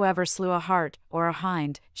whosoever slew a hart, or a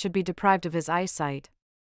hind, should be deprived of his eyesight.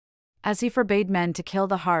 As he forbade men to kill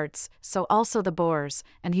the harts, so also the boars,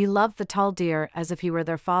 and he loved the tall deer as if he were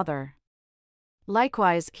their father.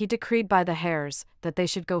 Likewise he decreed by the hares, that they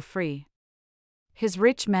should go free. His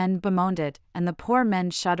rich men bemoaned it, and the poor men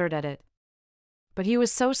shuddered at it. But he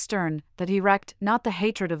was so stern, that he recked not the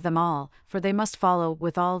hatred of them all, for they must follow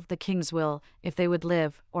with all the king's will, if they would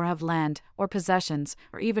live, or have land, or possessions,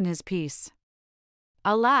 or even his peace.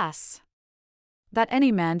 Alas! That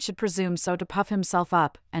any man should presume so to puff himself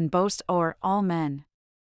up, and boast o'er all men.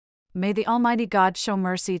 May the Almighty God show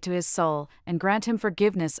mercy to his soul, and grant him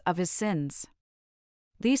forgiveness of his sins.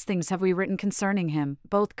 These things have we written concerning him,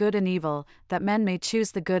 both good and evil, that men may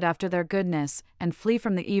choose the good after their goodness, and flee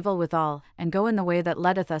from the evil withal, and go in the way that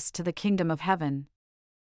leadeth us to the kingdom of heaven.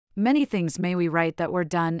 Many things may we write that were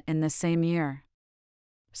done in this same year.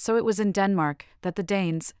 So it was in Denmark, that the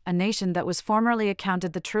Danes, a nation that was formerly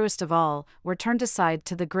accounted the truest of all, were turned aside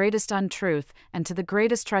to the greatest untruth, and to the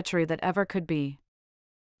greatest treachery that ever could be.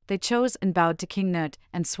 They chose and bowed to King Knut,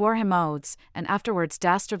 and swore him oaths, and afterwards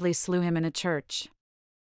dastardly slew him in a church.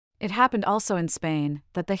 It happened also in Spain,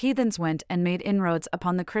 that the heathens went and made inroads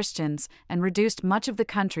upon the Christians, and reduced much of the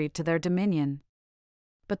country to their dominion.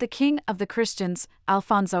 But the king of the Christians,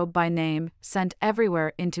 Alfonso by name, sent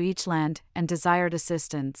everywhere into each land, and desired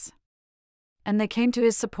assistance. And they came to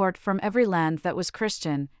his support from every land that was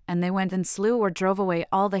Christian, and they went and slew or drove away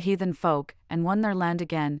all the heathen folk, and won their land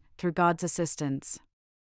again, through God's assistance.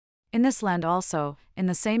 In this land also, in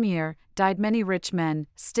the same year, died many rich men,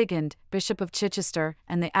 Stigand, bishop of Chichester,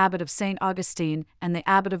 and the abbot of St. Augustine, and the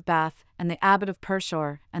abbot of Bath, and the abbot of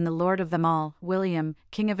Pershore, and the lord of them all, William,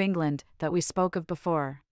 king of England, that we spoke of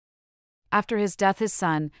before. After his death his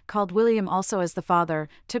son, called William also as the father,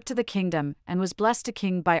 took to the kingdom, and was blessed a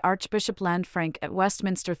king by Archbishop Lanfranc at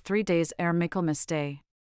Westminster 3 days ere Michaelmas Day.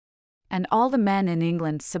 And all the men in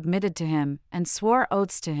England submitted to him, and swore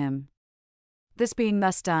oaths to him. This being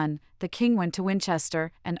thus done, the king went to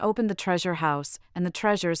Winchester, and opened the treasure house, and the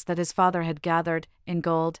treasures that his father had gathered, in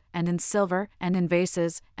gold, and in silver, and in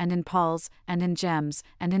vases, and in palls, and in gems,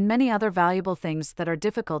 and in many other valuable things that are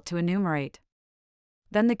difficult to enumerate.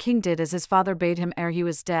 Then the king did as his father bade him ere he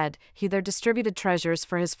was dead. He there distributed treasures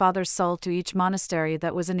for his father's soul to each monastery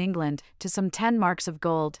that was in England, to some 10 marks of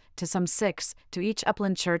gold, to some 6, to each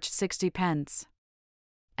upland church 60 pence.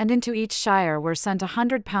 And into each shire were sent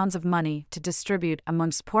 £100 of money to distribute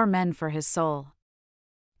amongst poor men for his soul.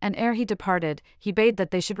 And ere he departed, he bade that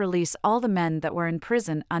they should release all the men that were in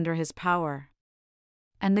prison under his power.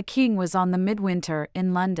 And the king was on the midwinter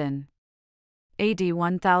in London. A.D.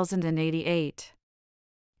 1088.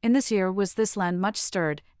 In this year was this land much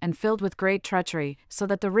stirred, and filled with great treachery, so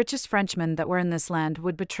that the richest Frenchmen that were in this land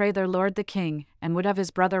would betray their lord the king, and would have his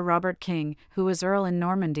brother Robert king, who was earl in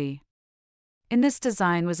Normandy. In this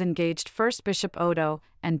design was engaged first Bishop Odo,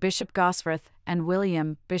 and Bishop Gosforth, and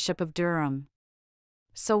William, Bishop of Durham.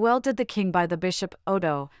 So well did the king by the bishop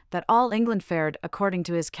Odo, that all England fared according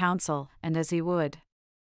to his counsel, and as he would.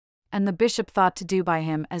 And the bishop thought to do by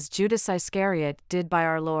him as Judas Iscariot did by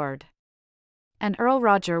our Lord. And Earl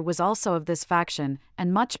Roger was also of this faction,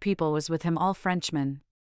 and much people was with him, all Frenchmen.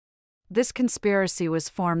 This conspiracy was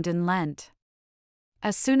formed in Lent.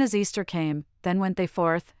 As soon as Easter came, then went they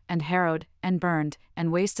forth, and harrowed, and burned,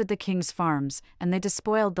 and wasted the king's farms, and they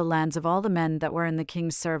despoiled the lands of all the men that were in the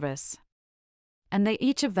king's service. And they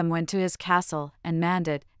each of them went to his castle, and manned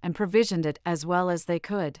it, and provisioned it as well as they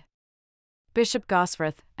could. Bishop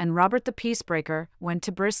Gosforth and Robert the Peacebreaker went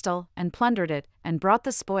to Bristol, and plundered it, and brought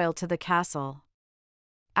the spoil to the castle.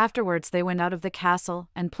 Afterwards they went out of the castle,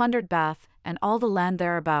 and plundered Bath, and all the land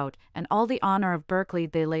thereabout, and all the honour of Berkeley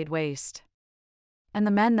they laid waste. And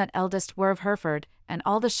the men that eldest were of Hereford, and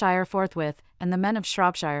all the shire forthwith, and the men of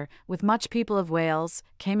Shropshire, with much people of Wales,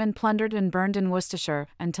 came and plundered and burned in Worcestershire,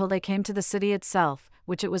 until they came to the city itself,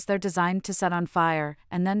 which it was their design to set on fire,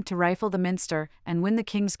 and then to rifle the minster, and win the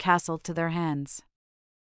king's castle to their hands.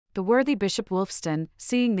 The worthy Bishop Wulfstan,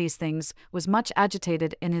 seeing these things, was much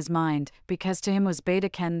agitated in his mind, because to him was bade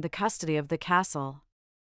again the custody of the castle.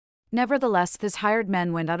 Nevertheless his hired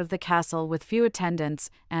men went out of the castle with few attendants,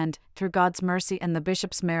 and, through God's mercy and the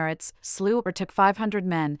bishop's merits, slew or took 500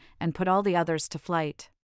 men, and put all the others to flight.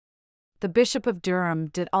 The Bishop of Durham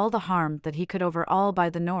did all the harm that he could over all by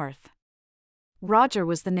the north. Roger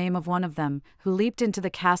was the name of one of them, who leaped into the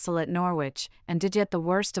castle at Norwich, and did yet the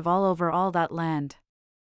worst of all over all that land.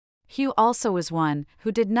 Hugh also was one,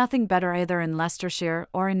 who did nothing better either in Leicestershire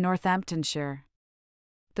or in Northamptonshire.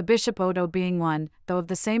 The Bishop Odo being one, though of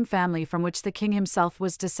the same family from which the king himself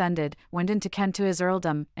was descended, went into Kent to his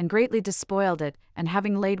earldom, and greatly despoiled it, and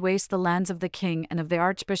having laid waste the lands of the king and of the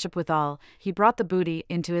archbishop withal, he brought the booty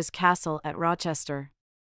into his castle at Rochester.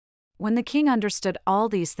 When the king understood all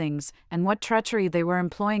these things, and what treachery they were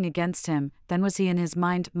employing against him, then was he in his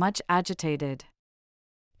mind much agitated.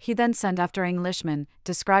 He then sent after Englishmen,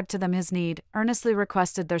 described to them his need, earnestly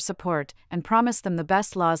requested their support, and promised them the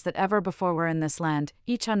best laws that ever before were in this land,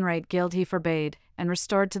 each unright guild he forbade, and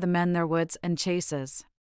restored to the men their woods and chases.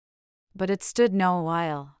 But it stood no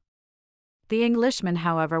while. The Englishmen,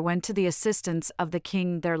 however, went to the assistance of the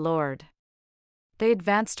king their lord. They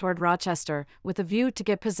advanced toward Rochester, with a view to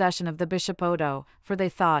get possession of the Bishop Odo, for they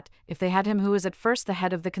thought, if they had him who was at first the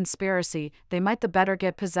head of the conspiracy, they might the better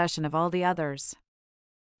get possession of all the others.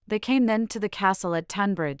 They came then to the castle at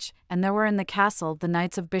Tunbridge, and there were in the castle the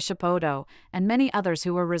knights of Bishop Odo, and many others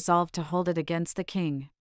who were resolved to hold it against the king.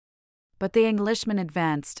 But the Englishmen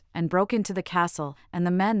advanced, and broke into the castle, and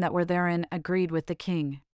the men that were therein agreed with the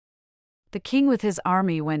king. The king with his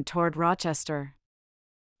army went toward Rochester.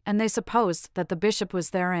 And they supposed that the bishop was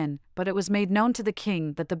therein, but it was made known to the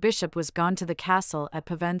king that the bishop was gone to the castle at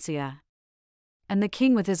Pevensey. And the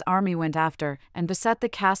king with his army went after, and beset the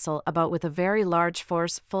castle about with a very large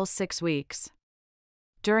force full 6 weeks.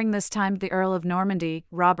 During this time the Earl of Normandy,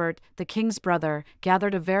 Robert, the king's brother,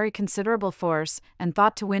 gathered a very considerable force, and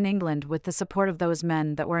thought to win England with the support of those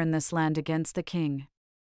men that were in this land against the king.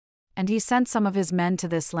 And he sent some of his men to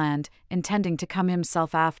this land, intending to come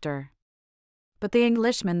himself after. But the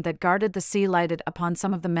Englishmen that guarded the sea lighted upon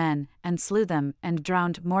some of the men, and slew them, and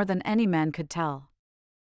drowned more than any man could tell.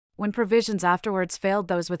 When provisions afterwards failed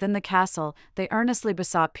those within the castle, they earnestly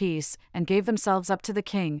besought peace, and gave themselves up to the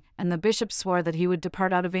king, and the bishop swore that he would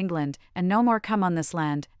depart out of England, and no more come on this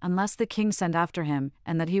land, unless the king sent after him,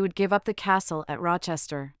 and that he would give up the castle at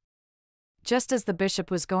Rochester. Just as the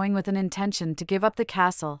bishop was going with an intention to give up the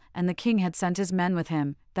castle, and the king had sent his men with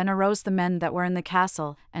him, then arose the men that were in the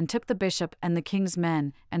castle, and took the bishop and the king's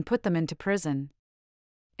men, and put them into prison.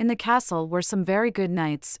 In the castle were some very good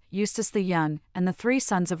knights, Eustace the Young, and the 3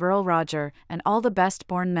 sons of Earl Roger, and all the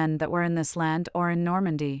best-born men that were in this land or in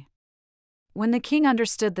Normandy. When the king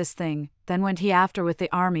understood this thing, then went he after with the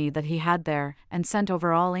army that he had there, and sent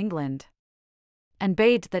over all England. And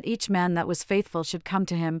bade that each man that was faithful should come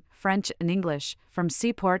to him, French and English, from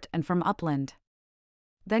seaport and from upland.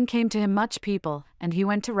 Then came to him much people, and he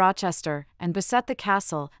went to Rochester, and beset the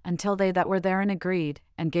castle, until they that were therein agreed,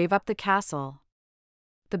 and gave up the castle.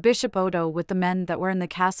 The Bishop Odo with the men that were in the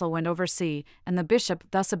castle went over sea, and the bishop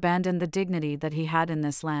thus abandoned the dignity that he had in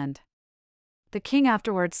this land. The king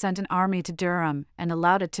afterwards sent an army to Durham, and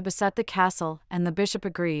allowed it to beset the castle, and the bishop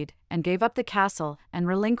agreed, and gave up the castle, and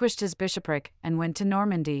relinquished his bishopric, and went to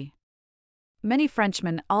Normandy. Many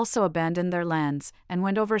Frenchmen also abandoned their lands, and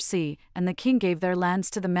went over sea, and the king gave their lands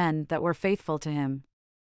to the men that were faithful to him.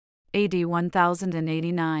 A.D.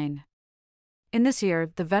 1089. In this year,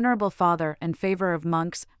 the venerable father and favor of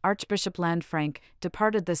monks, Archbishop Lanfranc,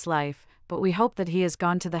 departed this life, but we hope that he is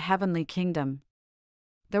gone to the heavenly kingdom.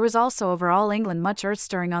 There was also over all England much earth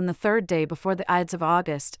stirring on the 3rd day before the Ides of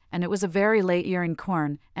August, and it was a very late year in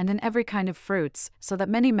corn, and in every kind of fruits, so that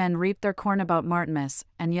many men reaped their corn about Martinmas,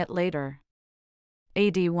 and yet later.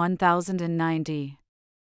 AD 1090.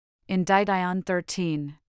 In Didion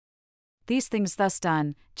 13. These things thus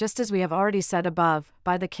done, just as we have already said above,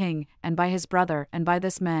 by the king, and by his brother, and by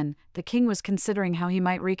this man, the king was considering how he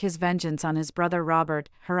might wreak his vengeance on his brother Robert,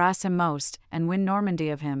 harass him most, and win Normandy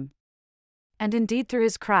of him. And indeed through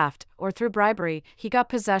his craft, or through bribery, he got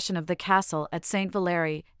possession of the castle at St.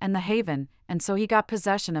 Valery, and the haven, and so he got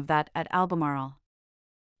possession of that at Albemarle.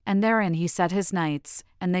 And therein he set his knights,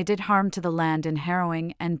 and they did harm to the land in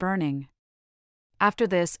harrowing and burning. After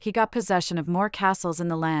this he got possession of more castles in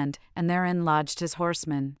the land, and therein lodged his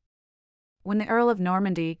horsemen. When the Earl of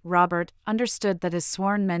Normandy, Robert, understood that his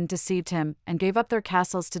sworn men deceived him, and gave up their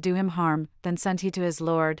castles to do him harm, then sent he to his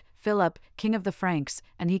lord, Philip, king of the Franks,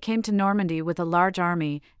 and he came to Normandy with a large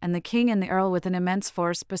army, and the king and the earl with an immense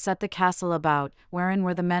force beset the castle about, wherein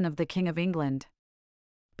were the men of the king of England.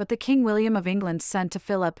 But the King William of England sent to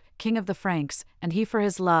Philip, king of the Franks, and he for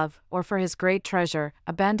his love, or for his great treasure,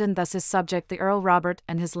 abandoned thus his subject the Earl Robert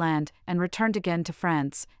and his land, and returned again to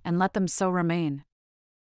France, and let them so remain.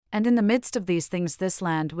 And in the midst of these things this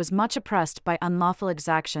land was much oppressed by unlawful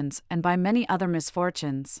exactions, and by many other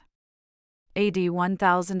misfortunes. AD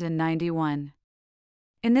 1091.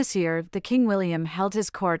 In this year the King William held his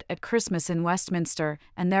court at Christmas in Westminster,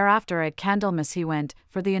 and thereafter at Candlemas he went,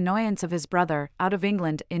 for the annoyance of his brother, out of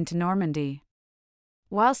England into Normandy.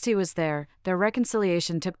 Whilst he was there, their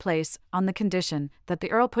reconciliation took place, on the condition that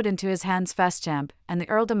the Earl put into his hands Feschamp, and the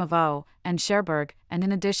earldom of O, and Cherbourg, and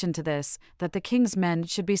in addition to this, that the king's men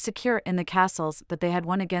should be secure in the castles that they had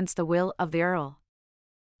won against the will of the Earl.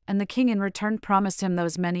 And the king in return promised him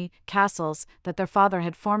those many castles that their father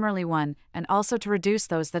had formerly won, and also to reduce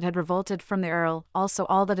those that had revolted from the Earl, also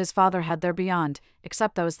all that his father had there beyond,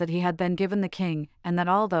 except those that he had then given the king, and that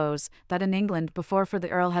all those that in England before for the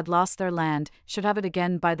Earl had lost their land should have it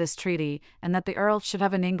again by this treaty, and that the Earl should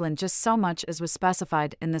have in England just so much as was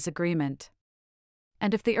specified in this agreement.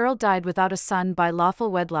 And if the Earl died without a son by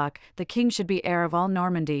lawful wedlock, the king should be heir of all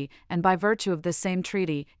Normandy, and by virtue of this same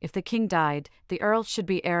treaty, if the king died, the Earl should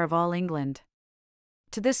be heir of all England.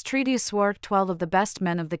 To this treaty swore 12 of the best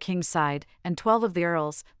men of the king's side, and 12 of the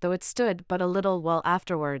Earl's, though it stood but a little while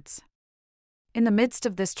afterwards. In the midst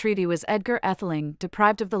of this treaty was Edgar Atheling,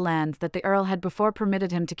 deprived of the land that the Earl had before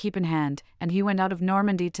permitted him to keep in hand, and he went out of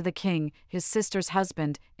Normandy to the king, his sister's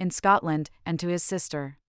husband, in Scotland, and to his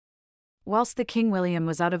sister. Whilst the King William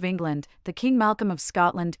was out of England, the King Malcolm of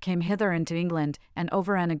Scotland came hither into England, and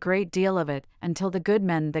overran a great deal of it, until the good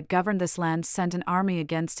men that governed this land sent an army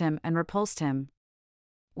against him and repulsed him.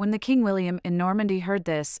 When the King William in Normandy heard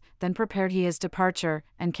this, then prepared he his departure,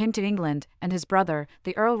 and came to England, and his brother,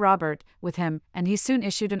 the Earl Robert, with him, and he soon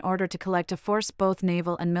issued an order to collect a force both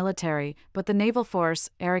naval and military, but the naval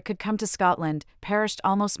force, ere it could come to Scotland, perished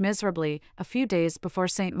almost miserably, a few days before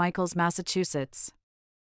St. Michael's, Massachusetts.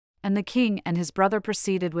 And the king and his brother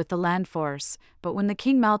proceeded with the land force, but when the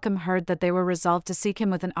King Malcolm heard that they were resolved to seek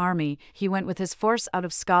him with an army, he went with his force out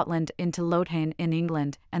of Scotland into Lothian in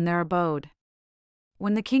England, and there abode.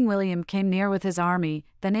 When the King William came near with his army,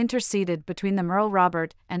 then interceded between them Earl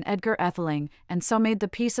Robert and Edgar Atheling, and so made the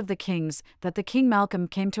peace of the kings, that the King Malcolm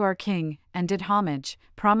came to our king, and did homage,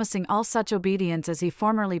 promising all such obedience as he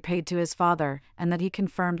formerly paid to his father, and that he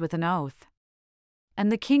confirmed with an oath. And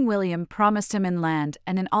the King William promised him in land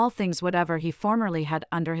and in all things whatever he formerly had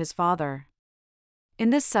under his father.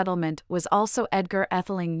 In this settlement was also Edgar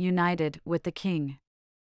Atheling united with the king.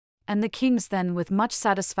 And the kings then with much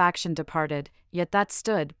satisfaction departed, yet that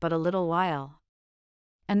stood but a little while.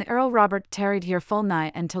 And the Earl Robert tarried here full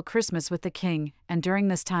nigh until Christmas with the king, and during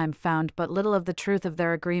this time found but little of the truth of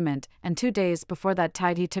their agreement, and 2 days before that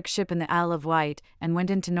tide he took ship in the Isle of Wight, and went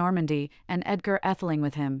into Normandy, and Edgar Atheling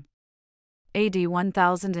with him. AD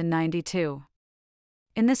 1092.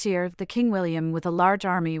 In this year the King William with a large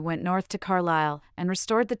army went north to Carlisle, and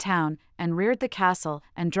restored the town, and reared the castle,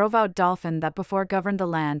 and drove out Dolphin that before governed the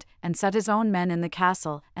land, and set his own men in the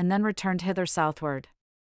castle, and then returned hither southward.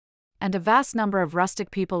 And a vast number of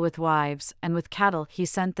rustic people with wives and with cattle he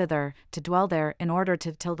sent thither, to dwell there in order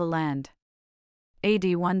to till the land. AD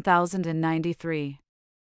 1093.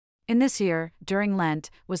 In this year, during Lent,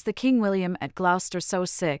 was the King William at Gloucester so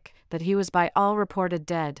sick, that he was by all reported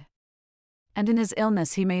dead. And in his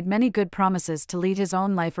illness he made many good promises to lead his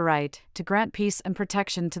own life aright, to grant peace and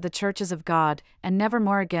protection to the churches of God, and never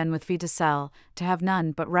more again with fee to sell, to have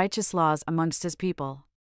none but righteous laws amongst his people.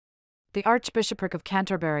 The Archbishopric of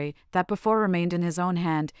Canterbury, that before remained in his own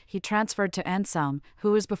hand, he transferred to Anselm,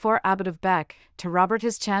 who was before Abbot of Bec, to Robert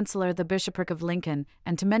his Chancellor the Bishopric of Lincoln,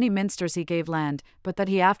 and to many minsters he gave land, but that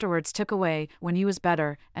he afterwards took away, when he was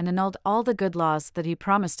better, and annulled all the good laws that he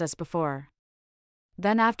promised us before.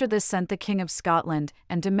 Then after this sent the King of Scotland,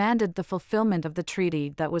 and demanded the fulfilment of the treaty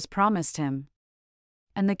that was promised him.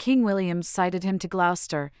 And the King William cited him to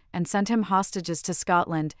Gloucester, and sent him hostages to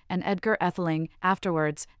Scotland, and Edgar Atheling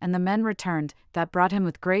afterwards, and the men returned, that brought him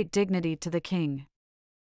with great dignity to the king.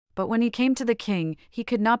 But when he came to the king, he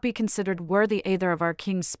could not be considered worthy either of our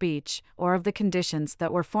king's speech, or of the conditions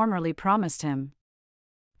that were formerly promised him.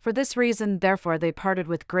 For this reason therefore they parted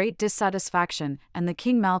with great dissatisfaction, and the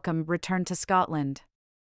King Malcolm returned to Scotland.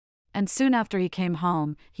 And soon after he came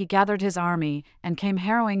home, he gathered his army, and came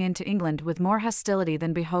harrowing into England with more hostility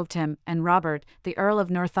than behoved him, and Robert, the Earl of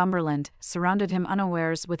Northumberland, surrounded him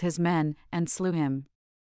unawares with his men, and slew him.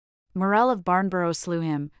 Morel of Barnborough slew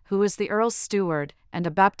him, who was the Earl's steward, and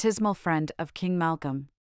a baptismal friend of King Malcolm.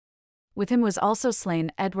 With him was also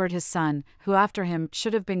slain Edward his son, who after him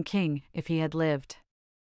should have been king, if he had lived.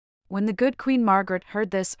 When the good Queen Margaret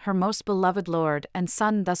heard this, her most beloved lord and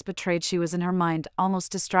son thus betrayed, she was in her mind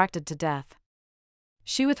almost distracted to death.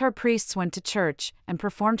 She with her priests went to church, and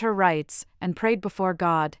performed her rites, and prayed before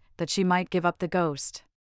God, that she might give up the ghost.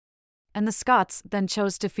 And the Scots then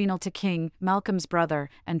chose Dauphinal to King Malcolm's brother,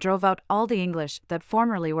 and drove out all the English that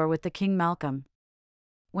formerly were with the King Malcolm.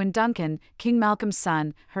 When Duncan, King Malcolm's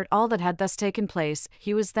son, heard all that had thus taken place,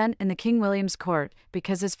 he was then in the King William's court,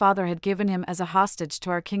 because his father had given him as a hostage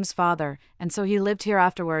to our king's father, and so he lived here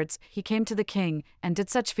afterwards. He came to the king, and did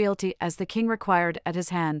such fealty as the king required at his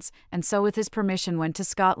hands, and so with his permission went to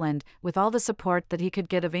Scotland, with all the support that he could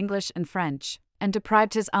get of English and French, and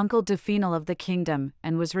deprived his uncle Dauphinal of the kingdom,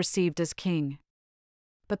 and was received as king.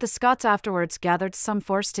 But the Scots afterwards gathered some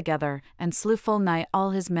force together, and slew full nigh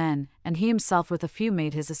all his men, and he himself with a few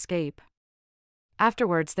made his escape.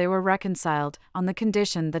 Afterwards they were reconciled, on the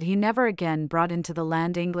condition that he never again brought into the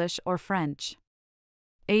land English or French.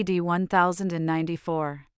 A.D.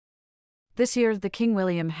 1094. This year the King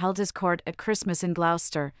William held his court at Christmas in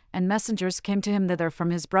Gloucester, and messengers came to him thither from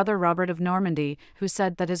his brother Robert of Normandy, who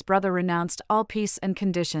said that his brother renounced all peace and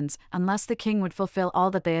conditions, unless the king would fulfill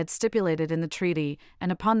all that they had stipulated in the treaty, and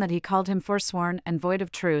upon that he called him forsworn and void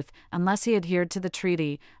of truth, unless he adhered to the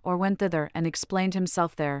treaty, or went thither and explained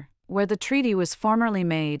himself there, where the treaty was formerly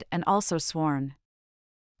made and also sworn.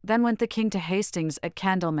 Then went the king to Hastings at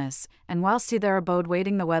Candlemas, and whilst he there abode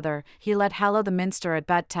waiting the weather, he let hallow the minster at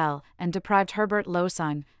Battelle, and deprived Herbert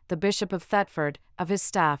Losign, the Bishop of Thetford, of his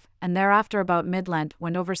staff, and thereafter about Midland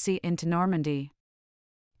went oversea into Normandy.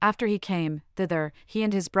 After he came thither, he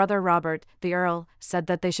and his brother Robert, the Earl, said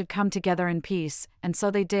that they should come together in peace, and so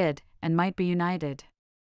they did, and might be united.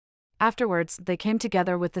 Afterwards they came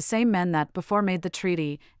together with the same men that before made the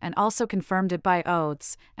treaty, and also confirmed it by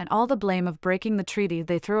oaths, and all the blame of breaking the treaty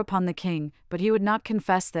they threw upon the king, but he would not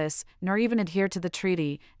confess this, nor even adhere to the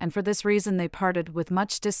treaty, and for this reason they parted with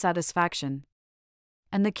much dissatisfaction.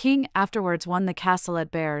 And the king afterwards won the castle at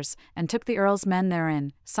Bears, and took the earl's men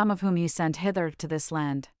therein, some of whom he sent hither to this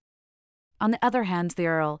land. On the other hand the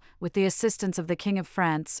earl, with the assistance of the king of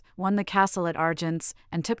France, won the castle at Argents,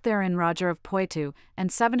 and took therein Roger of Poitou,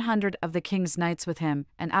 and 700 of the king's knights with him,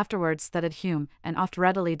 and afterwards that at Hume, and oft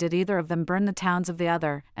readily did either of them burn the towns of the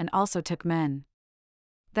other, and also took men.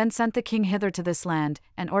 Then sent the king hither to this land,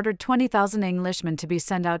 and ordered 20,000 Englishmen to be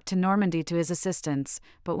sent out to Normandy to his assistance,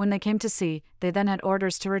 but when they came to sea, they then had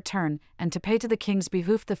orders to return, and to pay to the king's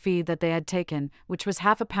behoof the fee that they had taken, which was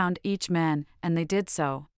 £50 each man, and they did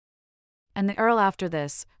so. And the earl after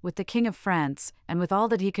this, with the king of France, and with all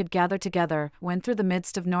that he could gather together, went through the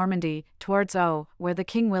midst of Normandy, towards O, where the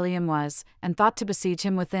King William was, and thought to besiege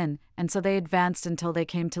him within, and so they advanced until they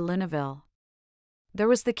came to Lunéville. There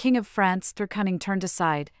was the king of France through cunning turned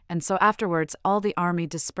aside, and so afterwards all the army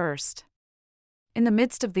dispersed. In the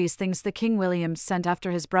midst of these things the King William sent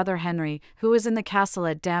after his brother Henry, who was in the castle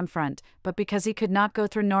at Damfront, but because he could not go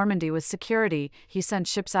through Normandy with security, he sent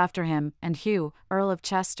ships after him, and Hugh, Earl of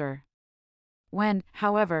Chester. When,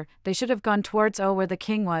 however, they should have gone towards O where the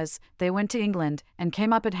king was, they went to England, and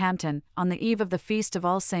came up at Hampton, on the eve of the feast of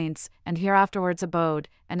All Saints, and here afterwards abode,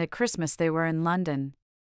 and at Christmas they were in London.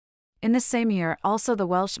 In this same year also the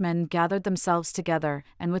Welshmen gathered themselves together,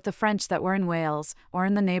 and with the French that were in Wales, or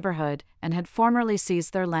in the neighbourhood, and had formerly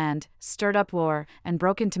seized their land, stirred up war, and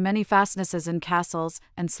broke into many fastnesses and castles,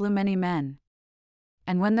 and slew many men.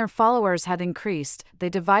 And when their followers had increased, they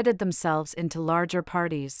divided themselves into larger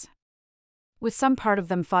parties. With some part of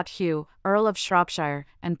them fought Hugh, Earl of Shropshire,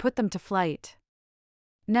 and put them to flight.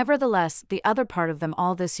 Nevertheless, the other part of them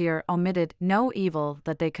all this year omitted no evil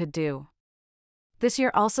that they could do. This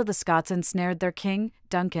year also the Scots ensnared their king,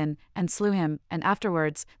 Duncan, and slew him, and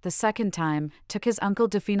afterwards, the second time, took his uncle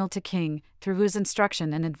Dafinal to king, through whose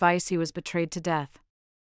instruction and advice he was betrayed to death.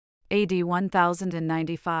 AD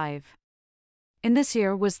 1095. In this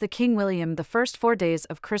year was the King William the first 4 days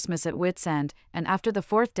of Christmas at Whitsand, and after the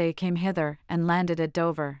 4th day came hither, and landed at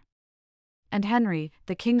Dover. And Henry,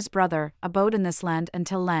 the king's brother, abode in this land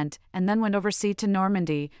until Lent, and then went oversea to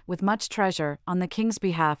Normandy, with much treasure, on the king's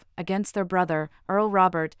behalf, against their brother, Earl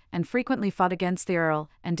Robert, and frequently fought against the earl,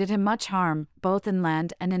 and did him much harm, both in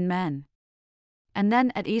land and in men. And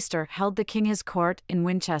then at Easter held the king his court in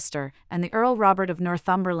Winchester, and the Earl Robert of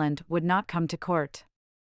Northumberland would not come to court.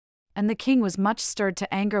 And the king was much stirred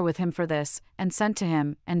to anger with him for this, and sent to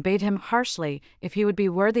him, and bade him harshly, if he would be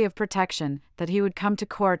worthy of protection, that he would come to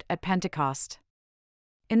court at Pentecost.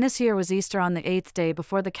 In this year was Easter on the 8th day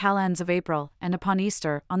before the calends of April, and upon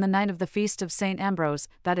Easter, on the night of the feast of St. Ambrose,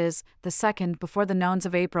 that is, the 2nd before the nones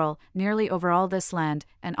of April, nearly over all this land,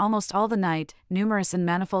 and almost all the night, numerous and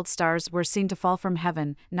manifold stars were seen to fall from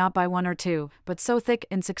heaven, not by one or two, but so thick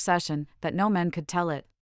in succession, that no man could tell it.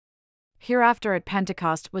 Hereafter at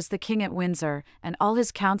Pentecost was the king at Windsor, and all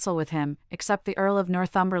his council with him, except the Earl of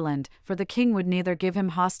Northumberland, for the king would neither give him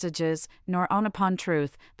hostages, nor own upon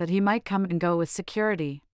truth, that he might come and go with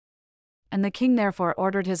security. And the king therefore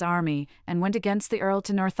ordered his army, and went against the earl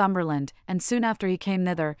to Northumberland, and soon after he came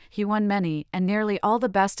thither, he won many, and nearly all the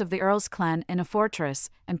best of the earl's clan in a fortress,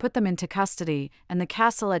 and put them into custody, and the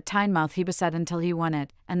castle at Tynemouth he beset until he won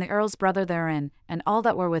it, and the earl's brother therein, and all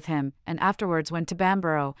that were with him, and afterwards went to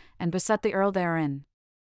Bamborough, and beset the earl therein.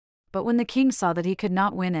 But when the king saw that he could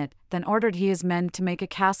not win it, then ordered he his men to make a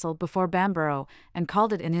castle before Bamborough, and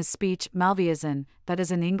called it in his speech Malveazon, that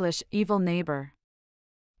is in English, evil neighbor.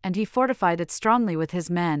 And he fortified it strongly with his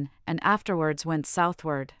men, and afterwards went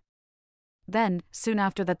southward. Then, soon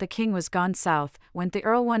after that the king was gone south, went the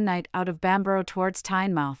earl one night out of Bamborough towards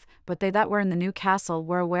Tynemouth, but they that were in the new castle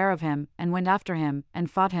were aware of him, and went after him, and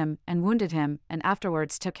fought him, and wounded him, and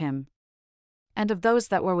afterwards took him. And of those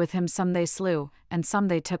that were with him some they slew, and some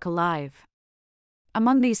they took alive.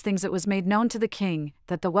 Among these things it was made known to the king,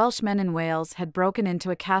 that the Welsh men in Wales had broken into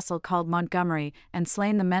a castle called Montgomery, and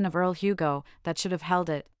slain the men of Earl Hugo, that should have held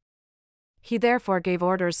it. He therefore gave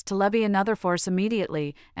orders to levy another force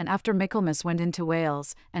immediately, and after Michaelmas went into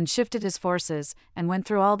Wales, and shifted his forces, and went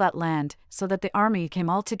through all that land, so that the army came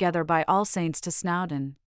all together by All Saints to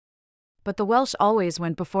Snowdon. But the Welsh always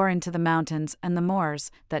went before into the mountains and the moors,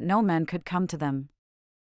 that no man could come to them.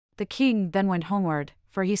 The king then went homeward,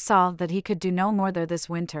 for he saw that he could do no more there this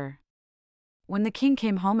winter. When the king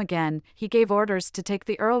came home again, he gave orders to take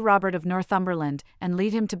the Earl Robert of Northumberland, and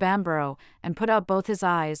lead him to Bamborough, and put out both his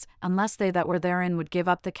eyes, unless they that were therein would give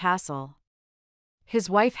up the castle. His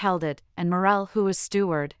wife held it, and Morel who was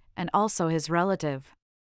steward, and also his relative.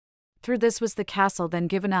 Through this was the castle then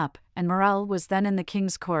given up, and Morel was then in the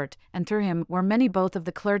king's court, and through him were many both of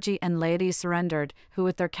the clergy and laity surrendered, who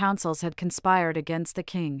with their counsels had conspired against the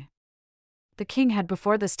king. The king had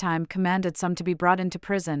before this time commanded some to be brought into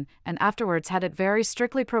prison, and afterwards had it very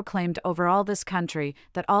strictly proclaimed over all this country,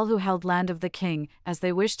 that all who held land of the king, as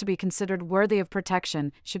they wished to be considered worthy of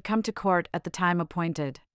protection, should come to court at the time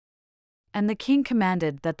appointed. And the king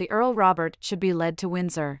commanded that the Earl Robert should be led to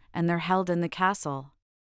Windsor, and there held in the castle.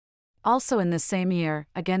 Also in this same year,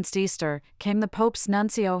 against Easter, came the Pope's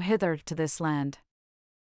nuncio hither to this land.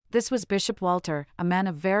 This was Bishop Walter, a man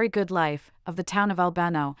of very good life, of the town of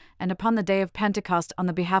Albano, and upon the day of Pentecost on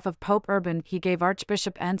the behalf of Pope Urban he gave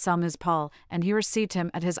Archbishop Anselm his pall, and he received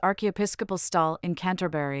him at his archiepiscopal stall in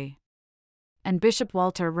Canterbury. And Bishop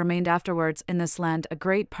Walter remained afterwards in this land a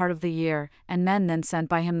great part of the year, and men then sent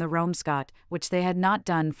by him the Romescot, which they had not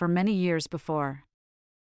done for many years before.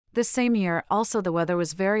 This same year also the weather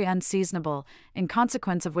was very unseasonable, in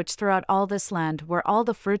consequence of which throughout all this land were all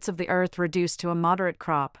the fruits of the earth reduced to a moderate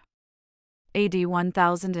crop. AD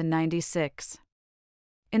 1096.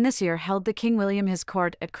 In this year held the King William his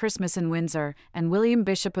court at Christmas in Windsor, and William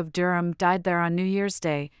Bishop of Durham died there on New Year's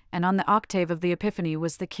Day, and on the octave of the Epiphany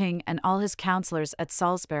was the king and all his councillors at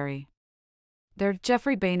Salisbury. There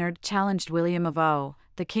Geoffrey Baynard challenged William of O,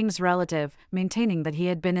 the king's relative, maintaining that he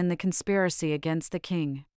had been in the conspiracy against the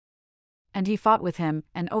king. And he fought with him,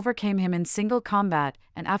 and overcame him in single combat,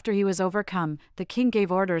 and after he was overcome, the king gave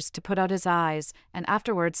orders to put out his eyes, and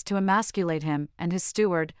afterwards to emasculate him, and his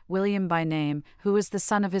steward, William by name, who was the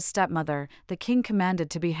son of his stepmother, the king commanded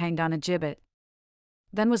to be hanged on a gibbet.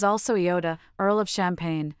 Then was also Eoda, Earl of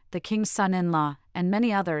Champagne, the king's son-in-law, and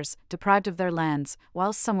many others, deprived of their lands,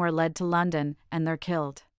 whilst some were led to London, and there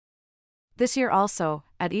killed. This year also,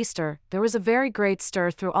 at Easter, there was a very great stir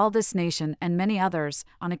through all this nation and many others,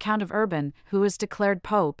 on account of Urban, who was declared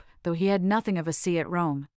Pope, though he had nothing of a see at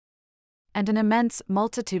Rome. And an immense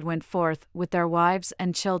multitude went forth, with their wives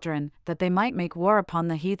and children, that they might make war upon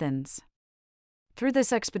the heathens. Through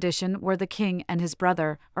this expedition were the king and his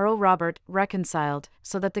brother, Earl Robert, reconciled,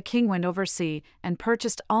 so that the king went over sea, and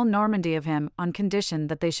purchased all Normandy of him, on condition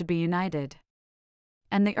that they should be united.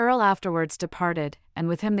 And the earl afterwards departed, and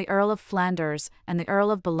with him the Earl of Flanders, and the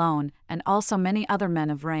Earl of Boulogne, and also many other men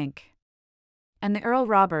of rank. And the Earl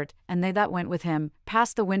Robert, and they that went with him,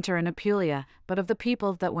 passed the winter in Apulia, but of the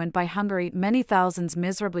people that went by Hungary many thousands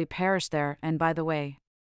miserably perished there and by the way.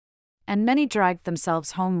 And many dragged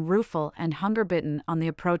themselves home rueful and hunger-bitten on the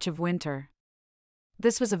approach of winter.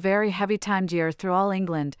 This was a very heavy-timed year through all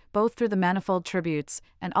England, both through the manifold tributes,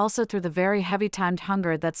 and also through the very heavy-timed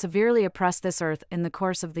hunger that severely oppressed this earth in the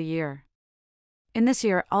course of the year. In this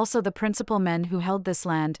year also the principal men who held this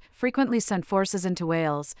land frequently sent forces into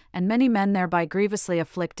Wales, and many men thereby grievously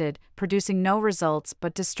afflicted, producing no results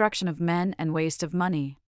but destruction of men and waste of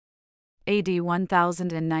money. A.D.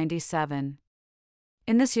 1097.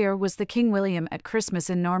 In this year was the King William at Christmas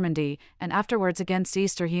in Normandy, and afterwards against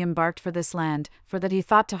Easter he embarked for this land, for that he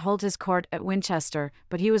thought to hold his court at Winchester,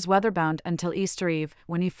 but he was weather-bound until Easter Eve,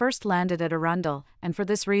 when he first landed at Arundel, and for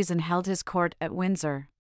this reason held his court at Windsor.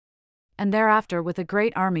 And thereafter with a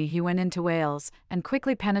great army he went into Wales, and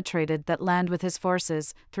quickly penetrated that land with his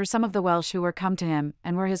forces, through some of the Welsh who were come to him,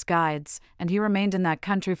 and were his guides, and he remained in that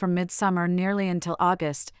country from midsummer nearly until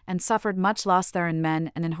August, and suffered much loss there in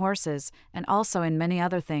men and in horses, and also in many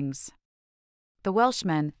other things. The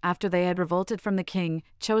Welshmen, after they had revolted from the king,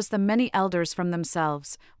 chose them many elders from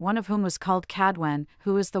themselves, one of whom was called Cadwyn,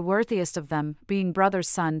 who was the worthiest of them, being brother's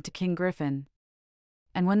son to King Griffin.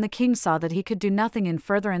 And when the king saw that he could do nothing in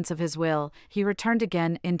furtherance of his will, he returned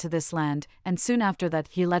again into this land, and soon after that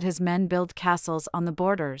he let his men build castles on the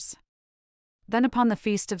borders. Then upon the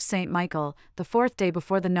feast of St. Michael, the 4th day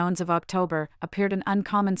before the nones of October, appeared an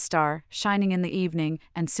uncommon star, shining in the evening,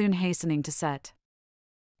 and soon hastening to set.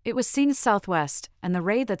 It was seen southwest, and the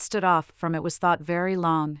ray that stood off from it was thought very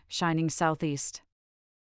long, shining southeast.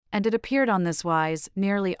 And it appeared on this wise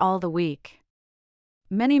nearly all the week.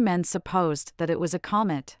 Many men supposed that it was a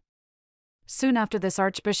comet. Soon after this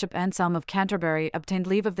Archbishop Anselm of Canterbury obtained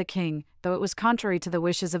leave of the king, though it was contrary to the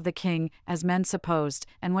wishes of the king, as men supposed,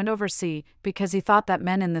 and went over sea, because he thought that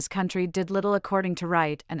men in this country did little according to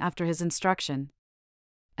right and after his instruction.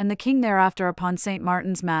 And the king thereafter upon St.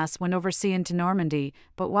 Martin's Mass went over sea into Normandy,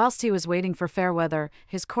 but whilst he was waiting for fair weather,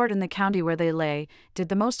 his court in the county where they lay, did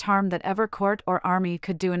the most harm that ever court or army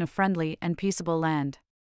could do in a friendly and peaceable land.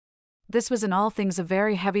 This was in all things a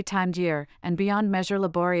very heavy-timed year, and beyond measure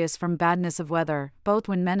laborious from badness of weather, both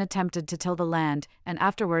when men attempted to till the land, and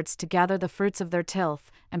afterwards to gather the fruits of their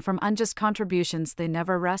tilth, and from unjust contributions they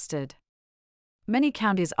never rested. Many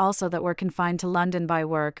counties also that were confined to London by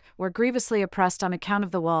work, were grievously oppressed on account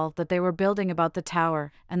of the wall that they were building about the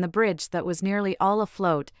Tower, and the bridge that was nearly all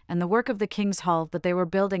afloat, and the work of the King's Hall that they were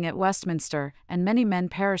building at Westminster, and many men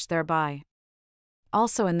perished thereby.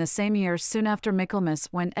 Also in the same year soon after Michaelmas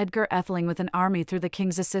went Edgar Atheling with an army through the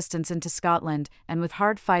king's assistance into Scotland, and with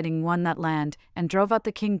hard fighting won that land, and drove out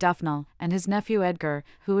the King Dufnel, and his nephew Edgar,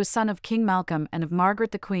 who was son of King Malcolm and of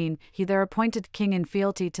Margaret the Queen, he there appointed king in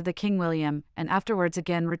fealty to the King William, and afterwards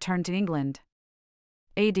again returned to England.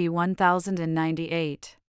 A.D.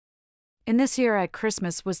 1098. In this year at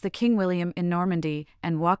Christmas was the King William in Normandy,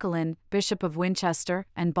 and Wauquelin, Bishop of Winchester,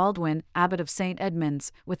 and Baldwin, Abbot of St.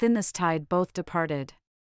 Edmunds, within this tide both departed.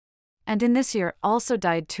 And in this year also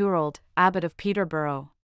died Turold, Abbot of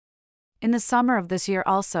Peterborough. In the summer of this year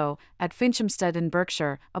also, at Finchamstead in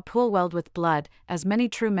Berkshire, a pool welled with blood, as many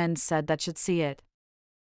true men said that should see it.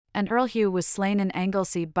 And Earl Hugh was slain in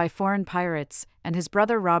Anglesey by foreign pirates, and his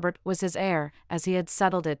brother Robert was his heir, as he had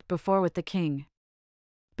settled it before with the king.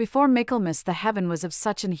 Before Michaelmas the heaven was of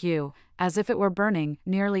such an hue, as if it were burning,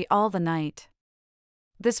 nearly all the night.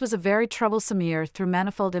 This was a very troublesome year through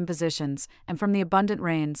manifold impositions, and from the abundant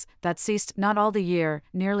rains, that ceased not all the year,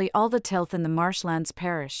 nearly all the tilth in the marshlands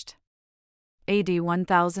perished. A.D.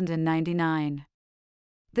 1099.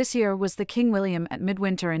 This year was the King William at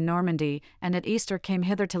midwinter in Normandy, and at Easter came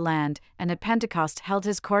hither to land, and at Pentecost held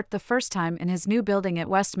his court the first time in his new building at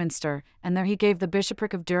Westminster, and there he gave the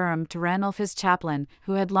bishopric of Durham to Ranulph his chaplain,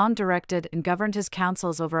 who had long directed and governed his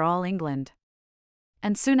councils over all England.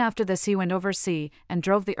 And soon after this he went over sea, and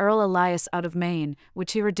drove the Earl Elias out of Maine,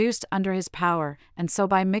 which he reduced under his power, and so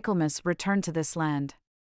by Michaelmas returned to this land.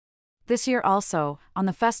 This year also, on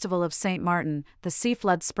the festival of St. Martin, the sea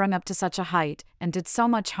flood sprung up to such a height, and did so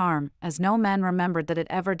much harm, as no man remembered that it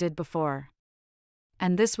ever did before.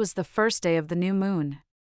 and this was the first day of the new moon.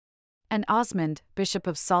 And Osmond, Bishop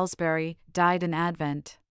of Salisbury, died in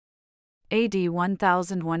Advent. AD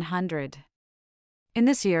 1100. In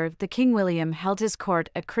this year, the King William held his court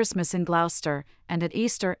at Christmas in Gloucester, and at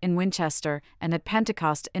Easter in Winchester, and at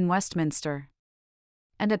Pentecost in Westminster.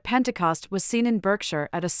 And at Pentecost was seen in Berkshire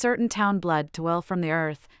at a certain town blood to well from the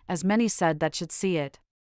earth, as many said that should see it.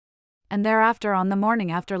 And thereafter on the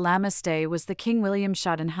morning after Lammas Day was the King William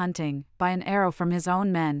shot in hunting, by an arrow from his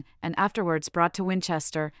own men, and afterwards brought to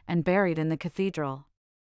Winchester, and buried in the cathedral.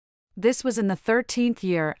 This was in the 13th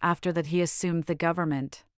year after that he assumed the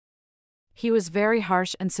government. He was very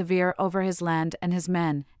harsh and severe over his land and his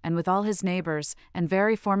men, and with all his neighbors, and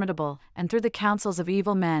very formidable, and through the counsels of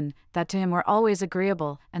evil men, that to him were always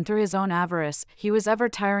agreeable, and through his own avarice, he was ever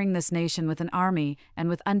tiring this nation with an army, and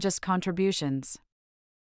with unjust contributions.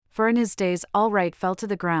 For in his days all right fell to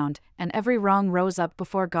the ground, and every wrong rose up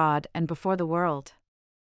before God and before the world.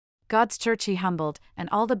 God's church he humbled, and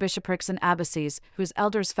all the bishoprics and abbacies, whose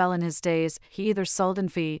elders fell in his days, he either sold in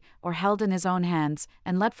fee, or held in his own hands,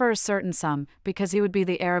 and let for a certain sum, because he would be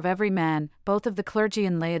the heir of every man, both of the clergy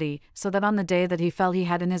and laity, so that on the day that he fell he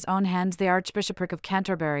had in his own hands the archbishopric of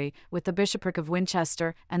Canterbury, with the bishopric of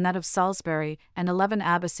Winchester, and that of Salisbury, and 11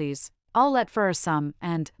 abbacies, all let for a sum,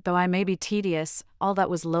 and, though I may be tedious, all that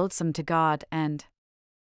was loathsome to God and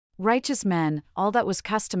righteous men, all that was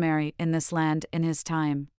customary in this land in his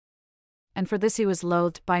time. And for this he was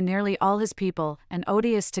loathed by nearly all his people, and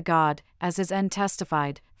odious to God, as his end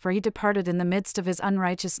testified, for he departed in the midst of his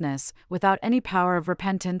unrighteousness, without any power of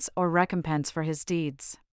repentance or recompense for his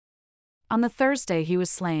deeds. On the Thursday he was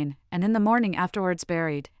slain, and in the morning afterwards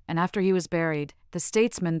buried, and after he was buried, the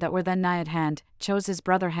statesmen that were then nigh at hand chose his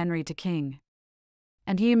brother Henry to king.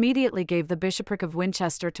 And he immediately gave the bishopric of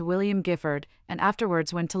Winchester to William Gifford, and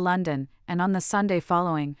afterwards went to London, and on the Sunday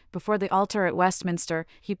following, before the altar at Westminster,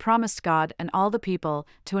 he promised God and all the people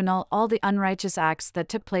to annul all the unrighteous acts that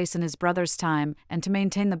took place in his brother's time, and to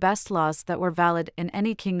maintain the best laws that were valid in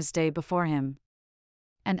any king's day before him.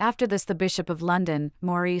 And after this the Bishop of London,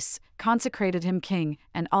 Maurice, consecrated him king,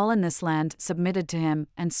 and all in this land submitted to him,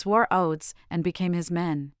 and swore oaths, and became his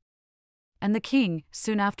men. And the king,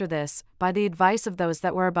 soon after this, by the advice of those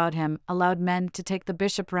that were about him, allowed men to take the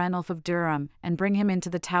Bishop Ranulph of Durham, and bring him into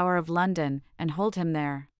the Tower of London, and hold him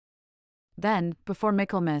there. Then, before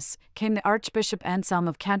Michaelmas, came the Archbishop Anselm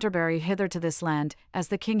of Canterbury hither to this land, as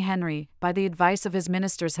the King Henry, by the advice of his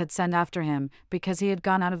ministers had sent after him, because he had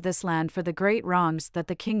gone out of this land for the great wrongs that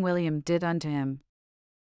the King William did unto him.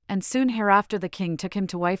 And soon hereafter the king took him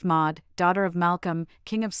to wife Maud, daughter of Malcolm,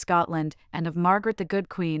 King of Scotland, and of Margaret the good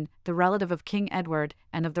Queen, the relative of King Edward,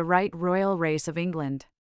 and of the right royal race of England.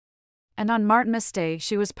 And on Martinmas Day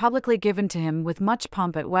she was publicly given to him with much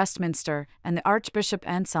pomp at Westminster, and the Archbishop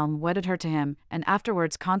Anselm wedded her to him, and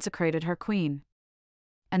afterwards consecrated her queen.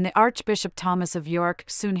 And the Archbishop Thomas of York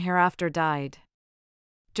soon hereafter died.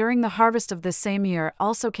 During the harvest of this same year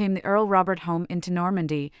also came the Earl Robert home into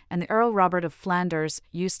Normandy, and the Earl Robert of Flanders,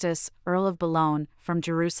 Eustace, Earl of Boulogne, from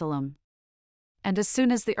Jerusalem. And as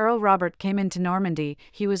soon as the Earl Robert came into Normandy,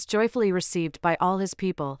 he was joyfully received by all his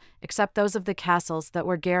people, except those of the castles that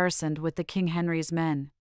were garrisoned with the King Henry's men.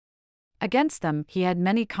 Against them he had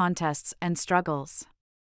many contests and struggles.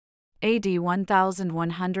 AD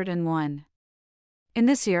 1101. In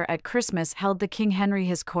this year at Christmas held the King Henry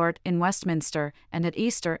his court in Westminster, and at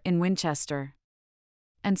Easter in Winchester.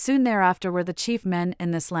 And soon thereafter were the chief men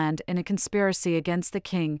in this land in a conspiracy against the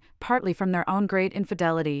king, partly from their own great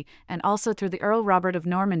infidelity, and also through the Earl Robert of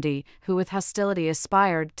Normandy, who with hostility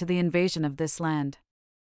aspired to the invasion of this land.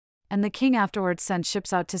 And the king afterwards sent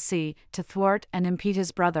ships out to sea, to thwart and impede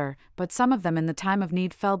his brother, but some of them in the time of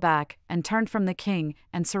need fell back, and turned from the king,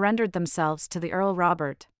 and surrendered themselves to the Earl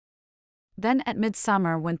Robert. Then at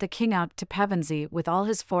midsummer went the king out to Pevensey with all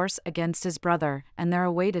his force against his brother, and there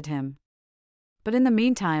awaited him. But in the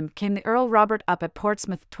meantime came the Earl Robert up at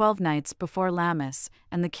Portsmouth 12 nights before Lammas,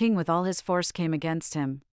 and the king with all his force came against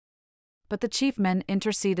him. But the chief men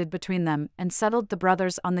interceded between them, and settled the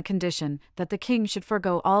brothers on the condition that the king should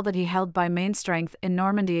forego all that he held by main strength in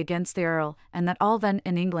Normandy against the earl, and that all then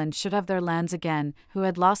in England should have their lands again, who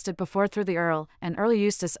had lost it before through the earl, and Earl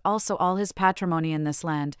Eustace also all his patrimony in this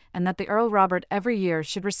land, and that the Earl Robert every year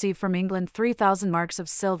should receive from England 3,000 marks of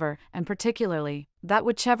silver, and particularly, that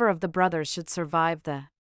whichever of the brothers should survive the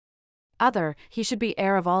other, he should be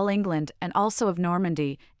heir of all England and also of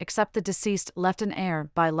Normandy, except the deceased left an heir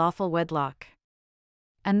by lawful wedlock.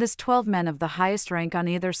 And this 12 men of the highest rank on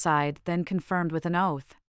either side then confirmed with an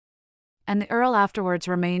oath. And the earl afterwards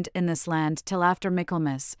remained in this land till after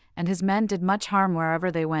Michaelmas, and his men did much harm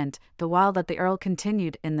wherever they went, the while that the earl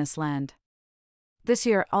continued in this land. This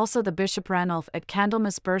year also the Bishop Ranulph at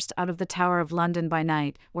Candlemas burst out of the Tower of London by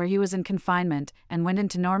night, where he was in confinement, and went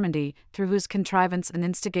into Normandy, through whose contrivance and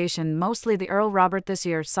instigation mostly the Earl Robert this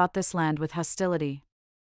year sought this land with hostility.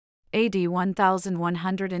 AD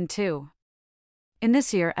 1102. In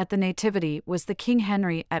this year at the Nativity was the King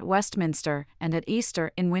Henry at Westminster, and at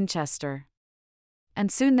Easter in Winchester. And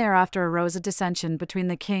soon thereafter arose a dissension between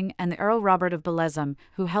the king and the Earl Robert of Belezum,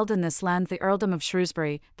 who held in this land the earldom of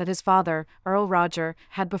Shrewsbury, that his father, Earl Roger,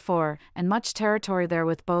 had before, and much territory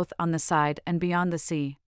therewith both on the side and beyond the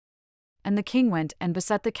sea. And the king went and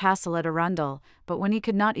beset the castle at Arundel, but when he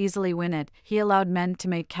could not easily win it, he allowed men to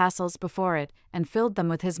make castles before it, and filled them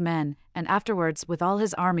with his men, and afterwards with all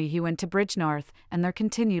his army he went to Bridgenorth, and there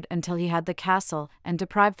continued until he had the castle, and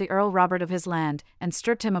deprived the Earl Robert of his land, and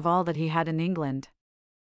stripped him of all that he had in England.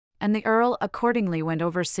 And the earl accordingly went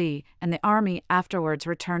over sea, and the army afterwards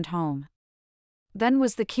returned home. Then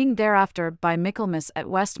was the king thereafter by Michaelmas at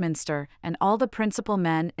Westminster, and all the principal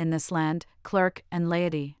men in this land, clerk and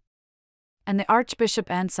laity. And the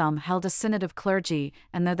Archbishop Anselm held a synod of clergy,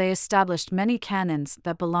 and there they established many canons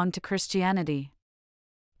that belonged to Christianity.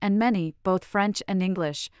 And many, both French and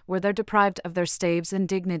English, were there deprived of their staves and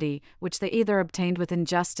dignity, which they either obtained with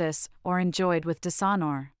injustice, or enjoyed with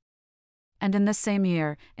dishonour. And in this same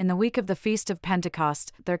year, in the week of the feast of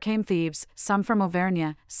Pentecost, there came thieves, some from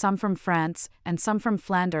Auvergne, some from France, and some from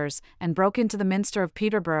Flanders, and broke into the minster of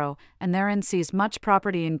Peterborough, and therein seized much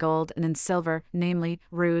property in gold and in silver, namely,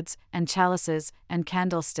 roods, and chalices, and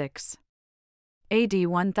candlesticks. AD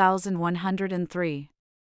 1103.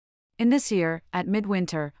 In this year, at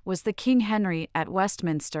midwinter, was the King Henry at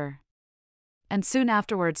Westminster. And soon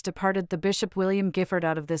afterwards departed the Bishop William Gifford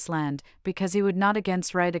out of this land, because he would not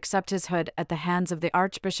against right accept his hood at the hands of the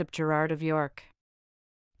Archbishop Gerard of York.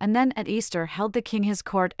 And then at Easter held the king his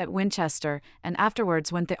court at Winchester, and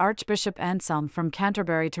afterwards went the Archbishop Anselm from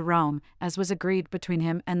Canterbury to Rome, as was agreed between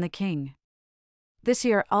him and the king. This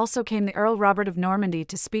year also came the Earl Robert of Normandy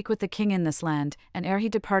to speak with the king in this land, and ere he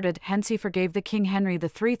departed hence he forgave the King Henry the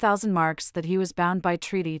 3,000 marks that he was bound by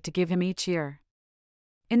treaty to give him each year.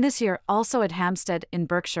 In this year also at Hampstead in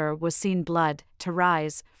Berkshire was seen blood to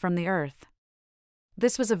rise from the earth.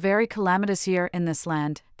 This was a very calamitous year in this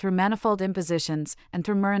land, through manifold impositions, and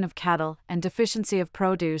through murrain of cattle, and deficiency of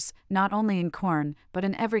produce, not only in corn, but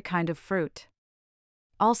in every kind of fruit.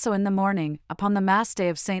 Also in the morning, upon the Mass day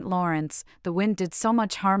of St. Lawrence, the wind did so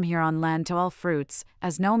much harm here on land to all fruits,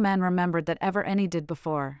 as no man remembered that ever any did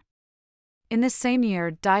before. In this same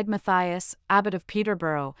year died Matthias, abbot of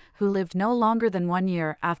Peterborough, who lived no longer than 1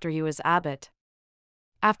 year after he was abbot.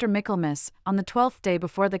 After Michaelmas, on the 12th day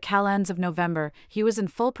before the calends of November, he was in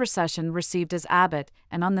full procession received as abbot,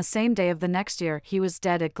 and on the same day of the next year he was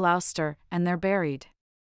dead at Gloucester, and there buried.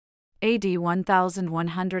 AD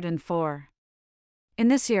 1104. In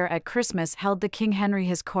this year at Christmas held the King Henry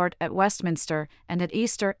his court at Westminster, and at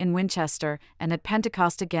Easter in Winchester, and at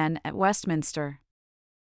Pentecost again at Westminster.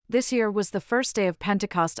 This year was the first day of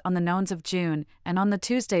Pentecost on the nones of June, and on the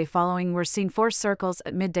Tuesday following were seen 4 circles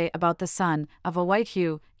at midday about the sun, of a white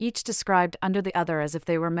hue, each described under the other as if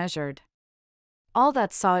they were measured. All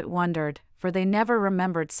that saw it wondered, for they never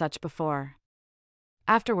remembered such before.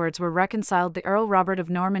 Afterwards were reconciled the Earl Robert of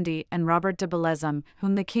Normandy and Robert de Belezum,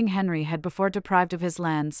 whom the King Henry had before deprived of his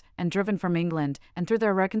lands, and driven from England, and through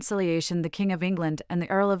their reconciliation the King of England and the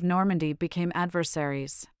Earl of Normandy became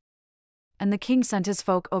adversaries. And the king sent his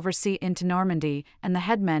folk over sea into Normandy, and the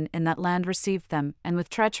headmen in that land received them, and with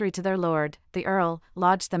treachery to their lord, the earl,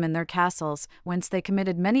 lodged them in their castles, whence they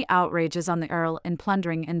committed many outrages on the earl in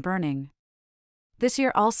plundering and burning. This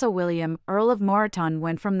year also William, Earl of Moreton,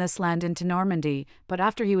 went from this land into Normandy, but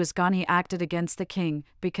after he was gone he acted against the king,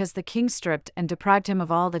 because the king stripped and deprived him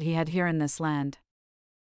of all that he had here in this land.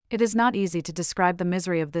 It is not easy to describe the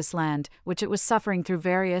misery of this land, which it was suffering through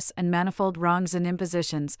various and manifold wrongs and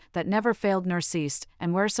impositions, that never failed nor ceased,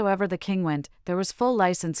 and wheresoever the king went, there was full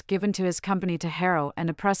license given to his company to harrow and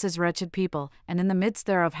oppress his wretched people, and in the midst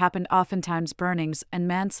thereof happened oftentimes burnings and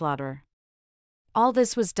manslaughter. All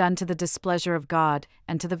this was done to the displeasure of God,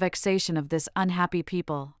 and to the vexation of this unhappy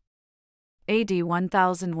people. AD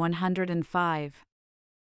 1105.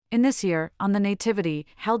 In this year, on the Nativity,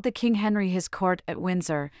 held the King Henry his court at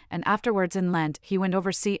Windsor, and afterwards in Lent he went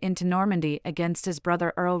over sea into Normandy against his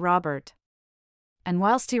brother Earl Robert. And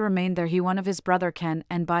whilst he remained there he won of his brother Ken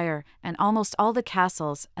and Byre, and almost all the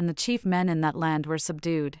castles and the chief men in that land were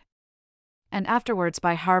subdued. And afterwards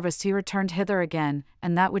by harvest he returned hither again,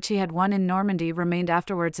 and that which he had won in Normandy remained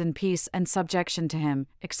afterwards in peace and subjection to him,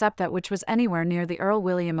 except that which was anywhere near the Earl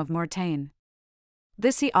William of Mortain.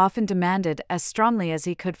 This he often demanded as strongly as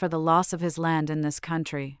he could for the loss of his land in this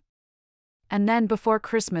country. And then before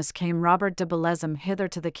Christmas came Robert de Belezem hither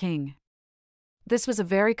to the king. This was a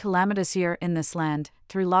very calamitous year in this land,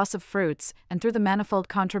 through loss of fruits, and through the manifold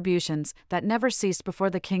contributions that never ceased before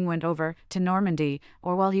the king went over to Normandy,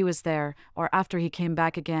 or while he was there, or after he came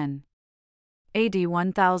back again. AD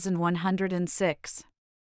 1106.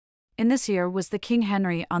 In this year was the King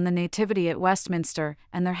Henry on the nativity at Westminster,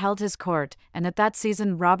 and there held his court, and at that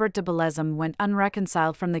season Robert de Belezem went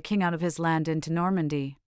unreconciled from the king out of his land into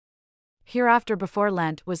Normandy. Hereafter before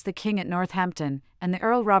Lent was the king at Northampton, and the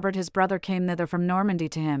Earl Robert his brother came thither from Normandy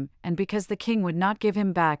to him, and because the king would not give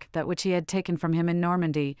him back that which he had taken from him in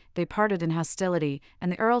Normandy, they parted in hostility,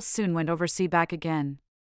 and the earls soon went over sea back again.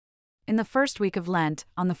 In the first week of Lent,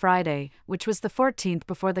 on the Friday, which was the 14th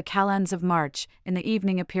before the calends of March, in the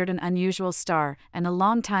evening appeared an unusual star, and a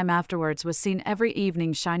long time afterwards was seen every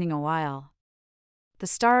evening shining a while. The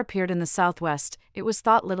star appeared in the southwest. It was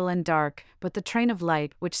thought little and dark, but the train of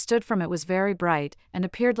light which stood from it was very bright, and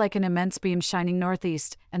appeared like an immense beam shining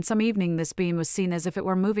northeast, and some evening this beam was seen as if it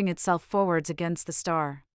were moving itself forwards against the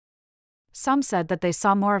star. Some said that they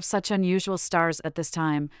saw more of such unusual stars at this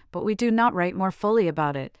time, but we do not write more fully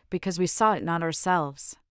about it, because we saw it not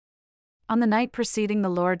ourselves. On the night preceding the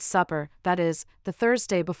Lord's Supper, that is, the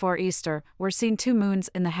Thursday before Easter, were seen 2 moons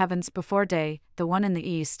in the heavens before day, the one in the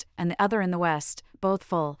east, and the other in the west, both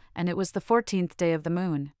full, and it was the 14th day of the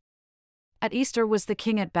moon. At Easter was the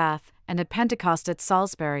king at Bath, and at Pentecost at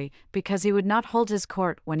Salisbury, because he would not hold his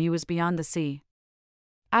court when he was beyond the sea.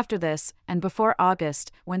 After this, and before August,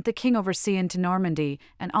 went the king over sea into Normandy,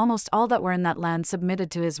 and almost all that were in that land submitted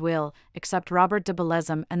to his will, except Robert de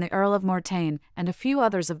Belezem and the Earl of Mortain, and a few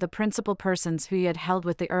others of the principal persons who he had held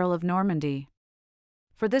with the Earl of Normandy.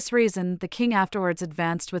 For this reason the king afterwards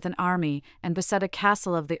advanced with an army, and beset a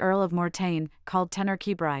castle of the Earl of Mortain, called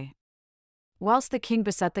Tenor-Quebray. Whilst the king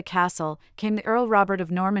beset the castle, came the Earl Robert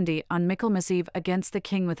of Normandy on Michaelmas Eve against the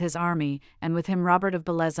king with his army, and with him Robert of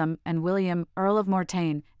Belezem, and William, Earl of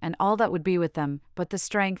Mortain, and all that would be with them, but the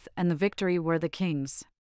strength and the victory were the king's.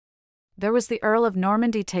 There was the Earl of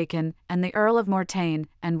Normandy taken, and the Earl of Mortain,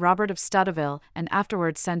 and Robert of Studeville, and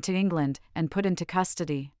afterwards sent to England, and put into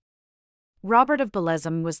custody. Robert of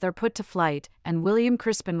Belezem was there put to flight, and William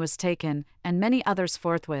Crispin was taken, and many others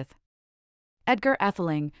forthwith. Edgar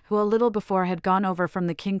Atheling, who a little before had gone over from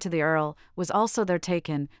the king to the earl, was also there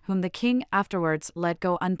taken, whom the king afterwards let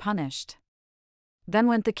go unpunished. Then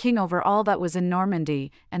went the king over all that was in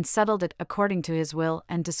Normandy, and settled it according to his will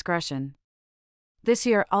and discretion. This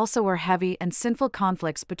year also were heavy and sinful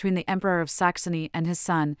conflicts between the Emperor of Saxony and his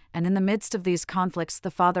son, and in the midst of these conflicts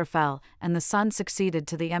the father fell, and the son succeeded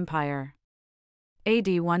to the empire. AD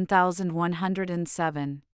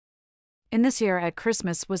 1107. In this year at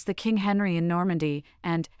Christmas was the King Henry in Normandy,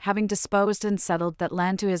 and, having disposed and settled that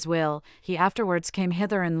land to his will, he afterwards came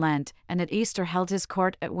hither in Lent, and at Easter held his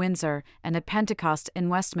court at Windsor, and at Pentecost in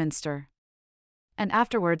Westminster. And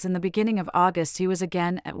afterwards in the beginning of August he was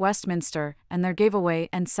again at Westminster, and there gave away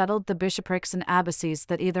and settled the bishoprics and abbacies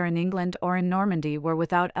that either in England or in Normandy were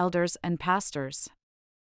without elders and pastors.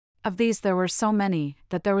 Of these there were so many,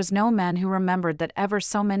 that there was no man who remembered that ever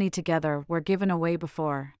so many together were given away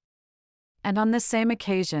before. And on this same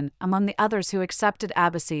occasion, among the others who accepted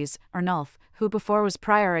abbacies, Ernulf, who before was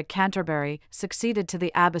prior at Canterbury, succeeded to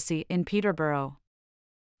the abbacy in Peterborough.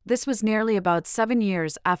 This was nearly about 7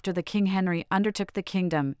 years after the King Henry undertook the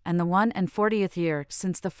kingdom, and the 41st year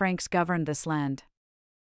since the Franks governed this land.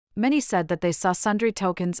 Many said that they saw sundry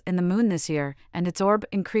tokens in the moon this year, and its orb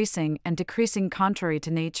increasing and decreasing contrary to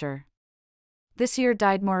nature. This year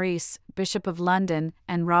died Maurice, Bishop of London,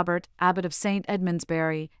 and Robert, Abbot of St.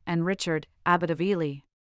 Edmundsbury, and Richard, Abbot of Ely.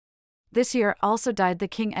 This year also died the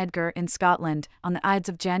King Edgar in Scotland, on the Ides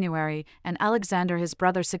of January, and Alexander his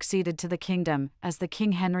brother succeeded to the kingdom, as the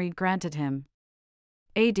King Henry granted him.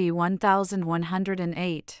 AD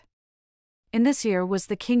 1108. In this year was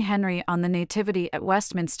the King Henry on the Nativity at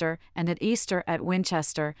Westminster, and at Easter at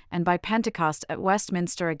Winchester, and by Pentecost at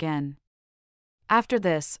Westminster again. After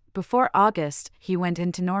this, before August, he went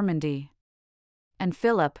into Normandy. And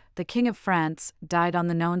Philip, the King of France, died on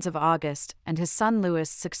the nones of August, and his son Louis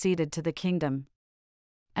succeeded to the kingdom.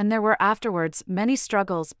 And there were afterwards many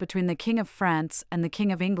struggles between the King of France and the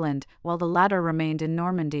King of England, while the latter remained in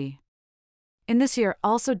Normandy. In this year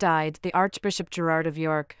also died the Archbishop Gerard of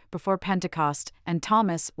York, before Pentecost, and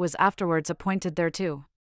Thomas was afterwards appointed thereto.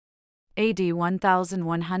 AD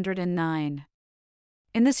 1109.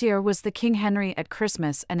 In this year was the King Henry at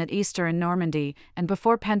Christmas and at Easter in Normandy, and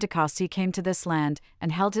before Pentecost he came to this land,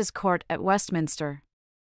 and held his court at Westminster.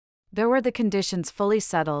 There were the conditions fully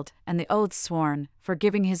settled, and the oaths sworn, for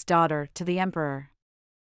giving his daughter to the emperor.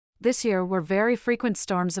 This year were very frequent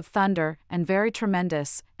storms of thunder, and very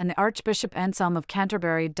tremendous, and the Archbishop Anselm of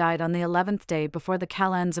Canterbury died on the 11th day before the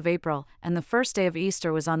calends of April, and the first day of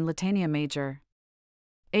Easter was on Latania Major.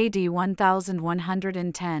 AD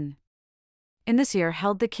 1110. In this year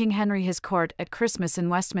held the King Henry his court at Christmas in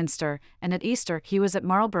Westminster, and at Easter he was at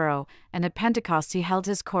Marlborough, and at Pentecost he held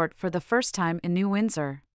his court for the first time in New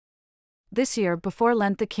Windsor. This year before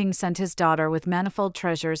Lent the king sent his daughter with manifold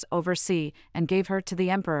treasures over sea, and gave her to the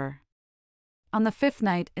emperor. On the 5th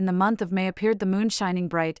night in the month of May appeared the moon shining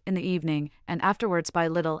bright in the evening, and afterwards by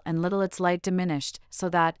little and little its light diminished, so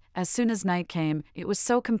that, as soon as night came, it was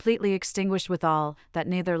so completely extinguished withal, that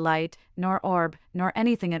neither light, nor orb, nor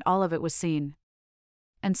anything at all of it was seen.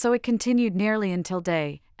 And so it continued nearly until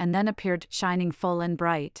day, and then appeared shining full and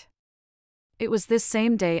bright. It was this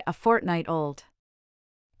same day a fortnight old.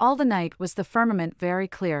 All the night was the firmament very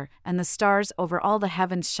clear, and the stars over all the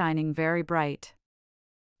heavens shining very bright.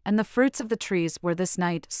 And the fruits of the trees were this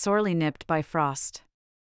night sorely nipped by frost.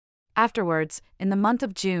 Afterwards, in the month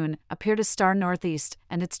of June, appeared a star northeast,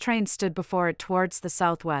 and its train stood before it towards the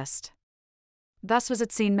southwest. Thus was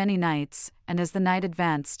it seen many nights, and as the night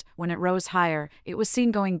advanced, when it rose higher, it was seen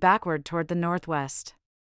going backward toward the northwest.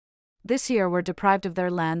 This year were deprived of their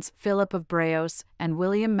lands Philip of Braos, and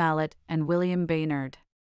William Mallet, and William Baynard.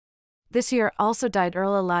 This year also died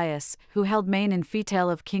Earl Elias, who held Maine in fetail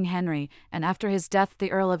of King Henry, and after his death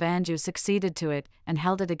the Earl of Anjou succeeded to it, and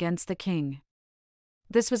held it against the king.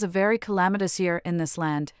 This was a very calamitous year in this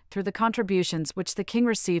land, through the contributions which the king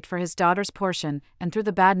received for his daughter's portion, and through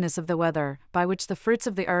the badness of the weather, by which the fruits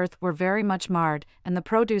of the earth were very much marred, and the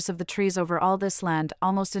produce of the trees over all this land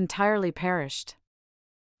almost entirely perished.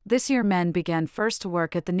 This year men began first to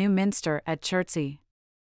work at the new minster at Chertsey.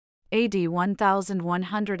 AD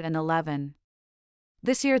 1111.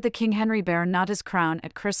 This year the King Henry bare not his crown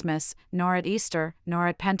at Christmas, nor at Easter, nor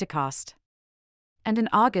at Pentecost. And in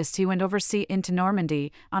August he went over sea into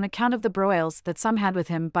Normandy, on account of the broils that some had with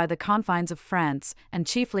him by the confines of France, and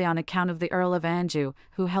chiefly on account of the Earl of Anjou,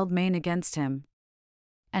 who held Maine against him.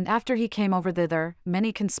 And after he came over thither,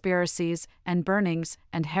 many conspiracies, and burnings,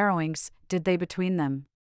 and harrowings, did they between them.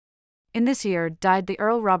 In this year died the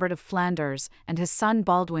Earl Robert of Flanders, and his son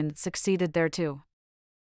Baldwin succeeded thereto.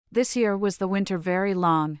 This year was the winter very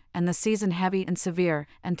long, and the season heavy and severe,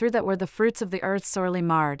 and through that were the fruits of the earth sorely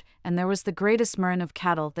marred, and there was the greatest murrain of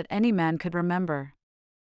cattle that any man could remember.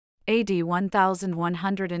 AD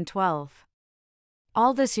 1112.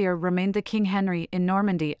 All this year remained the King Henry in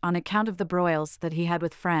Normandy on account of the broils that he had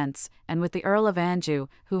with France, and with the Earl of Anjou,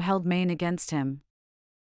 who held Maine against him.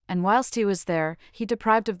 And whilst he was there, he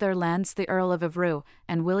deprived of their lands the Earl of Evreux,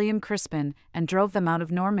 and William Crispin, and drove them out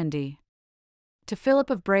of Normandy. To Philip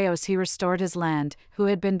of Braos he restored his land, who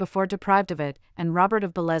had been before deprived of it, and Robert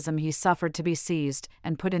of Belesme he suffered to be seized,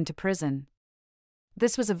 and put into prison.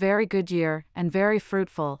 This was a very good year, and very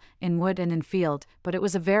fruitful, in wood and in field, but it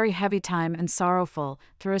was a very heavy time and sorrowful,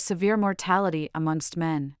 through a severe mortality amongst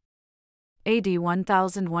men. AD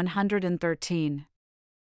 1113.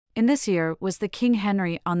 In this year was the King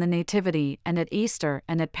Henry on the Nativity, and at Easter,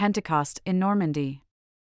 and at Pentecost in Normandy.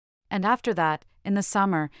 And after that, in the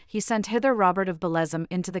summer, he sent hither Robert of Belesme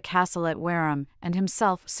into the castle at Wareham, and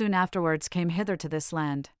himself soon afterwards came hither to this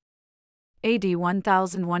land. AD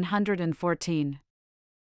 1114.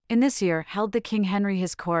 In this year held the King Henry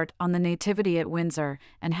his court on the Nativity at Windsor,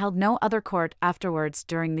 and held no other court afterwards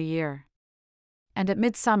during the year. And at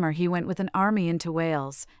midsummer he went with an army into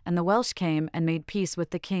Wales, and the Welsh came and made peace with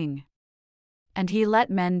the king. And he let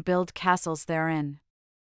men build castles therein.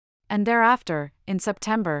 And thereafter, in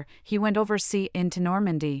September, he went over sea into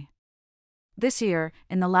Normandy. This year,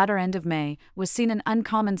 in the latter end of May, was seen an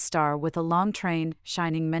uncommon star with a long train,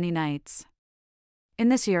 shining many nights. In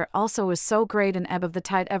this year also was so great an ebb of the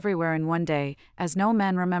tide everywhere in one day, as no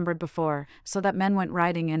man remembered before, so that men went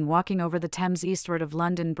riding and walking over the Thames eastward of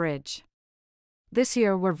London Bridge. This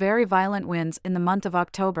year were very violent winds in the month of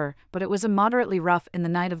October, but it was immoderately rough in the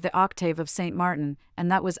night of the octave of St. Martin,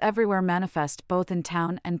 and that was everywhere manifest both in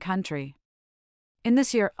town and country. In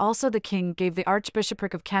this year also the king gave the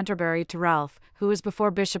Archbishopric of Canterbury to Ralph, who was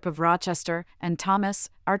before Bishop of Rochester, and Thomas,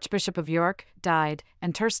 Archbishop of York, died,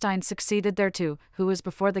 and Terstein succeeded thereto, who was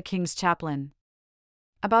before the king's chaplain.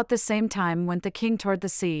 About the same time went the king toward the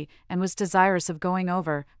sea, and was desirous of going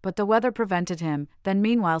over, but the weather prevented him. Then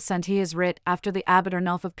meanwhile sent he his writ after the abbot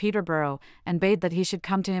Ernulf of Peterborough, and bade that he should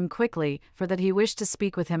come to him quickly, for that he wished to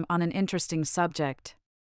speak with him on an interesting subject.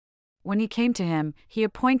 When he came to him, he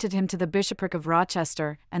appointed him to the bishopric of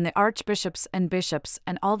Rochester, and the archbishops and bishops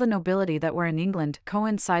and all the nobility that were in England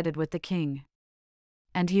coincided with the king.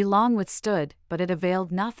 And he long withstood, but it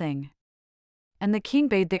availed nothing. And the king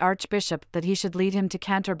bade the archbishop that he should lead him to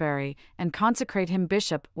Canterbury, and consecrate him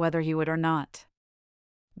bishop whether he would or not.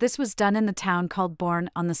 This was done in the town called Bourne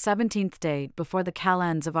on the 17th day before the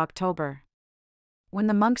calends of October. When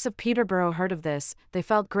the monks of Peterborough heard of this, they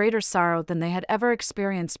felt greater sorrow than they had ever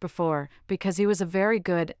experienced before, because he was a very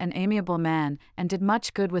good and amiable man, and did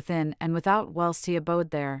much good within and without whilst he abode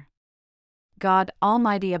there. God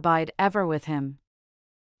Almighty abide ever with him.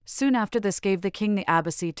 Soon after this gave the king the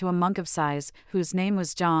abbacy to a monk of size, whose name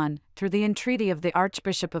was John, through the entreaty of the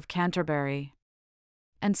Archbishop of Canterbury.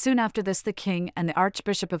 And soon after this the king and the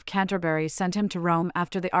Archbishop of Canterbury sent him to Rome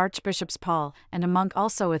after the Archbishops Paul, and a monk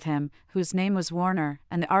also with him, whose name was Warner,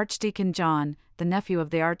 and the Archdeacon John, the nephew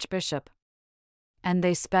of the Archbishop. And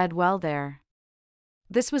they sped well there.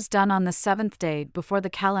 This was done on the 7th day before the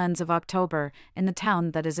calends of October, in the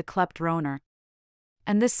town that is yclept Roner.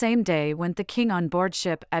 And this same day went the king on board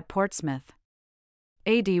ship at Portsmouth.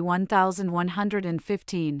 A.D.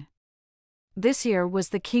 1115. This year was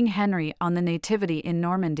the King Henry on the nativity in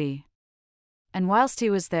Normandy. And whilst he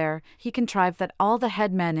was there, he contrived that all the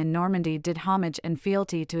head men in Normandy did homage and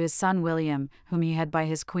fealty to his son William, whom he had by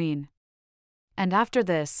his queen. And after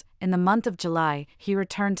this, in the month of July, he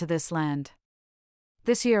returned to this land.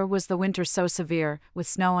 This year was the winter so severe, with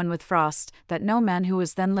snow and with frost, that no man who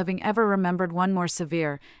was then living ever remembered one more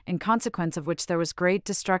severe, in consequence of which there was great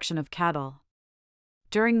destruction of cattle.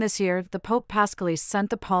 During this year, the Pope Paschalis sent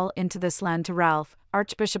the pall into this land to Ralph,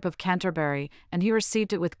 Archbishop of Canterbury, and he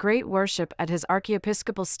received it with great worship at his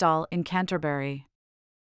archiepiscopal stall in Canterbury.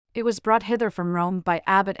 It was brought hither from Rome by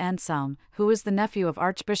Abbot Anselm, who was the nephew of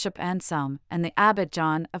Archbishop Anselm, and the Abbot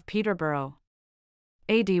John of Peterborough.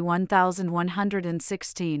 A.D.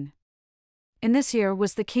 1116. In this year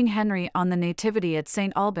was the King Henry on the nativity at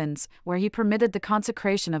St. Albans, where he permitted the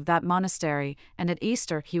consecration of that monastery, and at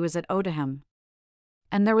Easter he was at Odiham.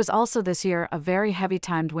 And there was also this year a very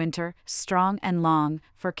heavy-timed winter, strong and long,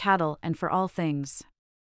 for cattle and for all things.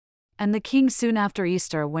 And the king soon after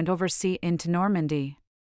Easter went over sea into Normandy.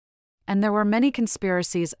 And there were many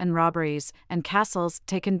conspiracies and robberies, and castles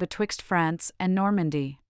taken betwixt France and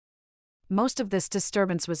Normandy. Most of this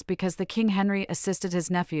disturbance was because the King Henry assisted his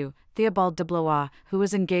nephew, Theobald de Blois, who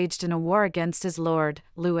was engaged in a war against his lord,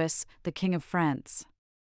 Louis, the King of France.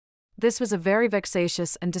 This was a very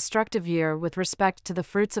vexatious and destructive year with respect to the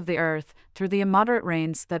fruits of the earth, through the immoderate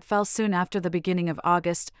rains that fell soon after the beginning of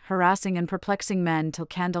August, harassing and perplexing men till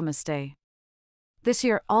Candlemas Day. This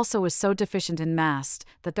year also was so deficient in mast,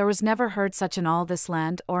 that there was never heard such in all this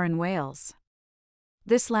land or in Wales.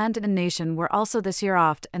 This land and nation were also this year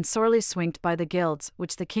oft and sorely swinked by the guilds,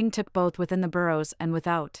 which the king took both within the boroughs and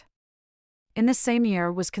without. In this same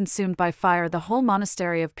year was consumed by fire the whole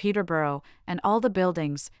monastery of Peterborough, and all the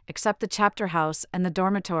buildings, except the chapter house and the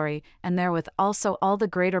dormitory, and therewith also all the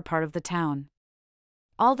greater part of the town.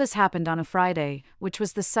 All this happened on a Friday, which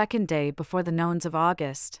was the 2nd day before the nones of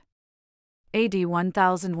August. A.D.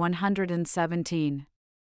 1117.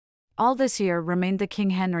 All this year remained the King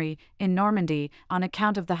Henry in Normandy on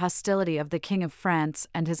account of the hostility of the King of France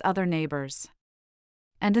and his other neighbours.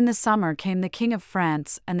 And in the summer came the King of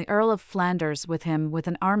France and the Earl of Flanders with him with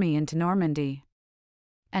an army into Normandy.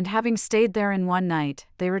 And having stayed there in one night,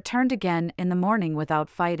 they returned again in the morning without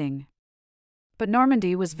fighting. But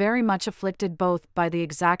Normandy was very much afflicted both by the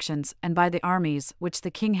exactions and by the armies which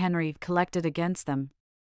the King Henry collected against them.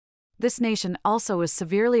 This nation also was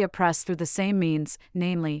severely oppressed through the same means,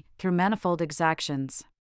 namely, through manifold exactions.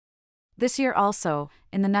 This year also,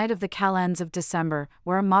 in the night of the calends of December,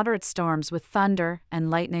 were immoderate storms with thunder, and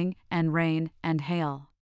lightning, and rain, and hail.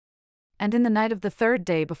 And in the night of the 3rd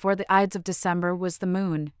day before the Ides of December was the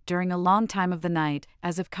moon, during a long time of the night,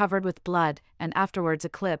 as if covered with blood, and afterwards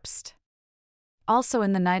eclipsed. Also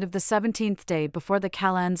in the night of the 17th day before the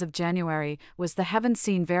calends of January was the heaven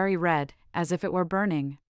seen very red, as if it were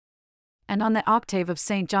burning. And on the octave of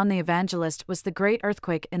St. John the Evangelist was the great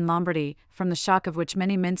earthquake in Lombardy, from the shock of which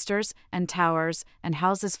many minsters, and towers, and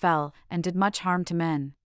houses fell, and did much harm to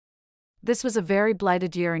men. This was a very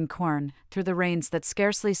blighted year in corn, through the rains that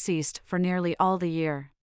scarcely ceased for nearly all the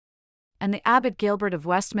year. And the Abbot Gilbert of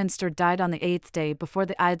Westminster died on the 8th day before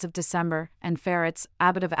the Ides of December, and Ferrets,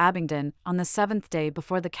 Abbot of Abingdon, on the 7th day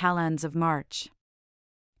before the calends of March.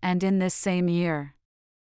 And in this same year,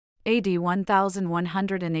 A.D.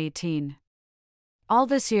 1118. All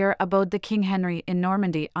this year abode the King Henry in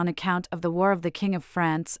Normandy on account of the war of the King of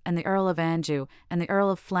France and the Earl of Anjou, and the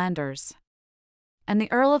Earl of Flanders. And the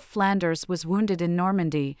Earl of Flanders was wounded in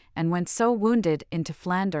Normandy, and went so wounded into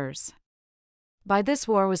Flanders. By this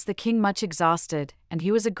war was the king much exhausted, and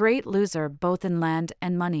he was a great loser both in land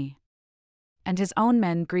and money. And his own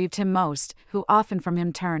men grieved him most, who often from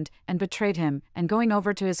him turned, and betrayed him, and going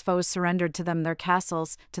over to his foes surrendered to them their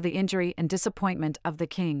castles, to the injury and disappointment of the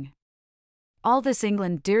king. All this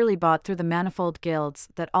England dearly bought through the manifold guilds,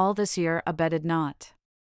 that all this year abated not.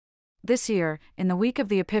 This year, in the week of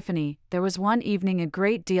the Epiphany, there was one evening a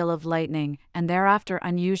great deal of lightning, and thereafter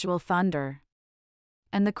unusual thunder.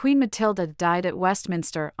 And the Queen Matilda died at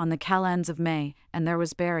Westminster on the calends of May, and there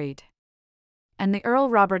was buried. And the Earl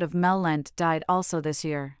Robert of Mellent died also this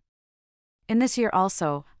year. In this year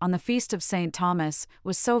also, on the feast of St. Thomas,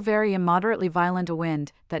 was so very immoderately violent a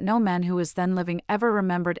wind, that no man who was then living ever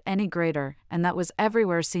remembered any greater, and that was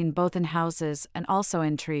everywhere seen both in houses and also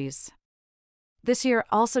in trees. This year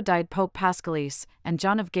also died Pope Paschalis, and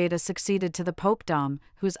John of Gaeta succeeded to the popedom,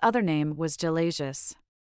 whose other name was Gelasius.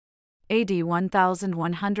 AD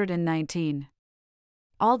 1119.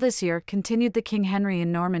 All this year continued the King Henry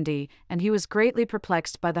in Normandy, and he was greatly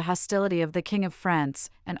perplexed by the hostility of the King of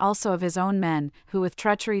France, and also of his own men, who with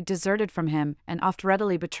treachery deserted from him, and oft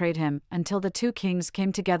readily betrayed him, until the two kings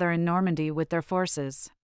came together in Normandy with their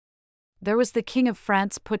forces. There was the King of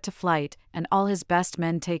France put to flight, and all his best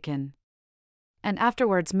men taken. And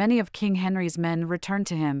afterwards many of King Henry's men returned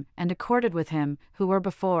to him, and accorded with him, who were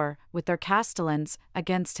before, with their castellans,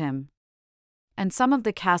 against him. And some of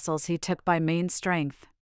the castles he took by main strength.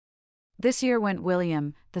 This year went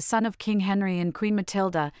William, the son of King Henry and Queen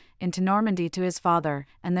Matilda, into Normandy to his father,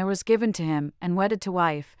 and there was given to him, and wedded to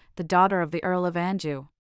wife, the daughter of the Earl of Anjou.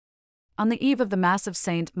 On the eve of the Mass of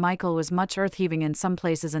St. Michael was much earth-heaving in some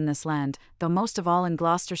places in this land, though most of all in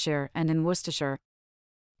Gloucestershire and in Worcestershire.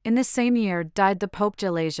 In this same year died the Pope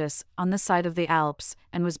Gelasius, on the side of the Alps,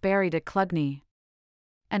 and was buried at Clugny.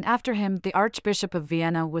 And after him the Archbishop of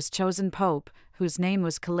Vienna was chosen Pope, whose name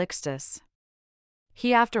was Calixtus.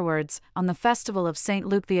 He afterwards, on the festival of St.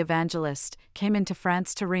 Luke the Evangelist, came into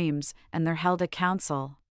France to Rheims, and there held a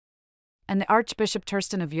council. And the Archbishop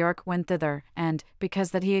Tursten of York went thither, and,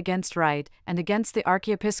 because that he against right, and against the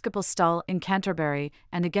archiepiscopal stall in Canterbury,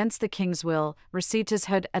 and against the king's will, received his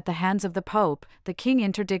hood at the hands of the Pope, the king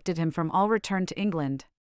interdicted him from all return to England.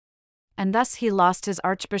 And thus he lost his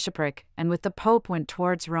archbishopric, and with the Pope went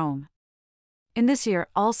towards Rome. In this year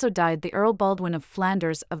also died the Earl Baldwin of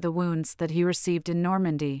Flanders of the wounds that he received in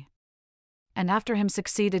Normandy. And after him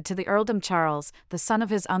succeeded to the earldom Charles, the son of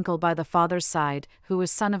his uncle by the father's side, who was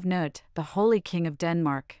son of Knut, the Holy King of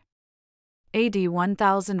Denmark. AD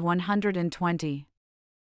 1120.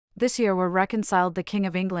 This year were reconciled the King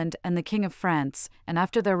of England and the King of France, and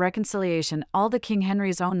after their reconciliation all the King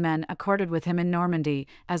Henry's own men accorded with him in Normandy,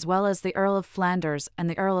 as well as the Earl of Flanders and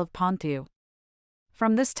the Earl of Ponthieu.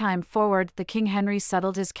 From this time forward the King Henry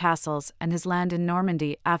settled his castles and his land in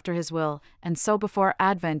Normandy after his will, and so before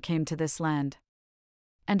Advent came to this land.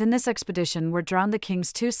 And in this expedition were drowned the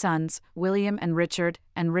king's two sons, William and Richard,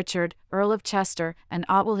 Earl of Chester, and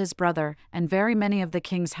Otwell his brother, and very many of the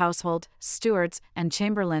king's household, stewards, and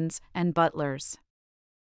chamberlains, and butlers.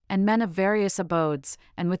 And men of various abodes,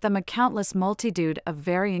 and with them a countless multitude of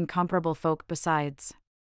very incomparable folk besides.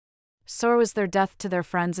 Sore was their death to their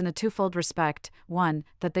friends in a twofold respect, one,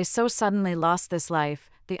 that they so suddenly lost this life,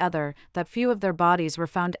 the other, that few of their bodies were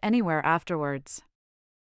found anywhere afterwards.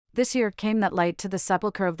 This year came that light to the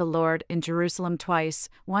sepulchre of the Lord in Jerusalem twice,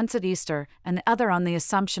 once at Easter, and the other on the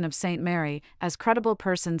Assumption of St. Mary, as credible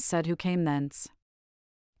persons said who came thence.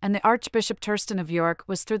 And the Archbishop Tursten of York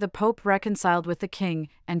was through the Pope reconciled with the king,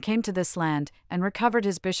 and came to this land, and recovered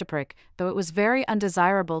his bishopric, though it was very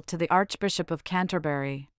undesirable to the Archbishop of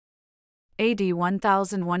Canterbury. AD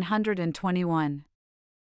 1121.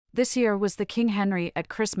 This year was the King Henry at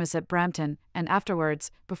Christmas at Brampton, and afterwards,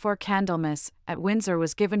 before Candlemas, at Windsor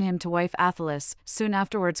was given him to wife Athelis, soon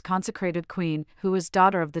afterwards consecrated queen, who was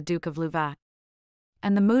daughter of the Duke of Louvain.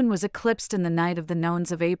 And the moon was eclipsed in the night of the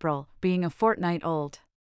nones of April, being a fortnight old.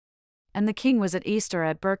 And the king was at Easter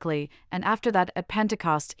at Berkeley, and after that at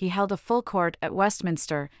Pentecost he held a full court at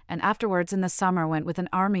Westminster, and afterwards in the summer went with an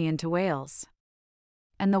army into Wales.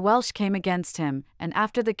 And the Welsh came against him, and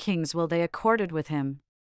after the king's will they accorded with him.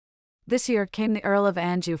 This year came the Earl of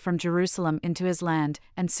Anjou from Jerusalem into his land,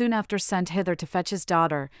 and soon after sent hither to fetch his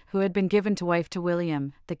daughter, who had been given to wife to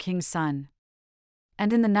William, the king's son.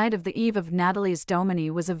 And in the night of the eve of Natalie's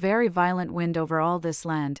Domini was a very violent wind over all this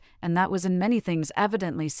land, and that was in many things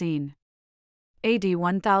evidently seen. AD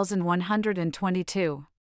 1122.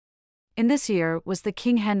 In this year was the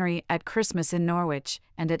King Henry at Christmas in Norwich,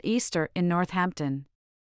 and at Easter in Northampton.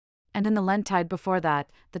 And in the Lent-tide before that,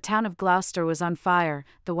 the town of Gloucester was on fire,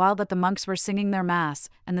 the while that the monks were singing their mass,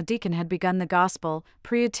 and the deacon had begun the gospel,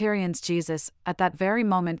 Praetorian's Jesus. At that very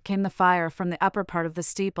moment came the fire from the upper part of the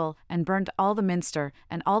steeple, and burned all the minster,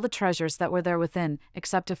 and all the treasures that were there within,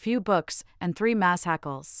 except a few books, and 3 mass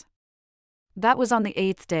hackles. That was on the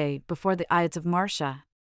 8th day, before the Ides of Marcia.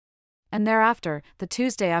 And thereafter, the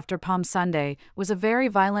Tuesday after Palm Sunday, was a very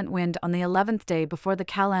violent wind on the 11th day before the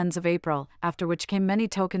calends of April, after which came many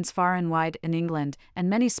tokens far and wide in England, and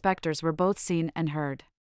many spectres were both seen and heard.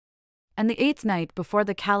 And the 8th night before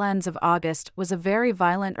the calends of August was a very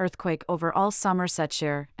violent earthquake over all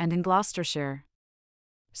Somersetshire and in Gloucestershire.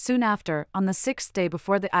 Soon after, on the 6th day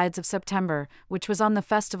before the Ides of September, which was on the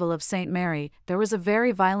festival of St. Mary, there was a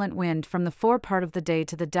very violent wind from the forepart of the day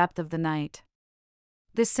to the depth of the night.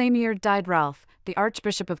 This same year died Ralph, the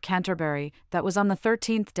Archbishop of Canterbury, that was on the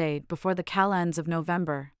 13th day before the calends of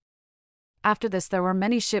November. After this there were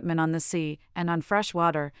many shipmen on the sea, and on fresh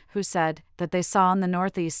water, who said, that they saw on the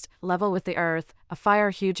northeast, level with the earth, a fire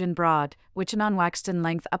huge and broad, which anon waxed in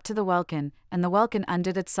length up to the welkin, and the welkin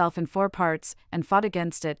undid itself in 4 parts, and fought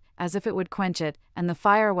against it, as if it would quench it, and the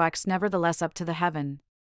fire waxed nevertheless up to the heaven.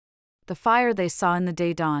 The fire they saw in the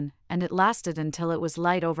day dawn, and it lasted until it was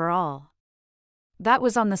light over all. That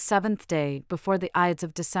was on the 7th day before the Ides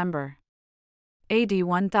of December. AD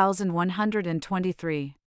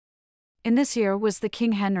 1123. In this year was the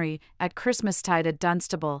King Henry, at Christmastide at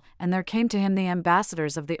Dunstable, and there came to him the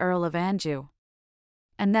ambassadors of the Earl of Anjou.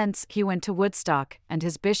 And thence he went to Woodstock, and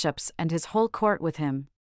his bishops and his whole court with him.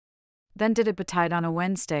 Then did it betide on a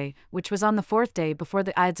Wednesday, which was on the 4th day before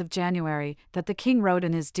the Ides of January, that the king rode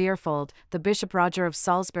in his deer fold, the Bishop Roger of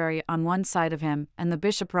Salisbury on one side of him, and the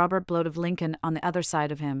Bishop Robert Blode of Lincoln on the other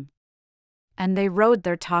side of him. And they rode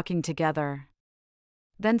there talking together.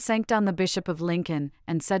 Then sank down the Bishop of Lincoln,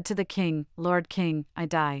 and said to the king, Lord King, I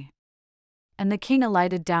die. And the king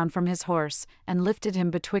alighted down from his horse, and lifted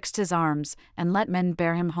him betwixt his arms, and let men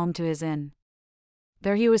bear him home to his inn.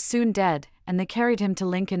 There he was soon dead, and they carried him to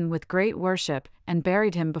Lincoln with great worship, and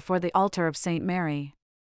buried him before the altar of St. Mary.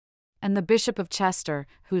 And the Bishop of Chester,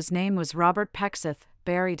 whose name was Robert Peckseth,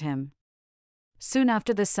 buried him. Soon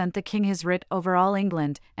after this sent the king his writ over all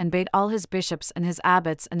England, and bade all his bishops and his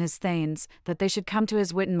abbots and his thanes, that they should come to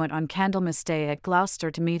his Wittenmut on Candlemas Day at Gloucester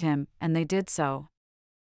to meet him, and they did so.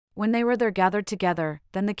 When they were there gathered together,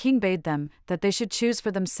 then the king bade them, that they should choose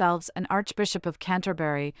for themselves an Archbishop of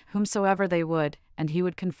Canterbury, whomsoever they would, and he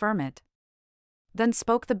would confirm it. Then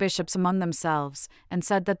spoke the bishops among themselves, and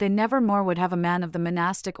said that they never more would have a man of the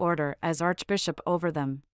monastic order as archbishop over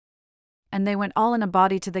them. And they went all in a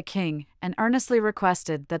body to the king, and earnestly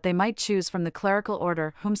requested that they might choose from the clerical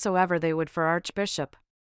order whomsoever they would for archbishop.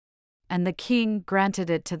 And the king granted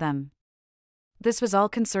it to them. This was all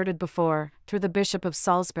concerted before, through the Bishop of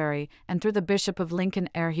Salisbury, and through the Bishop of Lincoln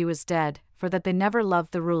ere he was dead, for that they never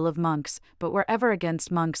loved the rule of monks, but were ever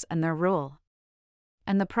against monks and their rule.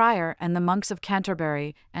 And the prior and the monks of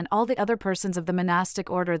Canterbury, and all the other persons of the monastic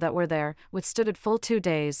order that were there, withstood it full 2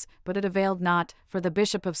 days, but it availed not, for the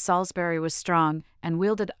Bishop of Salisbury was strong, and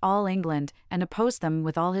wielded all England, and opposed them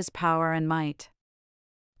with all his power and might.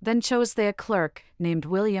 Then chose they a clerk, named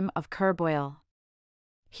William of Kerboyle.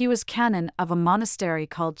 He was canon of a monastery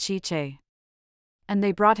called Chiche. And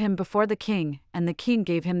they brought him before the king, and the king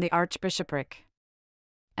gave him the archbishopric.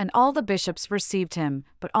 And all the bishops received him,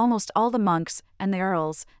 but almost all the monks, and the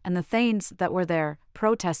earls, and the thanes that were there,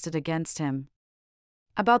 protested against him.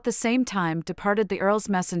 About the same time departed the earl's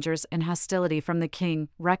messengers in hostility from the king,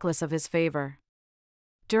 reckless of his favor.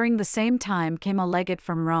 During the same time came a legate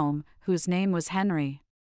from Rome, whose name was Henry.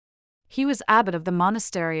 He was abbot of the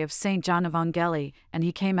monastery of St. John of Angeli, and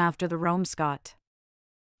he came after the Romescot.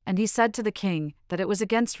 And he said to the king, that it was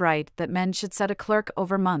against right that men should set a clerk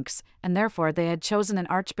over monks, and therefore they had chosen an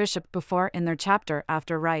archbishop before in their chapter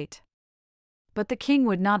after right. But the king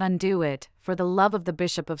would not undo it, for the love of the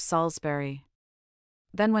Bishop of Salisbury.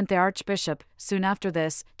 Then went the archbishop, soon after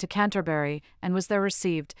this, to Canterbury, and was there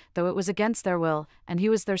received, though it was against their will, and he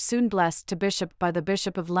was there soon blessed to bishop by the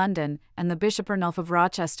Bishop of London, and the Bishop Ernulf of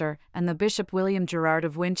Rochester, and the Bishop William Gerard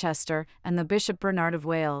of Winchester, and the Bishop Bernard of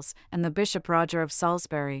Wales, and the Bishop Roger of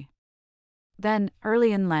Salisbury. Then,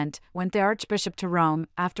 early in Lent, went the archbishop to Rome,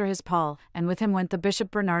 after his pall, and with him went the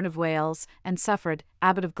Bishop Bernard of Wales, and Suffred,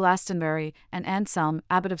 abbot of Glastonbury, and Anselm,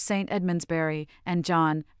 abbot of St. Edmundsbury, and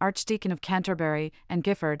John, archdeacon of Canterbury, and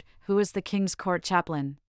Gifford, who was the king's court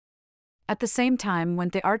chaplain. At the same time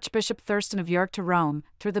went the Archbishop Thurston of York to Rome,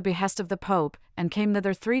 through the behest of the Pope, and came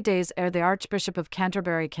thither 3 days ere the Archbishop of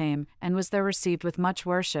Canterbury came, and was there received with much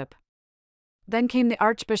worship. Then came the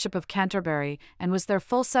Archbishop of Canterbury, and was there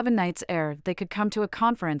full 7 nights ere they could come to a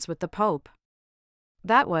conference with the Pope.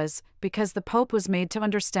 That was, because the Pope was made to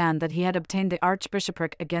understand that he had obtained the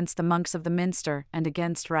archbishopric against the monks of the minster and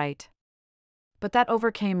against right. But that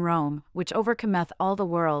overcame Rome, which overcometh all the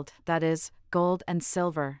world, that is, gold and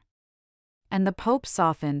silver. And the Pope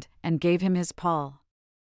softened, and gave him his pall.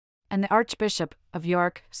 And the Archbishop of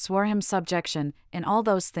York swore him subjection in all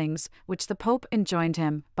those things which the Pope enjoined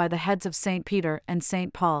him by the heads of St. Peter and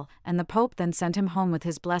St. Paul, and the Pope then sent him home with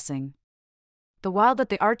his blessing. The while that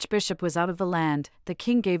the Archbishop was out of the land, the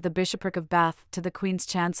king gave the bishopric of Bath to the Queen's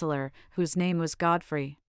Chancellor, whose name was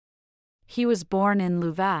Godfrey. He was born in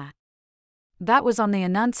Louvain. That was on the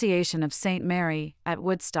Annunciation of St. Mary, at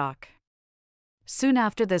Woodstock. Soon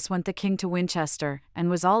after this went the king to Winchester, and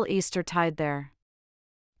was all Easter tide there.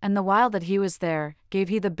 And the while that he was there, gave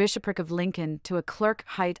he the bishopric of Lincoln to a clerk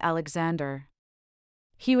hight Alexander.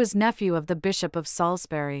 He was nephew of the Bishop of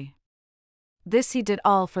Salisbury. This he did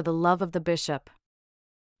all for the love of the bishop.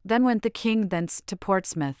 Then went the king thence to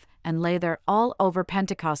Portsmouth, and lay there all over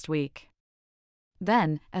Pentecost week.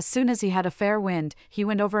 Then, as soon as he had a fair wind, he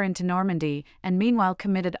went over into Normandy, and meanwhile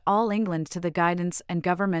committed all England to the guidance and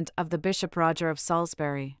government of the Bishop Roger of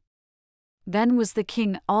Salisbury. Then was the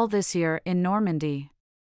king all this year in Normandy.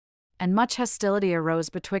 And much hostility arose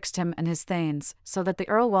betwixt him and his thanes, so that the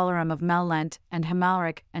Earl Walleram of Mellent, and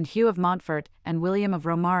Hamalric, and Hugh of Montfort, and William of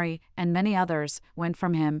Romari, and many others, went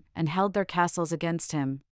from him, and held their castles against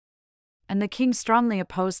him. And the king strongly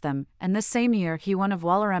opposed them, and this same year he won of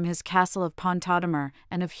Walleram his castle of Pontaudemer,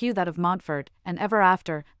 and of Hugh that of Montfort, and ever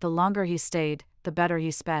after, the longer he stayed, the better he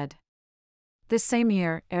sped. This same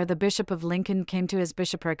year, ere the Bishop of Lincoln came to his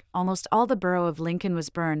bishopric, almost all the borough of Lincoln was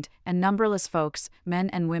burned, and numberless folks, men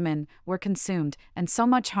and women, were consumed, and so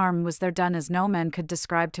much harm was there done as no man could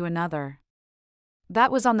describe to another.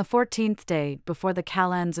 That was on the 14th day before the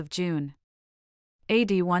calends of June.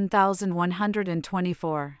 A.D.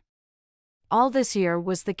 1124. All this year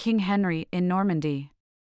was the King Henry in Normandy.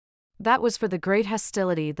 That was for the great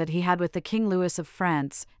hostility that he had with the King Louis of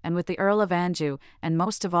France, and with the Earl of Anjou, and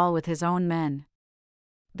most of all with his own men.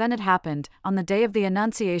 Then it happened, on the day of the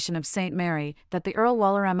Annunciation of St. Mary, that the Earl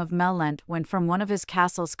Walleram of Mellent went from one of his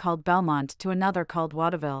castles called Belmont to another called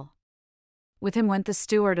Watteville. With him went the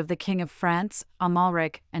steward of the King of France,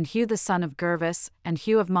 Amalric, and Hugh the son of Gervas, and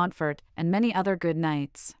Hugh of Montfort, and many other good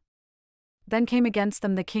knights. Then came against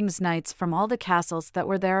them the king's knights from all the castles that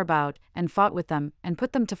were thereabout, and fought with them, and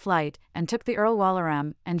put them to flight, and took the Earl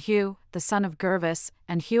Walleram, and Hugh, the son of Gervas,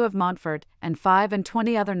 and Hugh of Montfort, and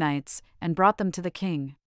 25 other knights, and brought them to the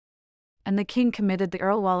king. And the king committed the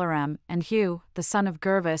Earl Walleram, and Hugh, the son of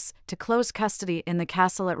Gervas, to close custody in the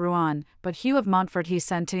castle at Rouen, but Hugh of Montfort he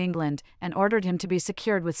sent to England, and ordered him to be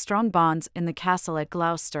secured with strong bonds in the castle at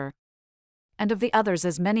Gloucester. And of the others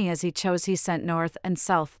as many as he chose he sent north and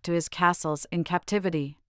south to his castles in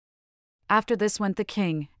captivity. After this went the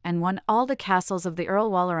king, and won all the castles of the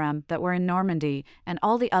Earl Walleram that were in Normandy, and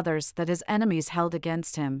all the others that his enemies held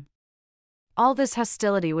against him. All this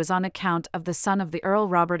hostility was on account of the son of the Earl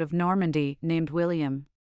Robert of Normandy, named William.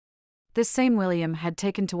 This same William had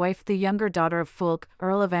taken to wife the younger daughter of Fulk,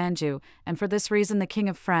 Earl of Anjou, and for this reason the King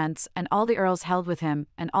of France and all the earls held with him,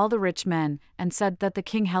 and all the rich men, and said that the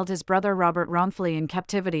king held his brother Robert wrongfully in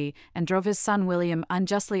captivity, and drove his son William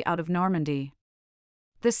unjustly out of Normandy.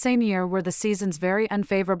 This same year were the seasons very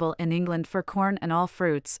unfavorable in England for corn and all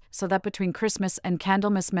fruits, so that between Christmas and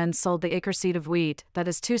Candlemas men sold the acre seed of wheat, that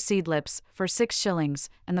is 2 seedlips, for 6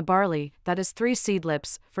 shillings, and the barley, that is 3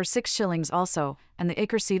 seedlips, for 6 shillings also, and the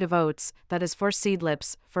acre seed of oats, that is 4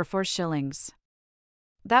 seedlips, for 4 shillings.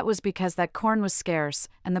 That was because that corn was scarce,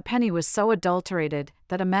 and the penny was so adulterated,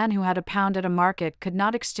 that a man who had a pound at a market could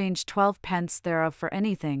not exchange 12 pence thereof for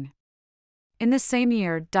anything. In this same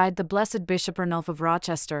year died the blessed Bishop Ernulf of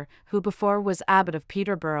Rochester, who before was abbot of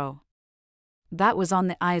Peterborough. That was on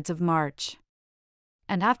the Ides of March.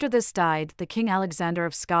 And after this died the King Alexander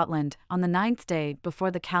of Scotland, on the 9th day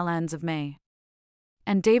before the calends of May.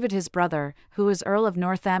 And David his brother, who was Earl of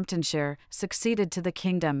Northamptonshire, succeeded to the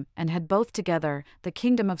kingdom, and had both together the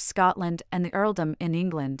kingdom of Scotland and the earldom in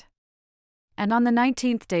England. And on the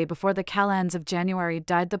 19th day before the calends of January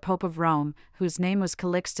died the Pope of Rome, whose name was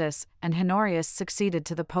Calixtus, and Honorius succeeded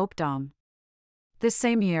to the popedom. This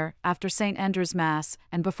same year, after St. Andrew's Mass,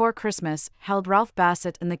 and before Christmas, held Ralph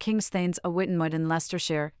Bassett and the King's Thanes a Wittenwood in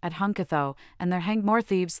Leicestershire, at Hunkethoe, and there hanged more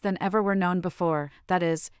thieves than ever were known before, that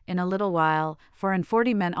is, in a little while,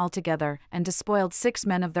 40 men altogether, and despoiled 6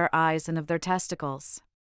 men of their eyes and of their testicles.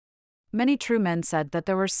 Many true men said that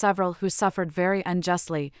there were several who suffered very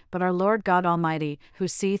unjustly, but our Lord God Almighty, who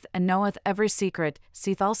seeth and knoweth every secret,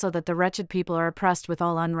 seeth also that the wretched people are oppressed with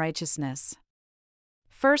all unrighteousness.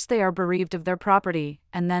 First they are bereaved of their property,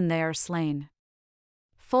 and then they are slain.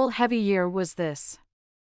 Full heavy year was this.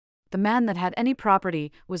 The man that had any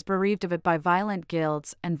property was bereaved of it by violent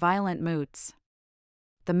guilds and violent moots.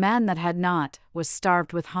 The man that had not was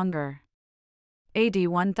starved with hunger. A.D.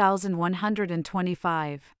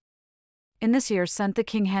 1125. In this year sent the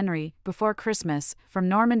King Henry, before Christmas, from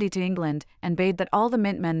Normandy to England, and bade that all the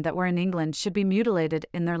mintmen that were in England should be mutilated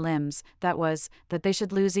in their limbs, that was, that they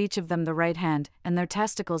should lose each of them the right hand, and their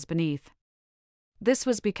testicles beneath. This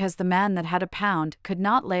was because the man that had £1 could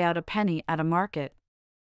not lay out a penny at a market.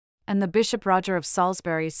 And the Bishop Roger of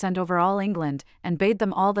Salisbury sent over all England, and bade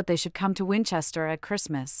them all that they should come to Winchester at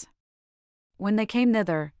Christmas. When they came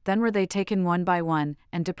thither, then were they taken one by one,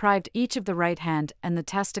 and deprived each of the right hand and the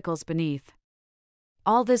testicles beneath.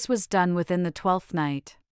 All this was done within the 12th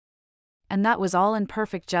night. And that was all in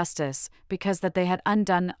perfect justice, because that they had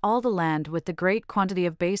undone all the land with the great quantity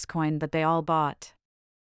of base coin that they all bought.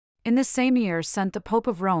 In this same year sent the Pope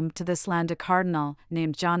of Rome to this land a cardinal,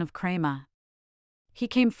 named John of Crema. He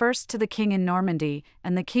came first to the king in Normandy,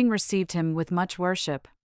 and the king received him with much worship.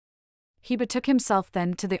 He betook himself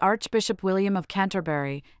then to the Archbishop William of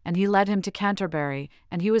Canterbury, and he led him to Canterbury,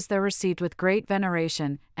 and he was there received with great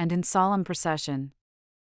veneration, and in solemn procession.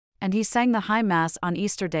 And he sang the High Mass on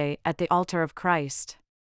Easter Day at the altar of Christ.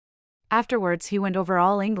 Afterwards he went over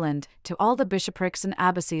all England, to all the bishoprics and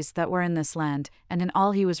abbacies that were in this land, and in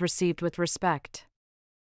all he was received with respect.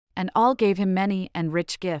 And all gave him many and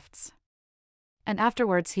rich gifts. And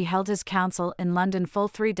afterwards he held his council in London full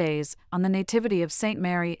 3 days, on the Nativity of St.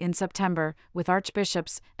 Mary in September, with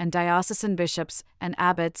archbishops, and diocesan bishops, and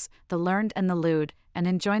abbots, the learned and the lewd, and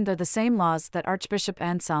enjoined there the same laws that Archbishop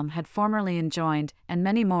Anselm had formerly enjoined, and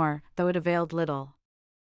many more, though it availed little.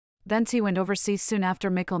 Thence he went overseas soon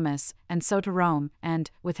after Michaelmas, and so to Rome,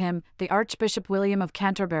 and, with him, the Archbishop William of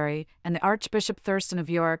Canterbury, and the Archbishop Thurston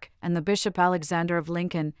of York, and the Bishop Alexander of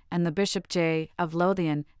Lincoln, and the Bishop J. of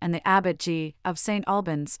Lothian, and the Abbot G. of St.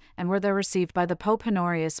 Albans, and were there received by the Pope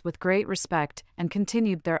Honorius with great respect, and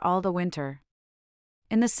continued there all the winter.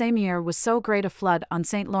 In the same year was so great a flood on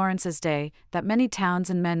St. Lawrence's Day, that many towns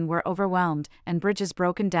and men were overwhelmed, and bridges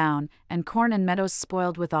broken down, and corn and meadows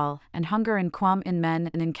spoiled withal, and hunger and qualm in men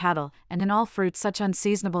and in cattle, and in all fruit such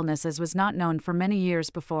unseasonableness as was not known for many years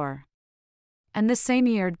before. And this same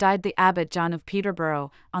year died the Abbot John of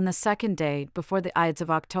Peterborough, on the 2nd day before the Ides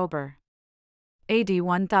of October. A.D.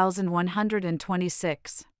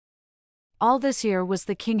 1126. All this year was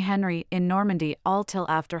the King Henry in Normandy all till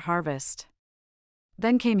after harvest.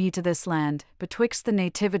 Then came he to this land, betwixt the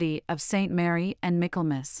Nativity of St. Mary and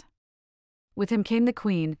Michaelmas. With him came the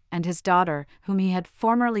Queen, and his daughter, whom he had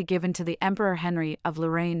formerly given to the Emperor Henry of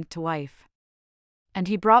Lorraine to wife. And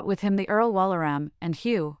he brought with him the Earl Walleram, and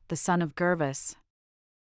Hugh, the son of Gervas.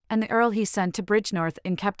 And the Earl he sent to Bridgenorth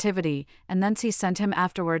in captivity, and thence he sent him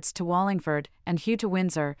afterwards to Wallingford, and Hugh to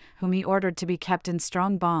Windsor, whom he ordered to be kept in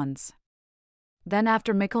strong bonds. Then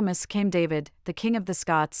after Michaelmas came David, the king of the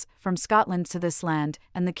Scots, from Scotland to this land,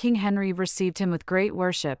 and the King Henry received him with great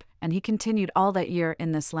worship, and he continued all that year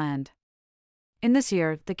in this land. In this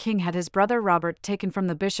year the king had his brother Robert taken from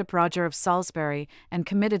the Bishop Roger of Salisbury, and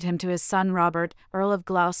committed him to his son Robert, Earl of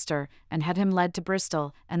Gloucester, and had him led to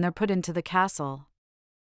Bristol, and there put into the castle.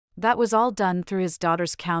 That was all done through his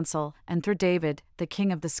daughter's counsel, and through David, the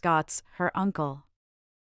king of the Scots, her uncle.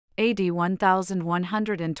 A.D.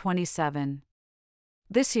 1127.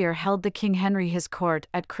 This year held the King Henry his court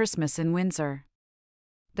at Christmas in Windsor.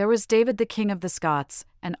 There was David the king of the Scots,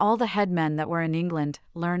 and all the head men that were in England,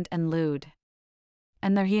 learned and lewd.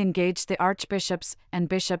 And there he engaged the archbishops, and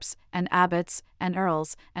bishops, and abbots, and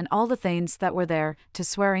earls, and all the thanes that were there, to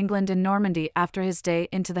swear England and Normandy after his day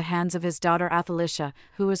into the hands of his daughter Athalicia,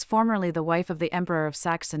 who was formerly the wife of the Emperor of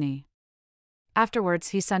Saxony.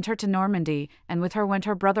 Afterwards he sent her to Normandy, and with her went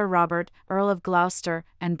her brother Robert, Earl of Gloucester,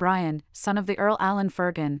 and Brian, son of the Earl Alan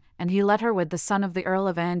Fergan, and he let her with the son of the Earl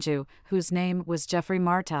of Anjou, whose name was Geoffrey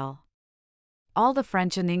Martel. All the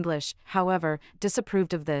French and English, however,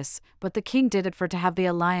 disapproved of this, but the king did it for to have the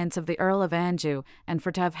alliance of the Earl of Anjou, and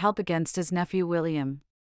for to have help against his nephew William.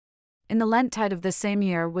 In the Lenttide of this same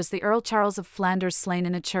year was the Earl Charles of Flanders slain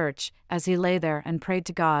in a church, as he lay there and prayed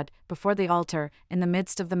to God, before the altar, in the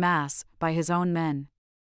midst of the Mass, by his own men.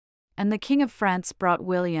 And the King of France brought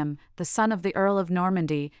William, the son of the Earl of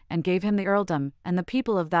Normandy, and gave him the earldom, and the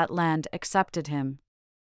people of that land accepted him.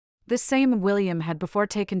 This same William had before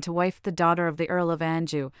taken to wife the daughter of the Earl of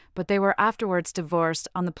Anjou, but they were afterwards divorced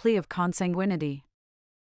on the plea of consanguinity.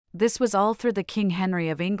 This was all through the King Henry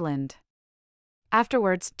of England.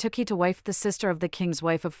 Afterwards took he to wife the sister of the king's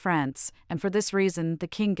wife of France, and for this reason the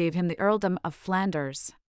king gave him the earldom of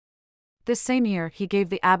Flanders. This same year he gave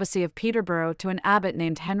the abbacy of Peterborough to an abbot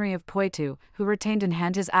named Henry of Poitou, who retained in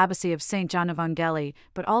hand his abbacy of St. John of Angeli,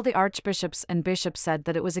 but all the archbishops and bishops said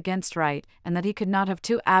that it was against right, and that he could not have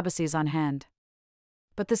two abbacies on hand.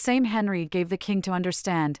 But the same Henry gave the king to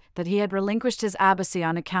understand that he had relinquished his abbacy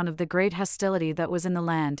on account of the great hostility that was in the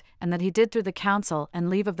land, and that he did through the council and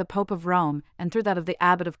leave of the Pope of Rome, and through that of the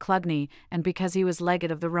abbot of Clugny, and because he was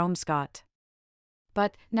legate of the Romescot.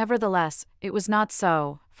 But, nevertheless, it was not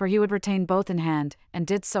so, for he would retain both in hand, and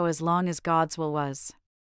did so as long as God's will was.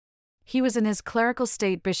 He was in his clerical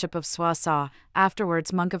state bishop of Soissons,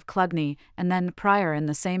 afterwards monk of Clugny, and then prior in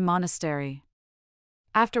the same monastery.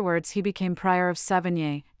 Afterwards he became prior of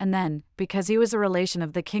Sévigné, and then, because he was a relation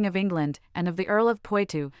of the King of England, and of the Earl of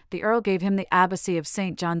Poitou, the Earl gave him the abbacy of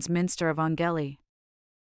St. John's Minster of Angeli.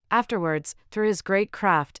 Afterwards, through his great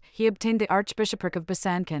craft, he obtained the archbishopric of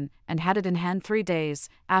Besancon, and had it in hand 3 days,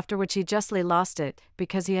 after which he justly lost it,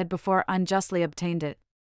 because he had before unjustly obtained it.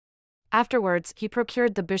 Afterwards he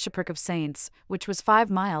procured the bishopric of Saints, which was 5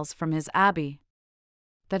 miles from his abbey.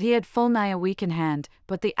 That he had full nigh a week in hand,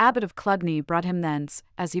 but the abbot of Clugny brought him thence,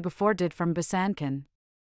 as he before did from Besancon.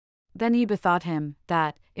 Then he bethought him,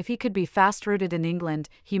 that, if he could be fast rooted in England,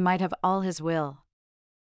 he might have all his will.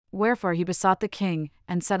 Wherefore he besought the king,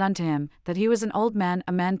 and said unto him, that he was an old man,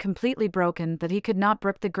 a man completely broken, that he could not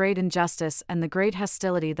brook the great injustice and the great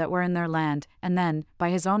hostility that were in their land, and then, by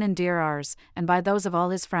his own endearers, and by those of all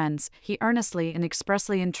his friends, he earnestly and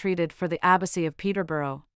expressly entreated for the abbacy of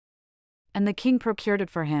Peterborough. And the king procured it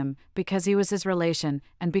for him, because he was his relation,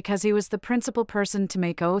 and because he was the principal person to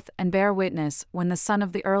make oath and bear witness when the son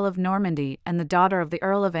of the Earl of Normandy and the daughter of the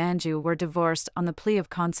Earl of Anjou were divorced on the plea of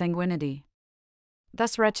consanguinity.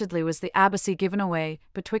 Thus wretchedly was the abbacy given away,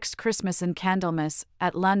 betwixt Christmas and Candlemas,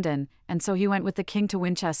 at London, and so he went with the king to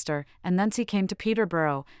Winchester, and thence he came to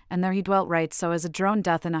Peterborough, and there he dwelt right so as a drone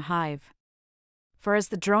doth in a hive. For as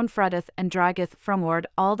the drone fretteth and draggeth fromward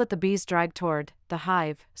all that the bees drag toward the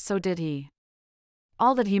hive, so did he.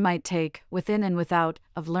 All that he might take, within and without,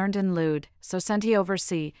 of learned and lewd, so sent he over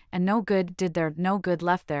sea, and no good did there, no good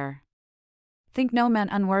left there. Think no man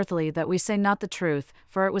unworthily that we say not the truth,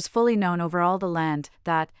 for it was fully known over all the land,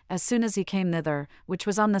 that, as soon as he came thither, which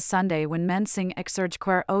was on the Sunday when men sing exsurge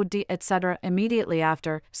quer od etc., immediately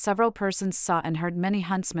after, several persons saw and heard many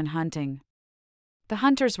huntsmen hunting. The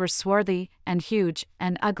hunters were swarthy, and huge,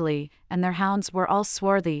 and ugly, and their hounds were all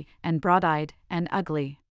swarthy, and broad-eyed, and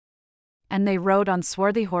ugly. And they rode on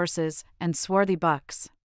swarthy horses, and swarthy bucks.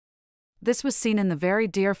 This was seen in the very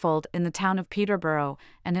deerfold in the town of Peterborough,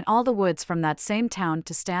 and in all the woods from that same town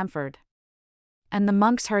to Stamford. And the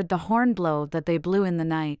monks heard the horn blow that they blew in the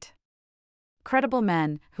night. Credible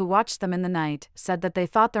men, who watched them in the night, said that they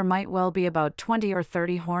thought there might well be about 20 or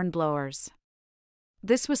 30 horn blowers.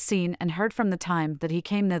 This was seen and heard from the time that he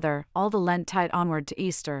came thither, all the Lent tide onward to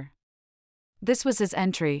Easter. This was his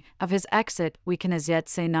entry, of his exit we can as yet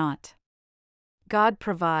say not. God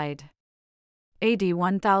provide. AD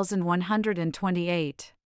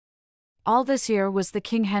 1128. All this year was the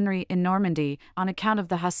King Henry in Normandy, on account of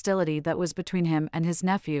the hostility that was between him and his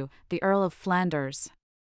nephew, the Earl of Flanders.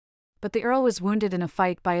 But the Earl was wounded in a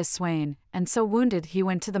fight by a swain, and so wounded he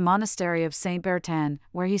went to the monastery of Saint Bertin,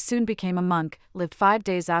 where he soon became a monk, lived 5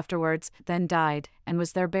 days afterwards, then died, and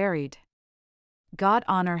was there buried. God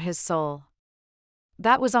honor his soul.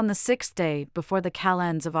 That was on the 6th day before the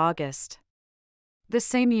calends of August. This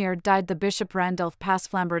same year died the Bishop Randulph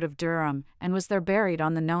Pasflambert of Durham, and was there buried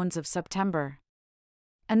on the nones of September.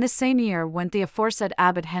 And this same year went the aforesaid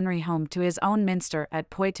Abbot Henry home to his own minster at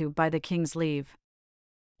Poitou by the king's leave.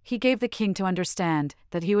 He gave the king to understand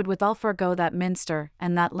that he would withal forego that minster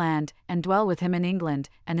and that land, and dwell with him in England,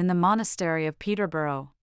 and in the monastery of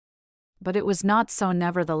Peterborough. But it was not so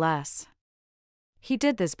nevertheless. He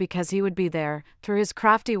did this because he would be there, through his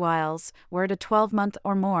crafty wiles, were it a 12-month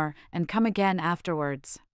or more, and come again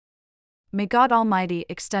afterwards. May God Almighty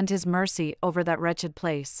extend his mercy over that wretched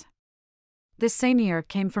place. This same year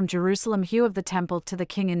came from Jerusalem Hugh of the Temple to the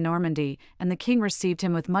king in Normandy, and the king received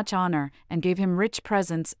him with much honor, and gave him rich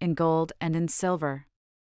presents in gold and in silver.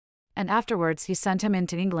 And afterwards he sent him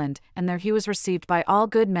into England, and there he was received by all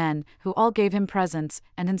good men, who all gave him presents,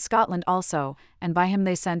 and in Scotland also, and by him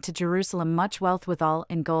they sent to Jerusalem much wealth withal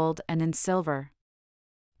in gold and in silver.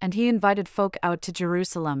 And he invited folk out to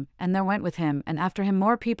Jerusalem, and there went with him and after him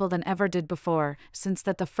more people than ever did before, since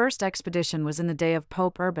that the first expedition was in the day of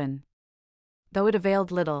Pope Urban. though it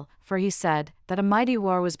availed little, for he said, that a mighty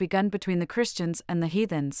war was begun between the Christians and the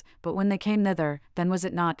heathens, but when they came thither, then was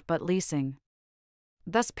it naught but leasing.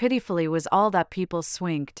 Thus pitifully was all that people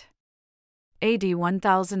swinked. AD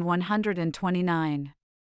 1129.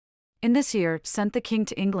 In this year sent the king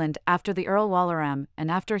to England after the Earl Walleram, and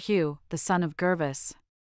after Hugh, the son of Gervas.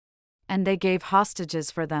 And they gave hostages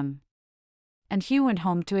for them. And Hugh went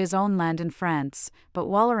home to his own land in France, but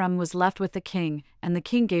Walleram was left with the king, and the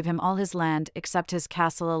king gave him all his land except his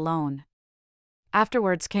castle alone.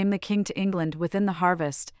 Afterwards came the king to England within the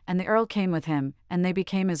harvest, and the earl came with him, and they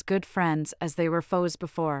became as good friends as they were foes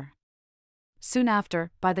before. Soon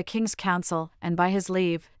after, by the king's counsel, and by his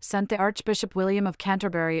leave, sent the Archbishop William of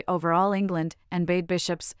Canterbury over all England, and bade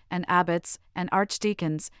bishops, and abbots, and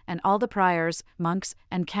archdeacons, and all the priors, monks,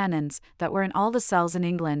 and canons, that were in all the cells in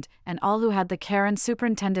England, and all who had the care and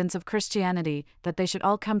superintendence of Christianity, that they should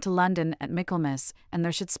all come to London at Michaelmas, and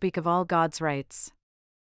there should speak of all God's rights.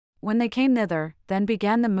 When they came thither, then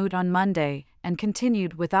began the moot on Monday, and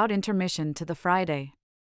continued without intermission to the Friday.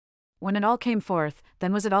 When it all came forth,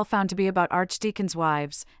 then was it all found to be about archdeacons'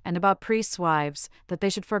 wives, and about priests' wives, that they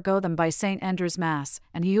should forego them by St. Andrew's Mass,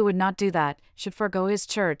 and he who would not do that, should forego his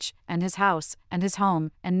church, and his house, and his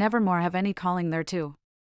home, and never more have any calling thereto.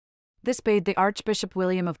 This bade the Archbishop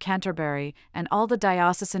William of Canterbury, and all the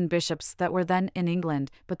diocesan bishops that were then in England,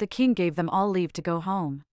 but the king gave them all leave to go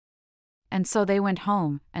home. And so they went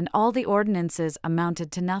home, and all the ordinances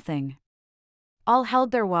amounted to nothing. All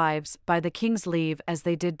held their wives, by the king's leave, as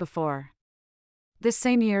they did before. This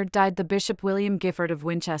same year died the Bishop William Gifford of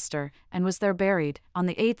Winchester, and was there buried, on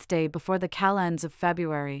the 8th day before the calends of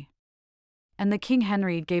February. And the King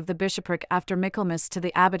Henry gave the bishopric after Michaelmas to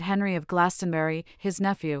the Abbot Henry of Glastonbury, his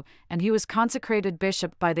nephew, and he was consecrated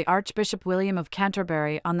bishop by the Archbishop William of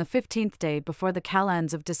Canterbury on the 15th day before the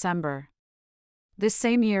calends of December. This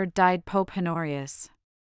same year died Pope Honorius.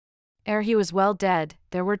 Ere he was well dead,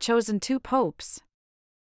 there were chosen 2 popes.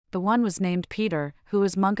 The one was named Peter, who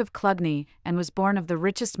was monk of Clugny, and was born of the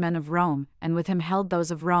richest men of Rome, and with him held those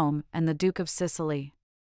of Rome, and the Duke of Sicily.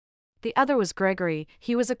 The other was Gregory,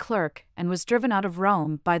 he was a clerk, and was driven out of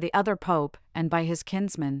Rome by the other pope, and by his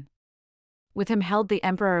kinsmen. With him held the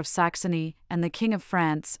Emperor of Saxony, and the King of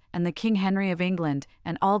France, and the King Henry of England,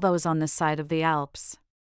 and all those on this side of the Alps.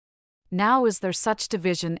 Now is there such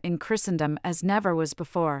division in Christendom as never was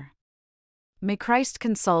before. May Christ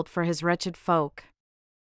consult for his wretched folk.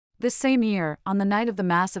 This same year, on the night of the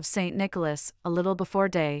Mass of St. Nicholas, a little before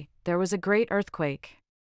day, there was a great earthquake.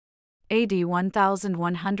 AD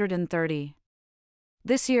 1130.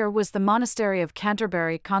 This year was the monastery of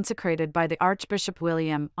Canterbury consecrated by the Archbishop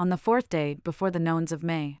William on the 4th day before the nones of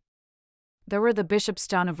May. There were the bishops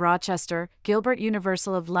John of Rochester, Gilbert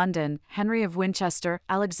Universal of London, Henry of Winchester,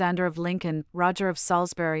 Alexander of Lincoln, Roger of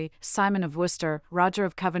Salisbury, Simon of Worcester, Roger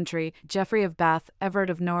of Coventry, Geoffrey of Bath, Everett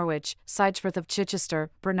of Norwich, Sidgeforth of Chichester,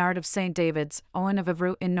 Bernard of St. David's, Owen of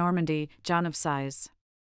Evreux in Normandy, John of Size.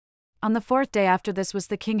 On the 4th day after this was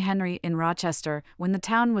the King Henry in Rochester, when the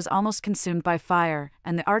town was almost consumed by fire,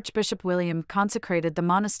 and the Archbishop William consecrated the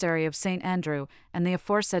monastery of St. Andrew, and the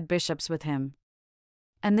aforesaid bishops with him.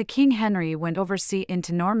 And the King Henry went over sea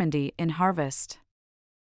into Normandy in harvest.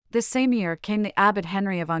 This same year came the Abbot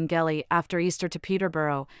Henry of Angeli after Easter to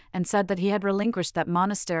Peterborough, and said that he had relinquished that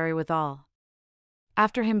monastery withal.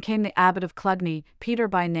 After him came the Abbot of Clugny, Peter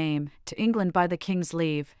by name, to England by the king's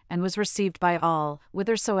leave, and was received by all,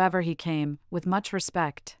 whithersoever he came, with much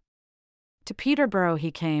respect. To Peterborough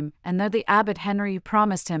he came, and there the Abbot Henry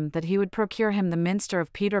promised him that he would procure him the minster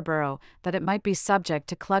of Peterborough, that it might be subject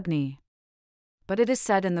to Clugny. But it is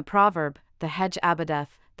said in the proverb, the hedge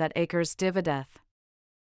abideth, that acres divideth.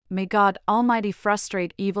 May God Almighty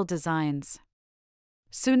frustrate evil designs.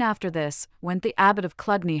 Soon after this, went the Abbot of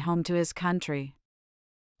Clugny home to his country.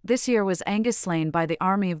 This year was Angus slain by the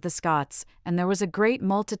army of the Scots, and there was a great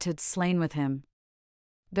multitude slain with him.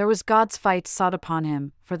 There was God's fight sought upon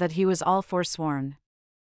him, for that he was all forsworn.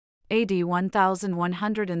 AD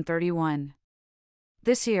 1131.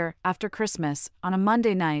 This year, after Christmas, on a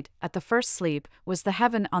Monday night, at the first sleep, was the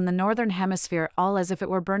heaven on the northern hemisphere all as if it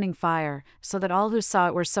were burning fire, so that all who saw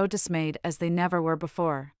it were so dismayed as they never were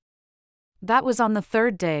before. That was on the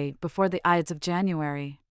 3rd day before the Ides of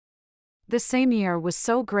January. This same year was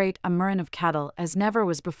so great a murrain of cattle as never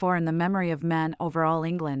was before in the memory of man over all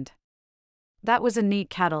England. That was in neat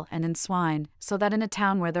cattle and in swine, so that in a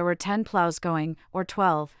town where there were 10 ploughs going, or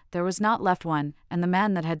 12, there was not left one, and the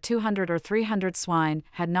man that had 200 or 300 swine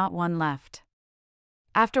had not one left.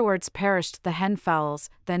 Afterwards perished the hen fowls,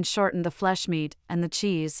 then shortened the flesh meat, and the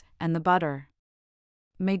cheese, and the butter.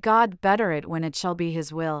 May God better it when it shall be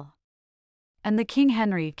his will. And the King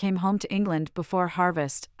Henry came home to England before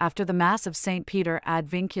harvest, after the Mass of St. Peter ad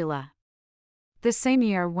Vincula. This same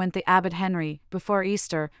year went the Abbot Henry, before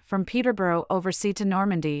Easter, from Peterborough oversea to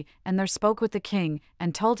Normandy, and there spoke with the king,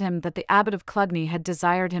 and told him that the Abbot of Clugny had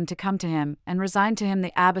desired him to come to him, and resign to him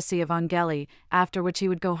the abbacy of Ongelly, after which he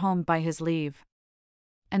would go home by his leave.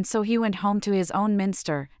 And so he went home to his own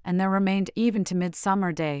minster, and there remained even to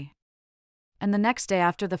Midsummer Day. And the next day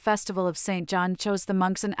after the festival of St. John chose the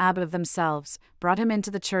monks and abbot of themselves, brought him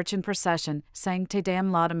into the church in procession, sang Te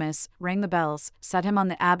Deum Laudamus, rang the bells, set him on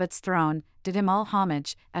the abbot's throne, did him all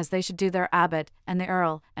homage, as they should do their abbot, and the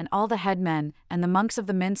earl, and all the head men, and the monks of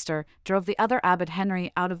the minster, drove the other abbot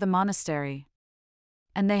Henry out of the monastery.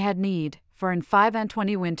 And they had need, for in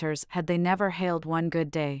 25 winters had they never hailed one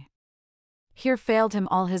good day. Here failed him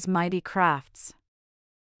all his mighty crafts.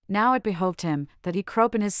 Now it behoved him that he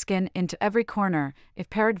crope in his skin into every corner, if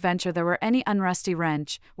peradventure there were any unrusty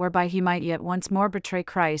wrench, whereby he might yet once more betray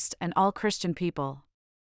Christ and all Christian people.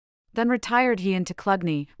 Then retired he into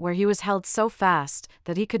Clugny, where he was held so fast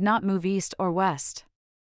that he could not move east or west.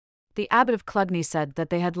 The abbot of Clugny said that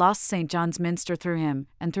they had lost St. John's Minster through him,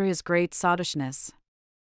 and through his great sottishness.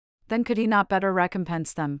 Then could he not better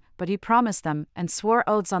recompense them, but he promised them, and swore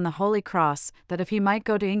oaths on the Holy Cross, that if he might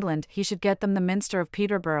go to England he should get them the Minster of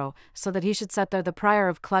Peterborough, so that he should set there the prior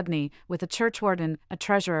of Clugny, with a churchwarden, a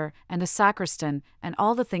treasurer, and a sacristan, and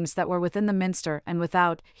all the things that were within the minster and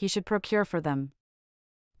without, he should procure for them.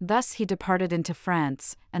 Thus he departed into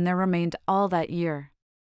France, and there remained all that year.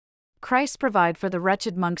 Christ provide for the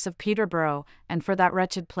wretched monks of Peterborough, and for that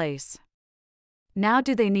wretched place. Now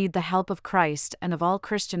do they need the help of Christ and of all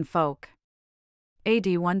Christian folk. AD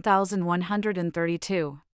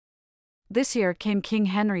 1132. This year came King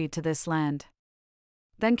Henry to this land.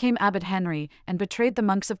 Then came Abbot Henry, and betrayed the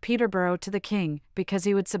monks of Peterborough to the king, because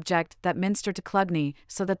he would subject that minster to Clugny,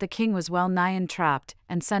 so that the king was well nigh entrapped,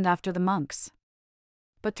 and sent after the monks.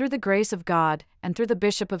 But through the grace of God, and through the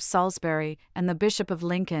Bishop of Salisbury, and the Bishop of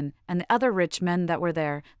Lincoln, and the other rich men that were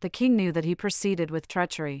there, the king knew that he proceeded with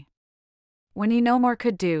treachery. When he no more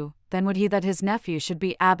could do, then would he that his nephew should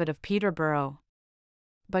be abbot of Peterborough.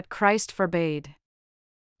 But Christ forbade.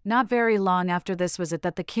 Not very long after this was it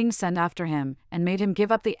that the king sent after him, and made him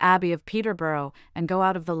give up the abbey of Peterborough, and go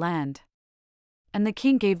out of the land. And the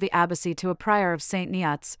king gave the abbacy to a prior of St.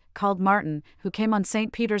 Neots, called Martin, who came on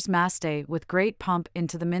St. Peter's Mass Day with great pomp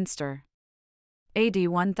into the minster. AD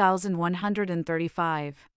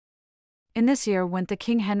 1135. In this year went the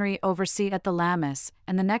King Henry oversea at the Lammas,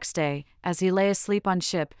 and the next day, as he lay asleep on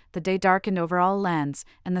ship, the day darkened over all lands,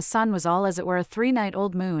 and the sun was all as it were a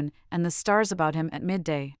 3-night-old moon, and the stars about him at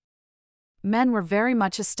midday. Men were very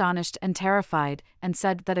much astonished and terrified, and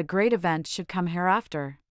said that a great event should come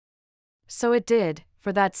hereafter. So it did,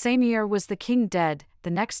 for that same year was the king dead, the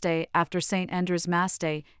next day after St. Andrew's Mass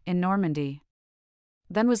Day, in Normandy.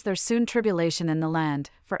 Then was there soon tribulation in the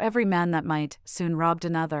land, for every man that might, soon robbed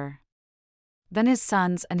another. Then his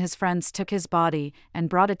sons and his friends took his body, and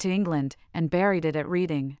brought it to England, and buried it at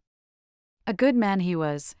Reading. A good man he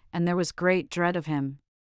was, and there was great dread of him.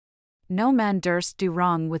 No man durst do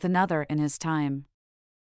wrong with another in his time.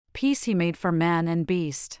 Peace he made for man and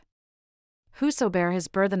beast. Whoso bare his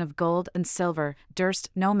burthen of gold and silver, durst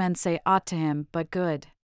no man say aught to him but good.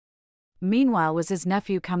 Meanwhile was his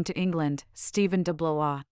nephew come to England, Stephen de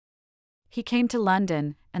Blois. He came to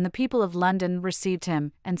London, and the people of London received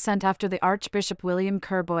him, and sent after the Archbishop William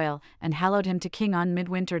Kerboyle, and hallowed him to king on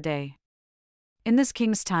Midwinter Day. In this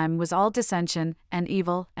king's time was all dissension, and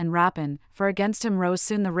evil, and rapine, for against him rose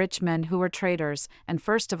soon the rich men who were traitors, and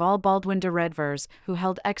first of all Baldwin de Redvers, who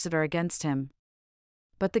held Exeter against him.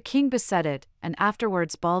 But the king beset it, and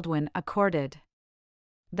afterwards Baldwin accorded.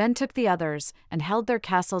 Then took the others, and held their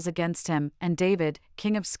castles against him, and David,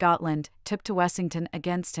 king of Scotland, took to Wessington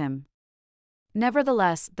against him.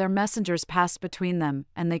 Nevertheless, their messengers passed between them,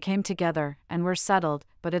 and they came together, and were settled,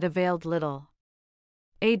 but it availed little.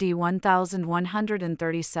 AD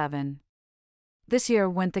 1137. This year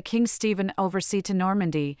went the King Stephen oversea to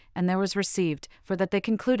Normandy, and there was received, for that they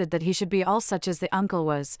concluded that he should be all such as the uncle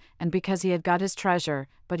was, and because he had got his treasure,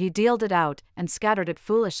 but he dealed it out, and scattered it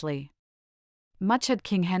foolishly. Much had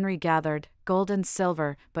King Henry gathered, gold and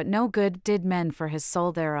silver, but no good did men for his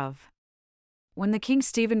soul thereof. When the King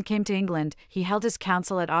Stephen came to England, he held his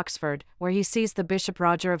council at Oxford, where he seized the Bishop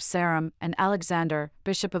Roger of Sarum, and Alexander,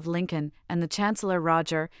 Bishop of Lincoln, and the Chancellor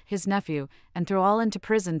Roger, his nephew, and threw all into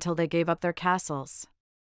prison till they gave up their castles.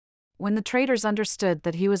 When the traitors understood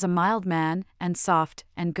that he was a mild man, and soft,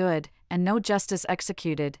 and good, and no justice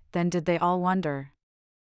executed, then did they all wonder.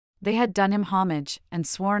 They had done him homage, and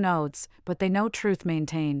sworn oaths, but they no truth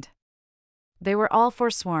maintained. They were all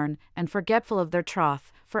forsworn, and forgetful of their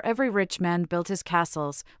troth, for every rich man built his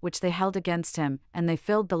castles, which they held against him, and they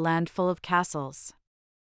filled the land full of castles.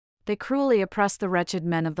 They cruelly oppressed the wretched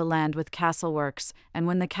men of the land with castle works, and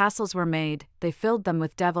when the castles were made, they filled them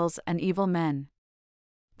with devils and evil men.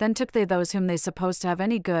 Then took they those whom they supposed to have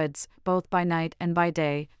any goods, both by night and by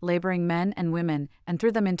day, laboring men and women, and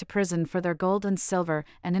threw them into prison for their gold and silver,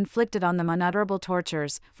 and inflicted on them unutterable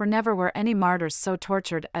tortures, for never were any martyrs so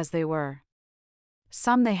tortured as they were.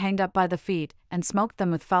 Some they hanged up by the feet, and smoked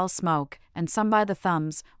them with foul smoke, and some by the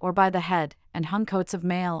thumbs, or by the head, and hung coats of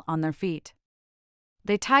mail on their feet.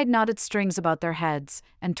 They tied knotted strings about their heads,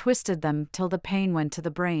 and twisted them till the pain went to the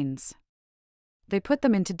brains. They put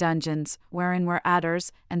them into dungeons, wherein were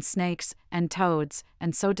adders, and snakes, and toads,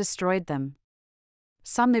 and so destroyed them.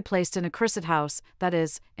 Some they placed in a cursed house, that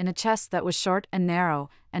is, in a chest that was short and narrow,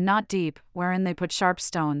 and not deep, wherein they put sharp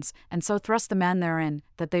stones, and so thrust the man therein,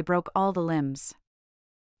 that they broke all the limbs.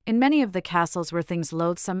 In many of the castles were things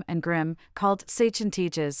loathsome and grim, called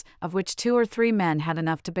sachenteges, of which 2 or 3 men had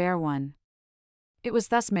enough to bear one. It was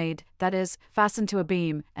thus made, that is, fastened to a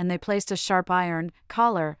beam, and they placed a sharp iron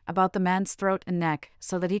collar about the man's throat and neck,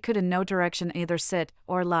 so that he could in no direction either sit,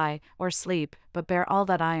 or lie, or sleep, but bear all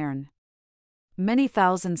that iron. Many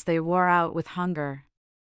thousands they wore out with hunger.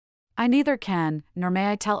 I neither can, nor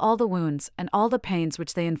may I tell all the wounds and all the pains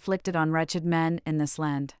which they inflicted on wretched men in this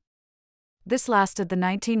land. This lasted the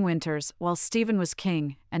 19 winters, while Stephen was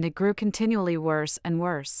king, and it grew continually worse and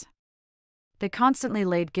worse. They constantly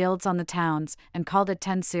laid guilds on the towns, and called it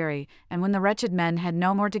tensiri, and when the wretched men had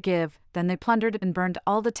no more to give, then they plundered and burned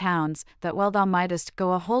all the towns, that well thou mightest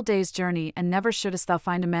go a whole day's journey, and never shouldest thou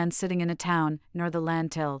find a man sitting in a town, nor the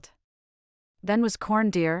land tilled. Then was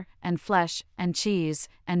corn dear, and flesh, and cheese,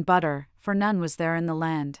 and butter, for none was there in the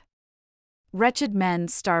land. Wretched men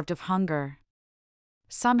starved of hunger.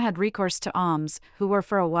 Some had recourse to alms, who were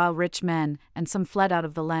for a while rich men, and some fled out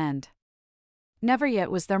of the land. Never yet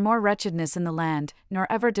was there more wretchedness in the land,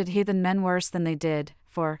 nor ever did heathen men worse than they did,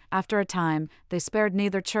 for, after a time, they spared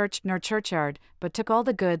neither church nor churchyard, but took all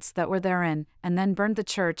the goods that were therein, and then burned the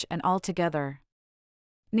church and all together.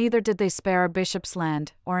 Neither did they spare a bishop's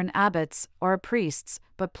land, or an abbot's, or a priest's,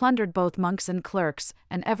 but plundered both monks and clerks,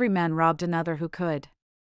 and every man robbed another who could.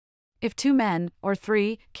 If 2 men, or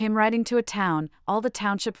 3, came riding to a town, all the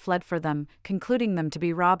township fled for them, concluding them to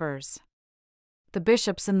be robbers. The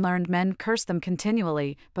bishops and learned men cursed them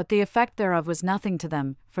continually, but the effect thereof was nothing to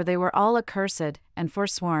them, for they were all accursed, and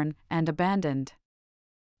forsworn, and abandoned.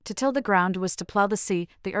 To till the ground was to plough the sea,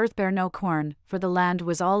 the earth bare no corn, for the land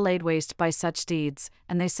was all laid waste by such deeds,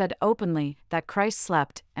 and they said openly that Christ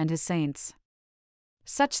slept, and his saints.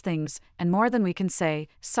 Such things, and more than we can say,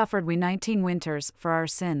 suffered we 19 winters for our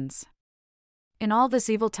sins. In all this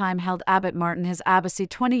evil time held Abbot Martin his abbacy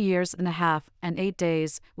 20 years and a half, and 8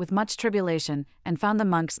 days, with much tribulation, and found the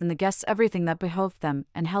monks and the guests everything that behoved them,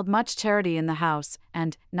 and held much charity in the house,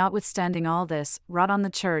 and, notwithstanding all this, wrought on the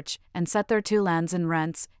church, and set their 2 lands in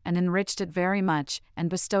rents, and enriched it very much, and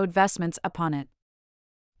bestowed vestments upon it.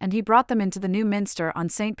 And he brought them into the new minster on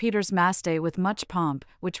St. Peter's Mass Day with much pomp,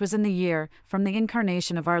 which was in the year, from the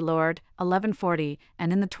incarnation of our Lord, 1140,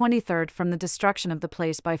 and in the 23rd from the destruction of the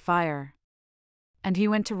place by fire. And he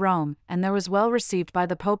went to Rome, and there was well received by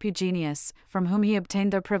the Pope Eugenius, from whom he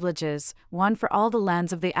obtained their privileges, one for all the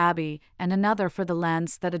lands of the abbey, and another for the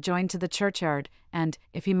lands that adjoined to the churchyard, and,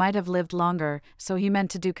 if he might have lived longer, so he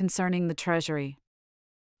meant to do concerning the treasury.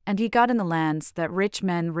 And he got in the lands that rich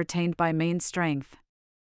men retained by main strength.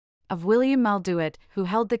 Of William Malduit, who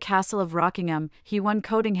held the castle of Rockingham, he won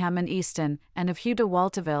Cotingham and Easton, and of Hugh de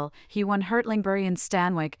Walteville, he won Hertlingbury and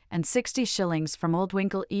Stanwick, and 60 shillings from Old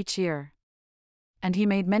Winkle each year. And he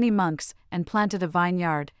made many monks, and planted a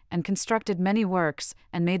vineyard, and constructed many works,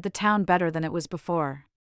 and made the town better than it was before.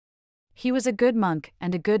 He was a good monk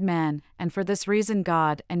and a good man, and for this reason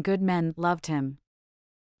God and good men loved him.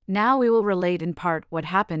 Now we will relate in part what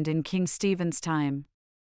happened in King Stephen's time.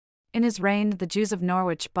 In his reign the Jews of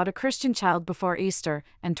Norwich bought a Christian child before Easter,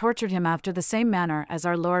 and tortured him after the same manner as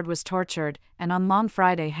our Lord was tortured, and on Long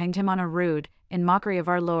Friday hanged him on a rood, in mockery of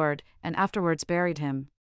our Lord, and afterwards buried him.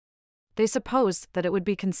 They supposed that it would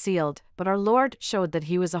be concealed, but our Lord showed that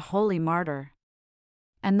he was a holy martyr.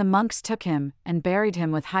 And the monks took him, and buried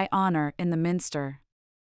him with high honor in the minster.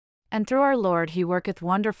 And through our Lord he worketh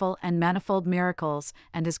wonderful and manifold miracles,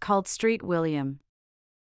 and is called Street William.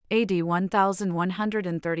 A.D.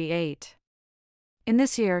 1138. In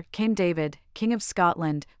this year came David, king of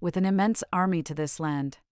Scotland, with an immense army to this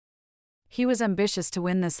land. He was ambitious to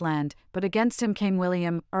win this land, but against him came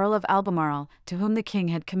William, Earl of Albemarle, to whom the king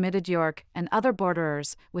had committed York and other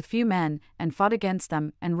borderers, with few men, and fought against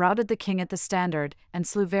them, and routed the king at the standard, and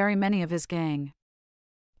slew very many of his gang.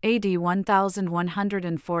 AD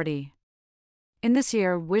 1140. In this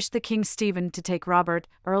year wished the king Stephen to take Robert,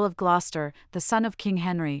 Earl of Gloucester, the son of King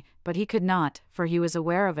Henry, but he could not, for he was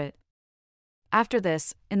aware of it. After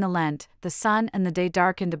this, in the Lent, the sun and the day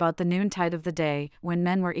darkened about the noontide of the day, when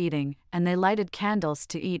men were eating, and they lighted candles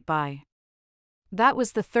to eat by. That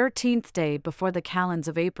was the 13th day before the calends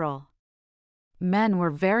of April. Men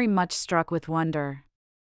were very much struck with wonder.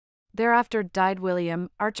 Thereafter died William,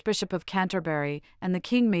 Archbishop of Canterbury, and the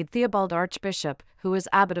king made Theobald Archbishop, who was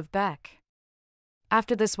Abbot of Bec.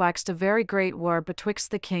 After this waxed a very great war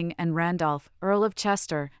betwixt the king and Randolph, Earl of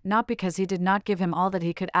Chester, not because he did not give him all that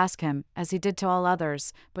he could ask him, as he did to all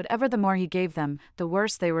others, but ever the more he gave them, the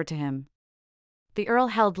worse they were to him. The earl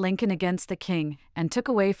held Lincoln against the king, and took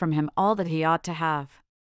away from him all that he ought to have.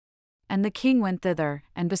 And the king went thither,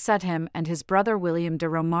 and beset him and his brother William de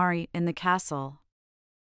Romari in the castle.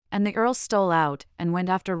 And the earl stole out, and went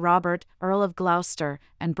after Robert, Earl of Gloucester,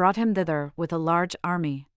 and brought him thither with a large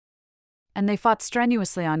army. And they fought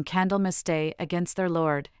strenuously on Candlemas Day against their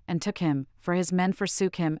lord, and took him, for his men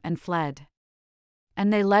forsook him and fled.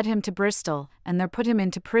 And they led him to Bristol, and there put him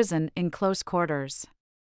into prison in close quarters.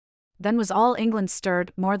 Then was all England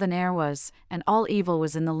stirred more than e'er was, and all evil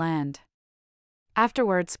was in the land.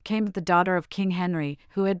 Afterwards came the daughter of King Henry,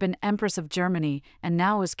 who had been Empress of Germany, and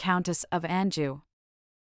now was Countess of Anjou.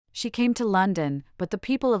 She came to London, but the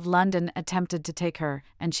people of London attempted to take her,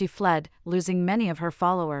 and she fled, losing many of her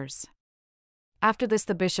followers. After this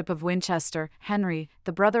the Bishop of Winchester, Henry,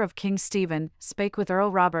 the brother of King Stephen, spake with Earl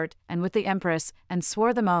Robert, and with the Empress, and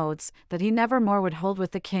swore them oaths, that he never more would hold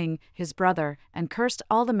with the king, his brother, and cursed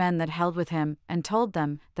all the men that held with him, and told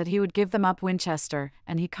them, that he would give them up Winchester,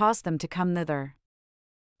 and he caused them to come thither.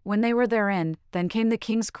 When they were therein, then came the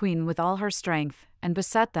king's queen with all her strength, and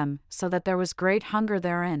beset them, so that there was great hunger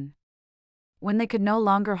therein. When they could no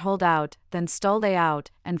longer hold out, then stole they out,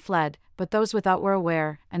 and fled, but those without were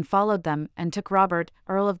aware, and followed them, and took Robert,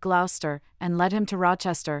 Earl of Gloucester, and led him to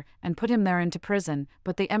Rochester, and put him there into prison,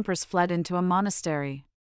 but the empress fled into a monastery.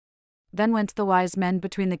 Then went the wise men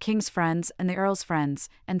between the king's friends and the earl's friends,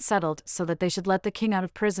 and settled so that they should let the king out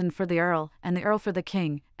of prison for the earl, and the earl for the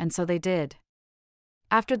king, and so they did.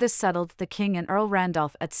 After this settled the king and Earl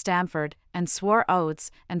Randolph at Stamford, and swore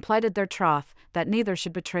oaths, and plighted their troth, that neither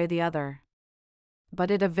should betray the other.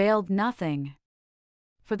 But it availed nothing.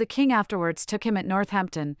 For the king afterwards took him at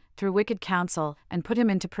Northampton, through wicked counsel, and put him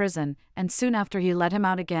into prison, and soon after he let him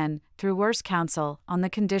out again, through worse counsel, on the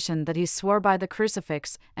condition that he swore by the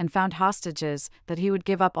crucifix, and found hostages, that he would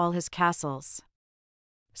give up all his castles.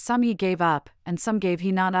 Some he gave up, and some gave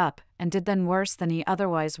he not up, and did then worse than he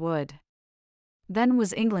otherwise would. Then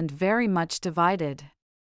was England very much divided.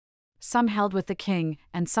 Some held with the king,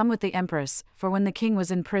 and some with the empress, for when the king was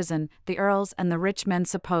in prison, the earls and the rich men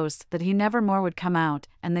supposed that he never more would come out,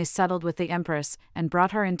 and they settled with the empress, and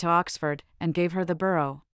brought her into Oxford, and gave her the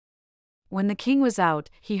borough. When the king was out,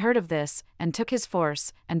 he heard of this, and took his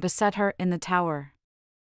force, and beset her in the Tower.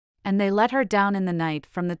 And they let her down in the night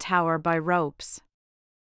from the Tower by ropes.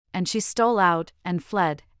 And she stole out, and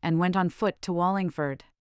fled, and went on foot to Wallingford.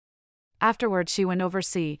 Afterward she went over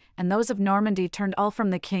sea, and those of Normandy turned all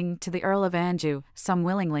from the king to the Earl of Anjou, some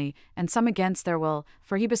willingly, and some against their will,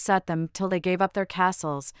 for he beset them till they gave up their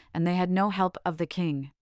castles, and they had no help of the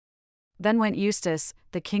king. Then went Eustace,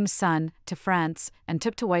 the king's son, to France, and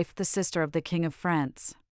took to wife the sister of the king of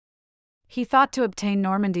France. He thought to obtain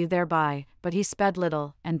Normandy thereby, but he sped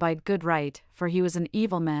little, and by good right, for he was an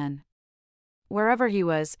evil man. Wherever he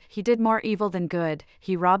was, he did more evil than good,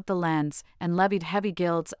 he robbed the lands, and levied heavy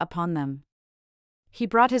guilds upon them. He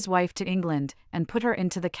brought his wife to England, and put her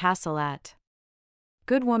into the castle at.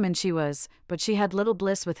 Good woman she was, but she had little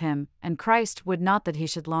bliss with him, and Christ would not that he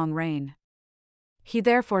should long reign. He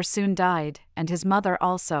therefore soon died, and his mother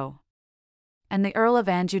also. And the Earl of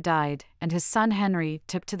Anjou died, and his son Henry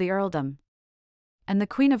took to the earldom. And the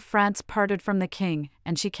Queen of France parted from the king,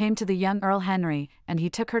 and she came to the young Earl Henry, and he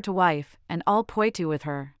took her to wife, and all Poitou with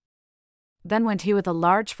her. Then went he with a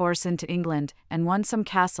large force into England, and won some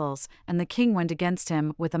castles, and the king went against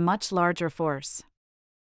him with a much larger force.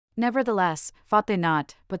 Nevertheless, fought they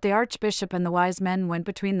not, but the archbishop and the wise men went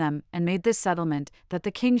between them, and made this settlement, that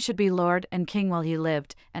the king should be lord and king while he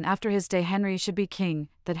lived, and after his day Henry should be king,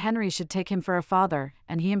 that Henry should take him for a father,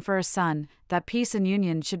 and he him for a son, that peace and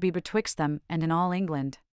union should be betwixt them and in all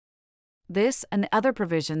England. This and the other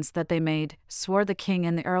provisions that they made, swore the king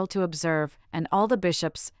and the earl to observe, and all the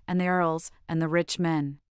bishops, and the earls, and the rich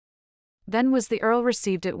men. Then was the earl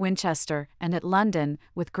received at Winchester and at London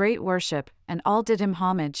with great worship, and all did him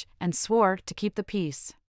homage, and swore to keep the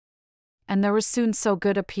peace. And there was soon so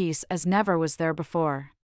good a peace as never was there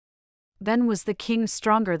before. Then was the king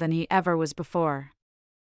stronger than he ever was before.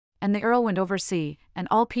 And the earl went over sea, and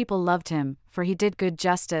all people loved him, for he did good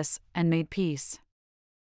justice, and made peace.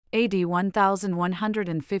 AD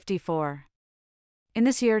 1154. In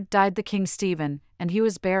this year died the king Stephen, and he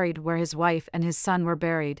was buried where his wife and his son were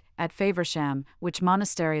buried, at Faversham, which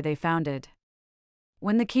monastery they founded.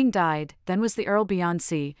 When the king died, then was the earl beyond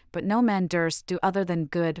sea, but no man durst do other than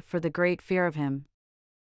good for the great fear of him.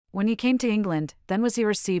 When he came to England, then was he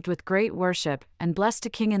received with great worship, and blessed a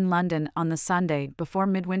king in London on the Sunday before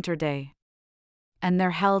midwinter day. And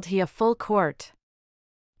there held he a full court.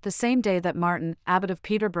 The same day that Martin, abbot of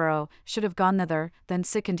Peterborough, should have gone thither, then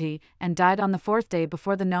sickened he, and died on the 4th day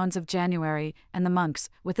before the nones of January, and the monks,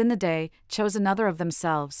 within the day, chose another of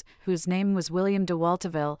themselves, whose name was William de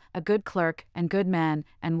Walteville, a good clerk, and good man,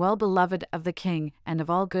 and well beloved of the king, and of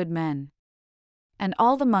all good men. And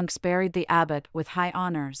all the monks buried the abbot with high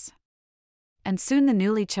honours. And soon the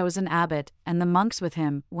newly chosen abbot, and the monks with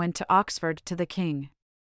him, went to Oxford to the king.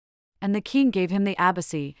 And the king gave him the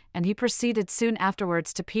abbacy, and he proceeded soon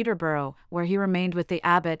afterwards to Peterborough, where he remained with the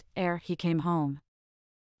abbot ere he came home.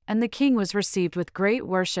 And the king was received with great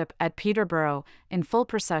worship at Peterborough, in full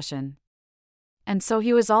procession. And so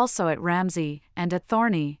he was also at Ramsey, and at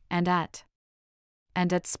Thorney, and at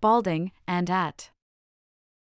Spalding, and at